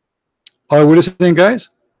 Are we listening, guys?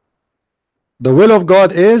 The will of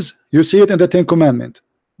God is, you see it in the Ten Commandments.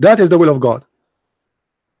 That is the will of God.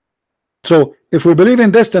 So if we believe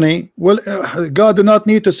in destiny, well, God do not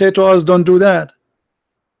need to say to us, don't do that,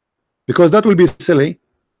 because that will be silly.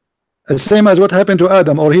 The same as what happened to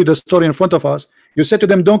Adam, or the story in front of us. You said to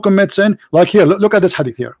them, don't commit sin. Like here, look at this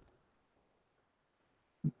hadith here,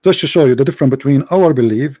 just to show you the difference between our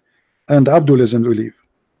belief and Abdulism belief.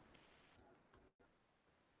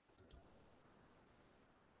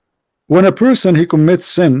 When a person he commits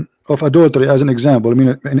sin of adultery, as an example, I mean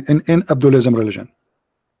in Abdulism religion,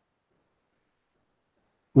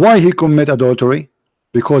 why he commit adultery?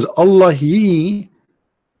 Because Allah he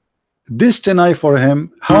destined for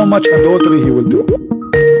him how much adultery he will do.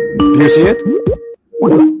 Do you see it?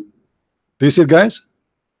 Do you see it, guys?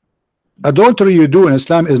 Adultery you do in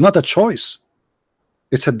Islam is not a choice,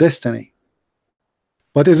 it's a destiny.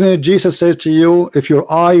 But isn't it Jesus says to you, if your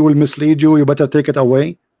eye will mislead you, you better take it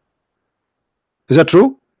away? Is that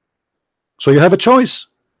true? So you have a choice.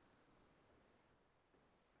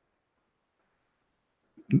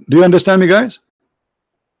 Do you understand me, guys?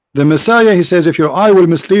 The Messiah, he says, if your eye will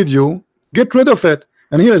mislead you, get rid of it.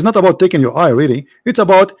 And here it's not about taking your eye, really. It's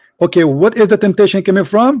about, okay, what is the temptation coming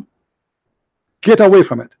from? Get away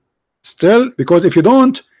from it. Still, because if you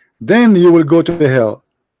don't, then you will go to hell.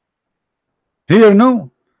 Here,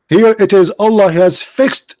 no. Here it is, Allah has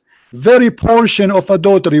fixed very portion of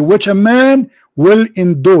adultery which a man will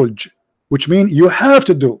indulge, which means you have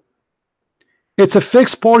to do. It's a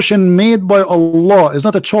fixed portion made by Allah. It's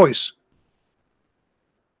not a choice.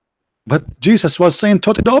 But Jesus was saying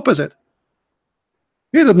totally the opposite.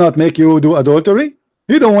 He did not make you do adultery.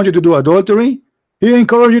 He don't want you to do adultery. He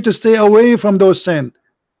encouraged you to stay away from those sins.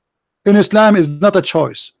 In Islam is not a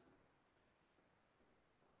choice.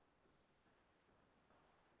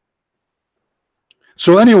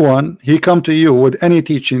 So anyone he come to you with any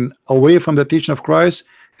teaching away from the teaching of Christ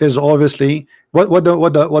is obviously what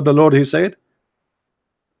the Lord he said.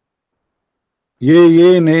 Yea,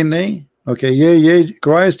 yea, nay, nay. Okay, yea, yea,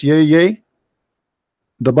 Christ, yea, yea,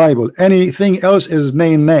 the Bible. Anything else is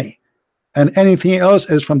nay, nay, and anything else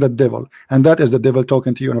is from the devil, and that is the devil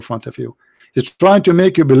talking to you in front of you. He's trying to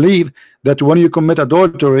make you believe that when you commit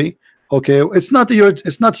adultery, okay, it's not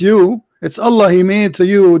you, it's Allah. He made to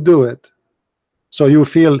you do it, so you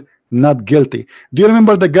feel not guilty. Do you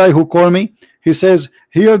remember the guy who called me? He says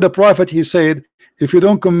here the prophet he said, if you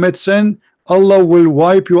don't commit sin, Allah will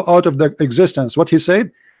wipe you out of the existence. What he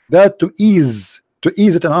said? That to ease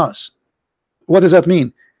it on us. What does that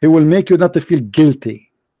mean? He will make you not to feel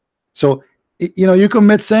guilty. So you know, you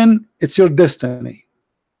commit sin, it's your destiny.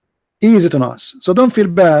 Ease it on us. So don't feel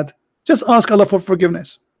bad. Just ask Allah for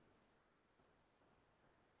forgiveness.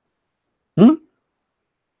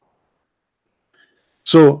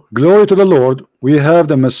 So glory to the Lord. We have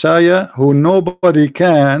the Messiah who nobody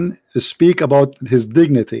can speak about his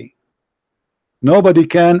dignity. Nobody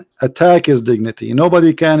can attack his dignity.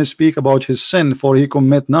 Nobody can speak about his sin, for he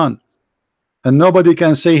commit none. And nobody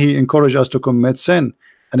can say he encouraged us to commit sin.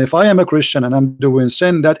 And if I am a Christian and I'm doing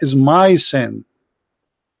sin, that is my sin.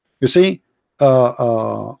 You see,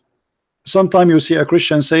 sometimes you see a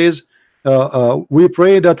Christian says, we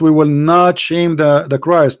pray that we will not shame the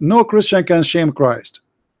Christ. No Christian can shame Christ.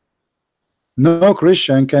 No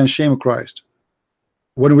Christian can shame Christ.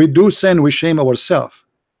 When we do sin, we shame ourselves.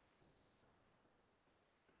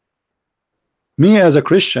 Me as a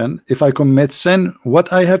Christian, if I commit sin,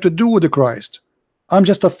 what I have to do with the Christ? I'm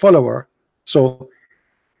just a follower. So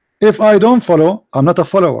if I don't follow, I'm not a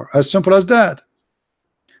follower. As simple as that.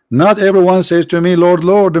 Not everyone says to me, Lord,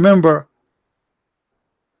 Lord. Remember,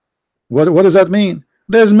 what does that mean?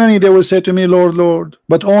 There's many they will say to me, Lord, Lord,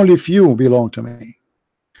 but only few belong to me.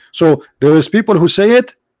 So there is people who say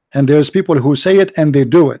it, and there's people who say it and they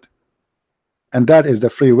do it. And that is the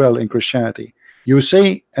free will in Christianity. You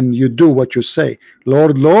say and you do what you say.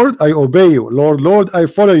 Lord, Lord, I obey you. Lord, Lord, I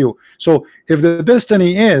follow you. So if the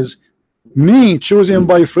destiny is me choosing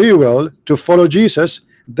by free will to follow Jesus,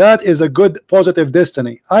 that is a good positive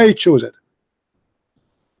destiny. I choose it.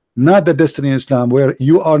 Not the destiny in Islam where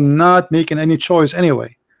you are not making any choice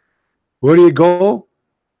anyway. Where you go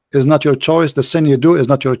is not your choice. The sin you do is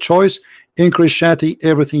not your choice. In Christianity,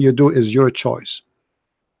 everything you do is your choice.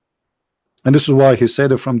 And this is why he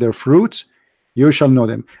said, from their fruits you shall know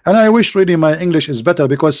them. And I wish really my English is better,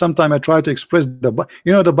 because sometimes I try to express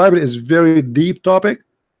the Bible is very deep topic,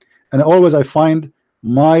 and always I find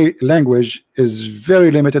my language is very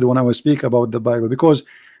limited when I will speak about the Bible, because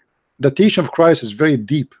the teaching of Christ is very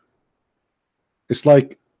deep. It's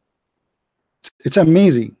like it's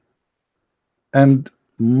amazing, and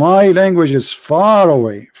my language is far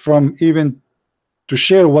away from even to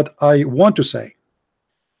share what I want to say.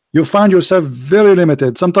 You find yourself very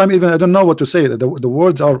limited. Sometimes even I don't know what to say. The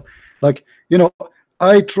words are like,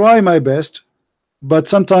 I try my best, but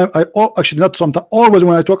sometimes actually not sometimes, always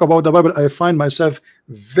when I talk about the Bible, I find myself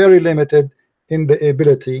very limited in the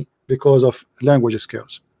ability because of language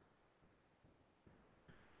skills.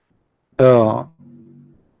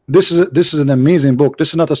 This is an amazing book. This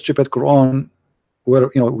is not a stupid Quran where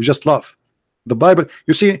we just laugh. The Bible,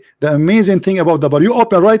 you see, the amazing thing about the Bible, you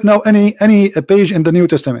open right now any page in the New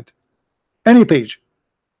Testament, any page,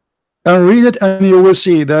 and read it, and you will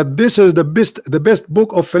see that this is the best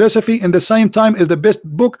book of philosophy, and the same time is the best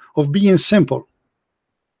book of being simple.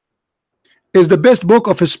 Is the best book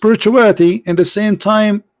of spirituality, and the same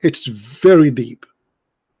time it's very deep.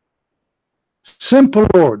 Simple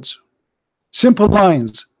words, simple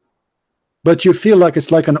lines, but you feel like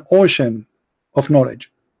it's like an ocean of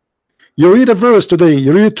knowledge. You read a verse today,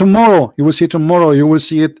 you read it tomorrow, you will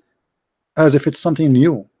see it as if it's something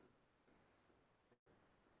new.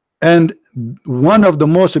 And one of the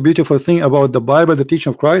most beautiful thing about the Bible, the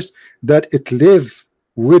teaching of Christ, that it lives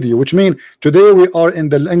with you, which means today we are in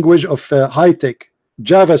the language of high-tech,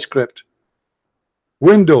 JavaScript,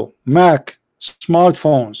 Windows, Mac,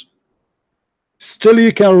 smartphones. Still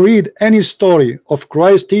you can read any story of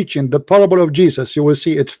Christ teaching, the parable of Jesus, you will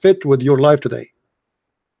see it fit with your life today.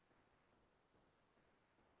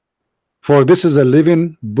 For this is a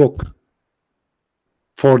living book.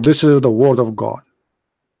 For this is the word of God.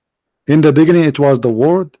 In the beginning it was the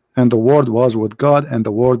Word, and the Word was with God, and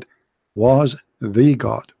the Word was the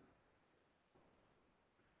God.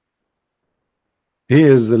 He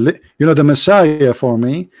is the Messiah for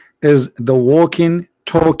me is the walking,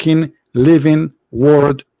 talking, living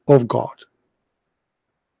Word of God.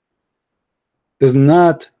 Is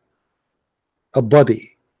not a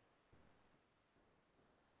body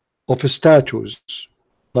of statues,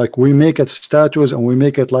 like we make it statues and we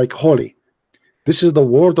make it like holy. This is the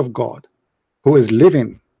Word of God, who is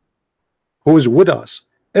living, who is with us.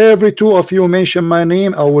 Every two of you mention my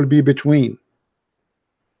name, I will be between.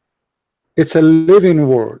 It's a living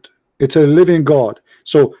word. It's a living God.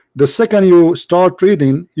 So the second you start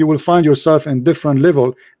reading, you will find yourself in different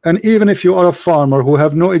level. And even if you are a farmer who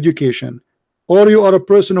have no education, or you are a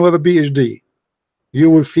person who have a PhD, you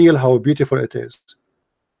will feel how beautiful it is.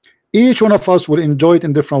 Each one of us will enjoy it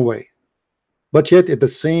in different way, but yet it's the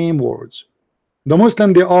same words. The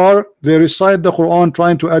Muslim, they recite the Quran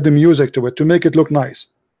trying to add the music to it to make it look nice.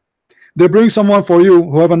 They bring someone for you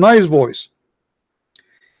who have a nice voice,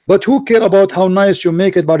 but who care about how nice you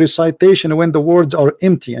make it by recitation when the words are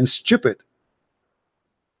empty and stupid?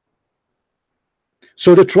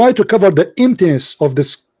 So they try to cover the emptiness of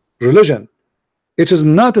this religion. It is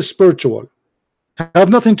not a spiritual, have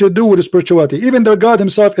nothing to do with spirituality. Even their God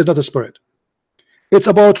himself is not a spirit. It's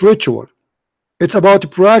about ritual. It's about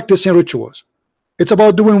practicing rituals. It's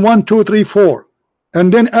about doing 1, 2, 3, 4.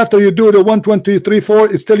 And then after you do the 1, 2, 3,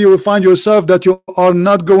 4, still you will find yourself that you are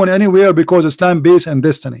not going anywhere because Islam based on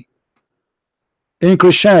destiny. In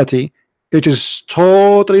Christianity, it is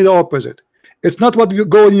totally the opposite. It's not what you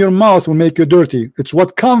go in your mouth will make you dirty. It's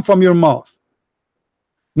what comes from your mouth.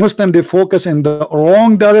 Muslim, they focus in the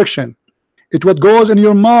wrong direction. It what goes in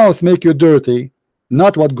your mouth make you dirty,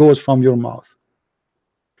 not what goes from your mouth.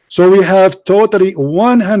 So we have totally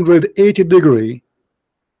 180-degree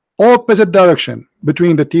opposite direction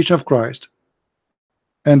between the teaching of Christ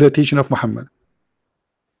and the teaching of Muhammad.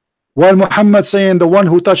 While Muhammad saying the one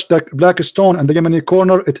who touched the black stone and the Yemeni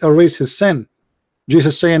corner, it erased his sin.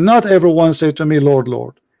 Jesus saying, not everyone say to me, Lord,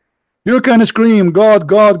 Lord. You can scream God,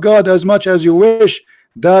 God, God as much as you wish.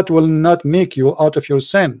 That will not make you out of your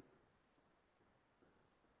sin,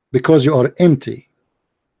 because you are empty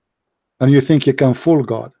and you think you can fool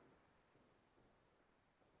God.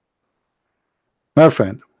 My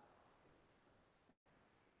friend,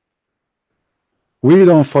 we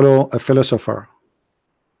don't follow a philosopher.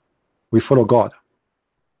 We follow God,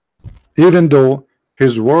 even though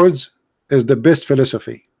his words is the best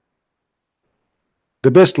philosophy,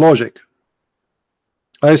 the best logic.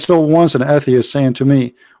 I saw once an atheist saying to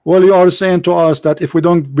me, well, you are saying to us that if we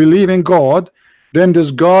don't believe in God, then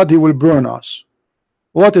this God, he will burn us.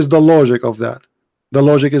 What is the logic of that? The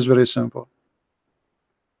logic is very simple.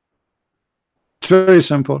 It's very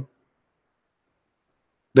simple.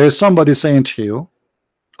 There's somebody saying to you,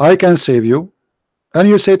 I can save you, and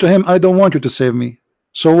you say to him, I don't want you to save me.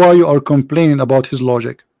 So why you are complaining about his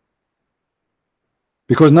logic?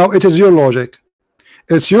 Because now it is your logic.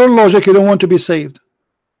 It's your logic you don't want to be saved.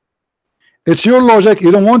 It's your logic you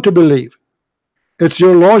don't want to believe. It's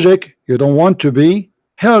your logic you don't want to be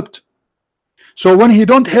helped. So when he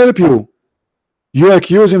don't help you, you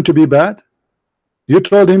accuse him to be bad. You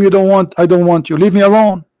told him you don't want, I don't want you, leave me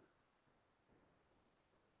alone.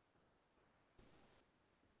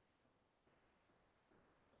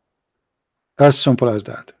 As simple as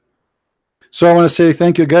that. So I want to say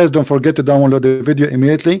thank you guys. Don't forget to download the video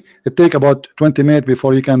immediately. It takes about 20 minutes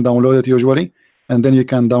before you can download it usually, and then you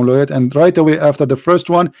can download it. And right away after the first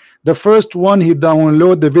one he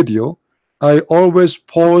download the video, I always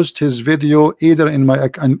post his video either in my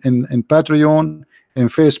in Patreon, in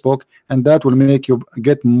Facebook, and that will make you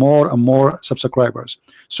get more and more subscribers.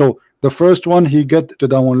 So the first one he get to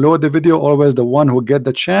download the video, always the one who get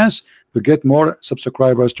the chance to get more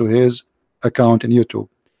subscribers to his account in YouTube.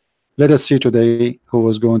 Let us see today who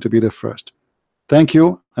was going to be the first. Thank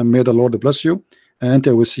you, and may the Lord bless you, and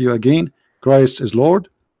until we see you again, Christ is Lord,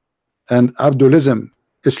 and Abdulism,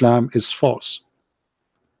 Islam is false,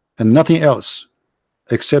 and nothing else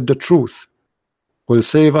except the truth will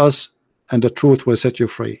save us, and the truth will set you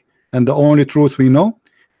free. And the only truth we know,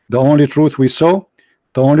 the only truth we saw,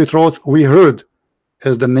 the only truth we heard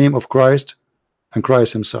is the name of Christ and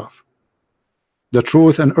Christ himself. The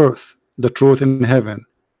truth in earth, the truth in heaven.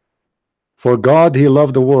 For God he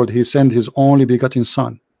loved the world, he sent his only begotten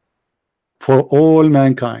son for all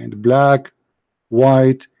mankind, black,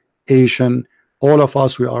 white, Asian, all of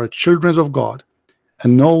us, we are children of God,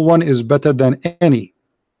 and no one is better than any.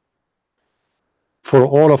 For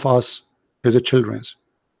all of us is a children.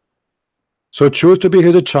 So choose to be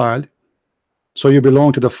his child, so you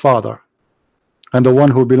belong to the Father, and the one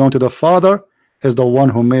who belongs to the Father is the one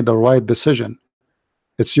who made the right decision.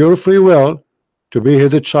 It's your free will to be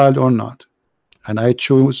his child or not, and I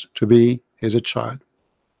choose to be his child.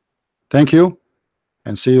 Thank you,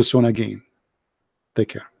 and see you soon again. Take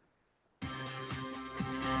care.